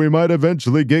 I know we might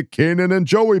eventually get Keenan and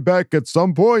Joey back at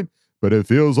some point, but it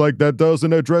feels like that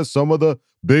doesn't address some of the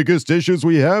biggest issues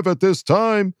we have at this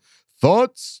time.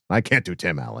 Thoughts? I can't do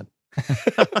Tim Allen.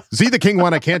 Z the King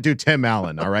 1, I can't do Tim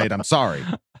Allen, all right? I'm sorry.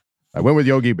 I went with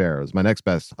Yogi Berra as my next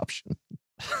best option.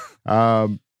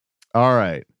 All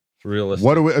right. Realistic.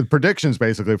 What do we predictions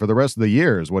basically for the rest of the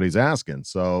year is what he's asking.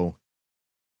 So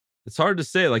it's hard to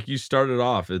say. Like you started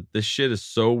off, this shit is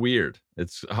so weird.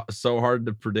 It's so hard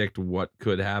to predict what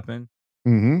could happen.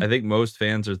 Mm-hmm. I think most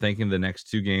fans are thinking the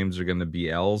next 2 games are going to be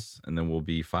L's and then we'll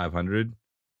be 500.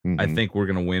 Mm-hmm. I think we're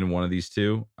going to win one of these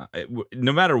 2.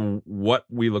 No matter what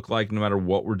we look like, no matter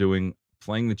what we're doing,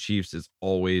 playing the Chiefs is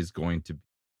always going to be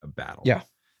a battle. Yeah.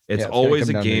 It's always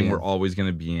a game we're always going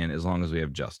to be in as long as we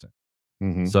have Justin.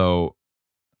 Mm-hmm. So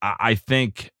I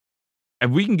think if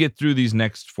we can get through these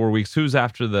next 4 weeks, who's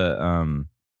after the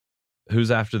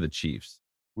Chiefs?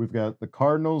 We've got the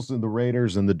Cardinals and the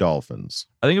Raiders and the Dolphins.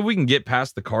 I think if we can get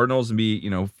past the Cardinals and be,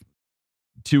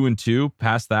 2-2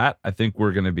 past that, I think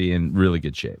we're going to be in really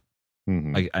good shape.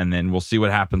 Mm-hmm. And then we'll see what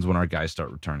happens when our guys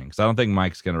start returning. Because I don't think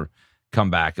Mike's going to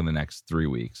come back in the next 3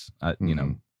 weeks.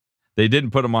 They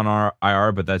didn't put him on our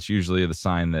IR, but that's usually the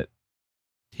sign that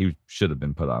he should have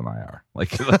been put on IR.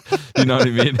 Like, you know what I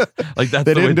mean? Like that's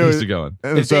the way things are going.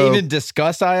 If they even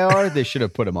discuss IR, they should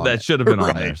have put him on. That should have been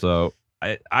on there. So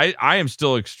I am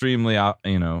still extremely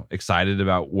excited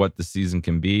about what the season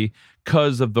can be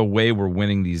because of the way we're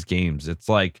winning these games. It's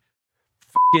like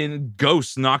fucking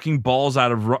ghosts knocking balls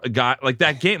out of guy like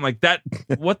that game, like that.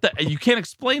 What the? You can't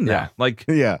explain that. Yeah. Like,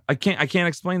 yeah, I can't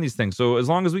explain these things. So as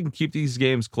long as we can keep these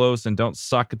games close and don't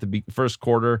suck at the first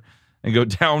quarter and go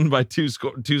down by two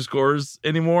scores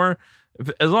anymore,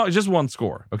 as long as just one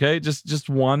score, okay, just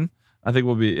one, I think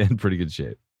we'll be in pretty good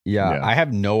shape. Yeah, I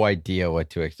have no idea what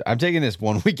to expect. I'm taking this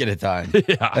 1 week at a time.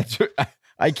 Yeah.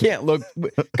 I can't look.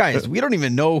 Guys, we don't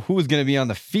even know who's going to be on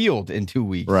the field in 2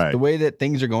 weeks. Right. The way that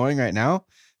things are going right now,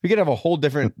 we could have a whole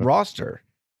different roster.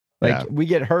 Like we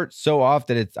get hurt so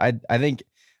often. I think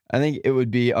it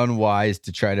would be unwise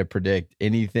to try to predict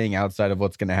anything outside of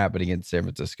what's going to happen against San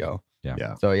Francisco.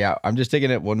 Yeah. So I'm just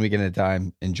taking it 1 week at a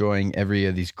time, enjoying every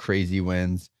of these crazy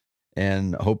wins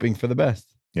and hoping for the best.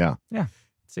 Yeah.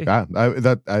 See.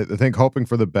 I think hoping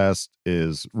for the best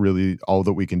is really all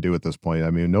that we can do at this point.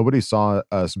 I mean, nobody saw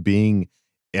us being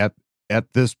at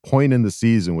this point in the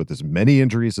season with as many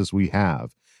injuries as we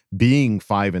have, being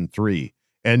 5-3,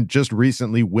 and just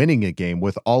recently winning a game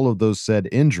with all of those said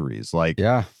injuries. Like,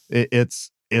 it's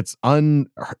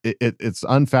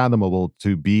unfathomable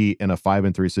to be in a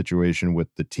 5-3 situation with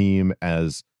the team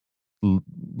as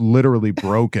literally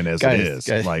broken as it is.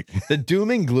 Guys, like the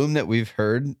doom and gloom that we've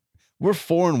heard. We're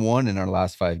 4-1 in our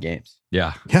last 5 games.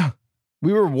 Yeah.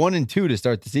 We were 1-2 to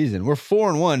start the season. We're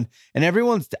 4-1, and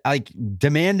everyone's like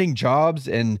demanding jobs,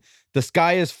 and the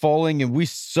sky is falling, and we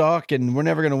suck, and we're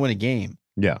never going to win a game.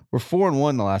 Yeah. We're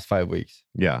 4-1 the last 5 weeks.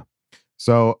 Yeah.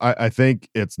 So I think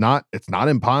it's not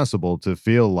impossible to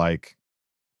feel like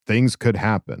things could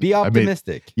happen. Be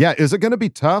optimistic. Is it going to be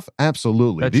tough?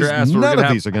 Absolutely. None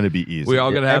of these are going to be easy. We all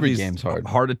going to have every these game's hard.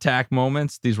 Heart attack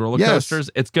moments, these roller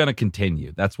coasters. It's going to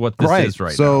continue. That's what this is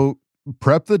right now. So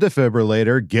prep the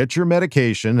defibrillator, get your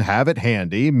medication, have it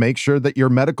handy, make sure that your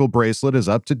medical bracelet is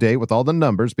up to date with all the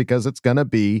numbers because it's going to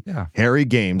be hairy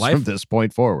games from this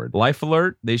point forward. Life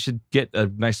Alert, they should get a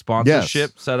nice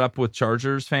sponsorship set up with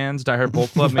Chargers fans, Die Hard Bowl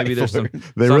Club. Maybe there's some.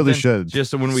 They really should.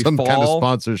 Just so when we some fall, kind of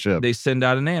sponsorship. They send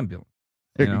out an ambulance.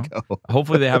 There you go.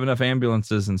 Hopefully they have enough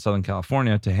ambulances in Southern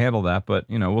California to handle that, but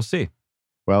we'll see.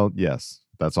 Well, yes,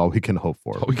 that's all we can hope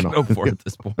for. All we can hope for at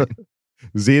this point.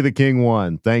 Z the King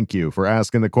 1, thank you for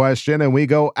asking the question. And we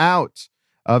go out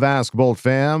of Ask Bolt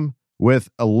Fam with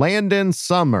Landon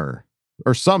Sumner,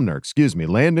 who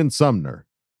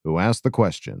asked the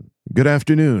question. Good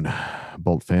afternoon,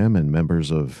 Bolt Fam and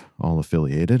members of All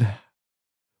Affiliated.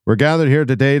 We're gathered here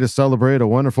today to celebrate a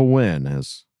wonderful win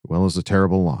as well as a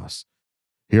terrible loss.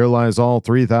 Here lies all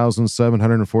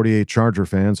 3,748 Charger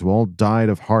fans who all died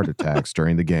of heart attacks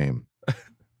during the game.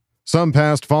 Some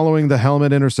passed following the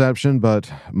helmet interception,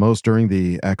 but most during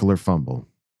the Eckler fumble.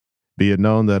 Be it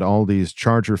known that all these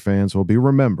Charger fans will be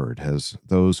remembered as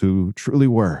those who truly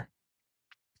were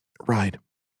ride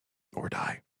or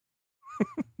die.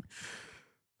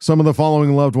 Some of the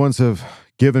following loved ones have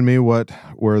given me what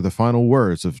were the final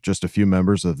words of just a few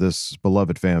members of this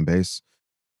beloved fan base.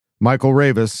 Michael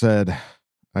Ravis said,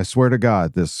 "I swear to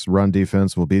God, this run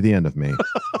defense will be the end of me."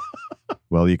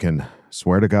 Well, you can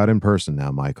swear to God in person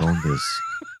now, Michael. This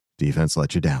defense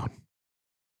let you down.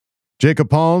 Jacob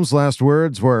Palm's last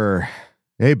words were,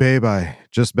 "Hey, babe, I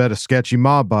just bet a sketchy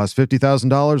mob boss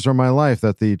 $50,000 or my life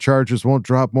that the Chargers won't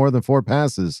drop more than 4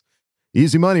 passes.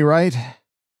 Easy money, right?"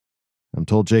 I'm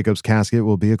told Jacob's casket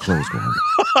will be a closed one.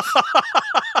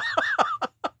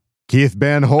 Keith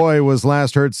Van Hoy was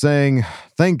last heard saying,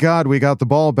 "Thank God we got the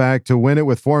ball back to win it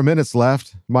with 4 minutes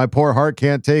left. My poor heart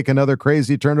can't take another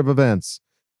crazy turn of events."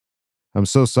 I'm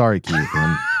so sorry, Keith.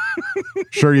 I'm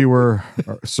sure you were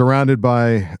surrounded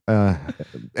by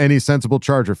any sensible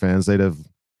Charger fans. They'd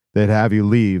have you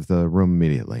leave the room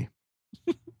immediately.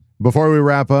 Before we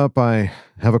wrap up, I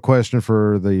have a question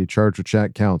for the Charger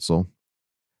Chat Council.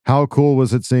 How cool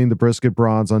was it seeing the Brisket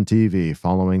Broads on TV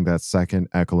following that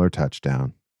second Eckler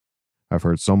touchdown? I've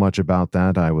heard so much about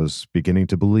that, I was beginning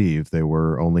to believe they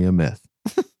were only a myth.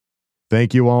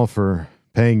 Thank you all for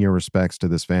paying your respects to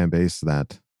this fan base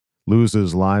that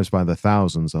loses lives by the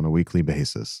thousands on a weekly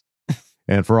basis.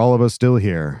 And for all of us still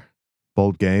here,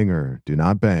 Bolt Gang or do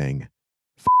not bang,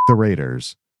 f*** the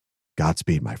Raiders.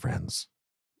 Godspeed, my friends.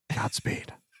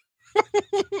 Godspeed.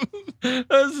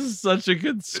 This is such a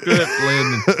good script,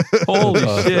 Landon. Holy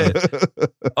shit.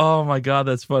 Oh my God,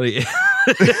 that's funny.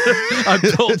 I'm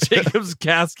told Jacob's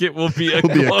casket will be a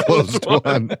closed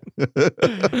one.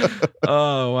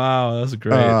 Oh, wow. That's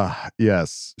great.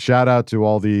 Yes. Shout out to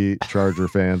all the Charger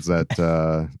fans that...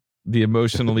 the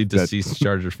emotionally deceased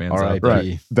Charger fans out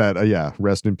there. Right.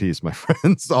 Rest in peace, my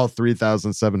friends. All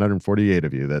 3,748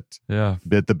 of you that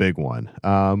bit the big one.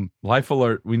 Life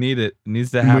Alert. We need it. It needs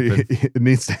to happen. It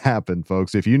needs to happen,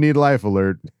 folks. If you need Life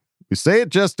Alert, we say it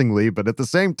jestingly, but at the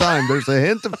same time, there's a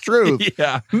hint of truth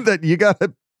that you got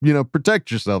to,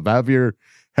 protect yourself.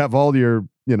 Have all your,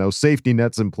 safety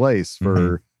nets in place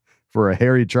for a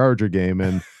hairy Charger game.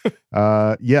 And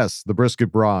yes, the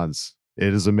Brisket Broads.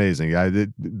 It is amazing.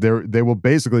 They will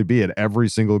basically be at every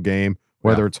single game,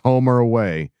 whether it's home or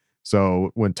away.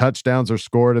 So when touchdowns are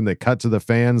scored and they cut to the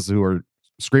fans who are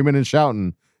screaming and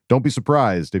shouting, don't be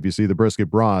surprised if you see the Brisket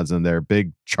Broads and their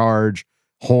big charge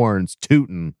horns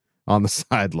tooting on the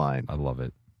sideline. I love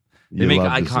it. They make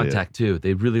eye contact too.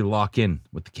 They really lock in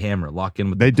with the camera, lock in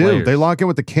with the players. They do. They lock in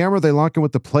with the camera. They lock in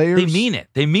with the players. They mean it.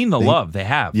 They mean the love they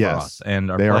have for us and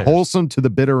our players. They are wholesome to the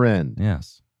bitter end.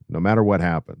 Yes. No matter what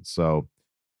happens. So,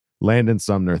 Landon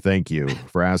Sumner, thank you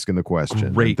for asking the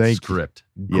question. Great script.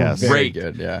 Yes. Very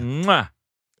good. Yeah. Mwah.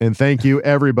 And thank you,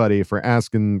 everybody, for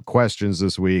asking questions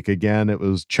this week. Again, it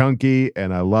was chunky,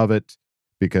 and I love it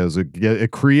because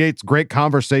it creates great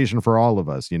conversation for all of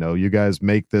us. You guys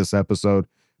make this episode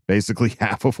basically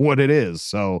half of what it is.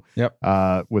 So,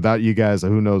 without you guys,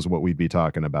 who knows what we'd be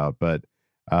talking about. But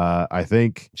I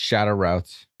think shadow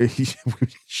routes.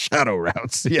 Shadow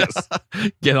routes. Yes.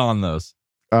 Get on those.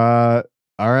 All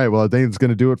right. Well, I think it's going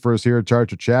to do it for us here at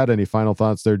Charger Chat. Any final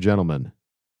thoughts there, gentlemen?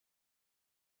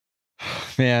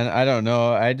 Man, I don't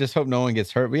know. I just hope no one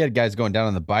gets hurt. We had guys going down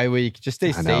on the bye week. Just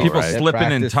stay safe. People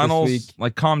slipping in tunnels.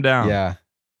 Like, calm down.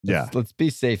 Yeah. Let's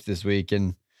be safe this week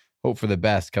and hope for the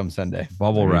best come Sunday.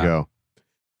 Bubble wrap. Go.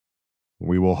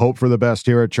 We will hope for the best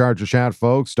here at Charger Chat,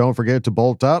 folks. Don't forget to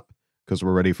bolt up because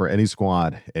we're ready for any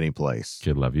squad, any place.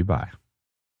 Kid, love you. Bye.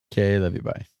 Okay, love you.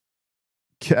 Bye.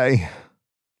 Okay.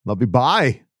 Love you.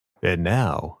 Bye. And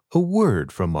now, a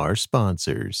word from our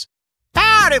sponsors.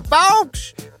 Howdy,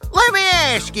 folks. Let me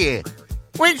ask you,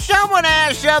 when someone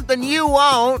asks something you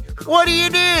want, what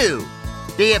do?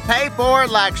 Do you pay for it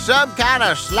like some kind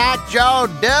of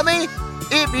slack-jawed dummy?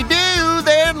 If you do,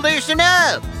 then listen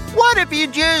up. What if you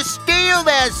just steal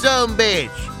that sumbitch?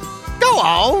 Go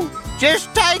on,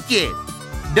 just take it.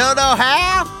 Don't know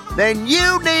how? Then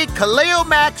you need Khalil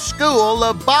Mack School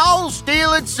of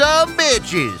Ball-Stealing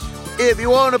Sumbitches. If you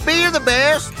want to be the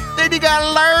best, then you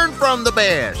gotta learn from the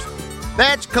best.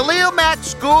 That's Khalil Mack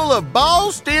School of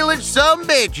Ball-Stealing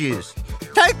Sumbitches.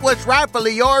 Take what's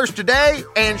rightfully yours today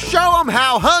and show them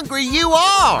how hungry you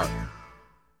are.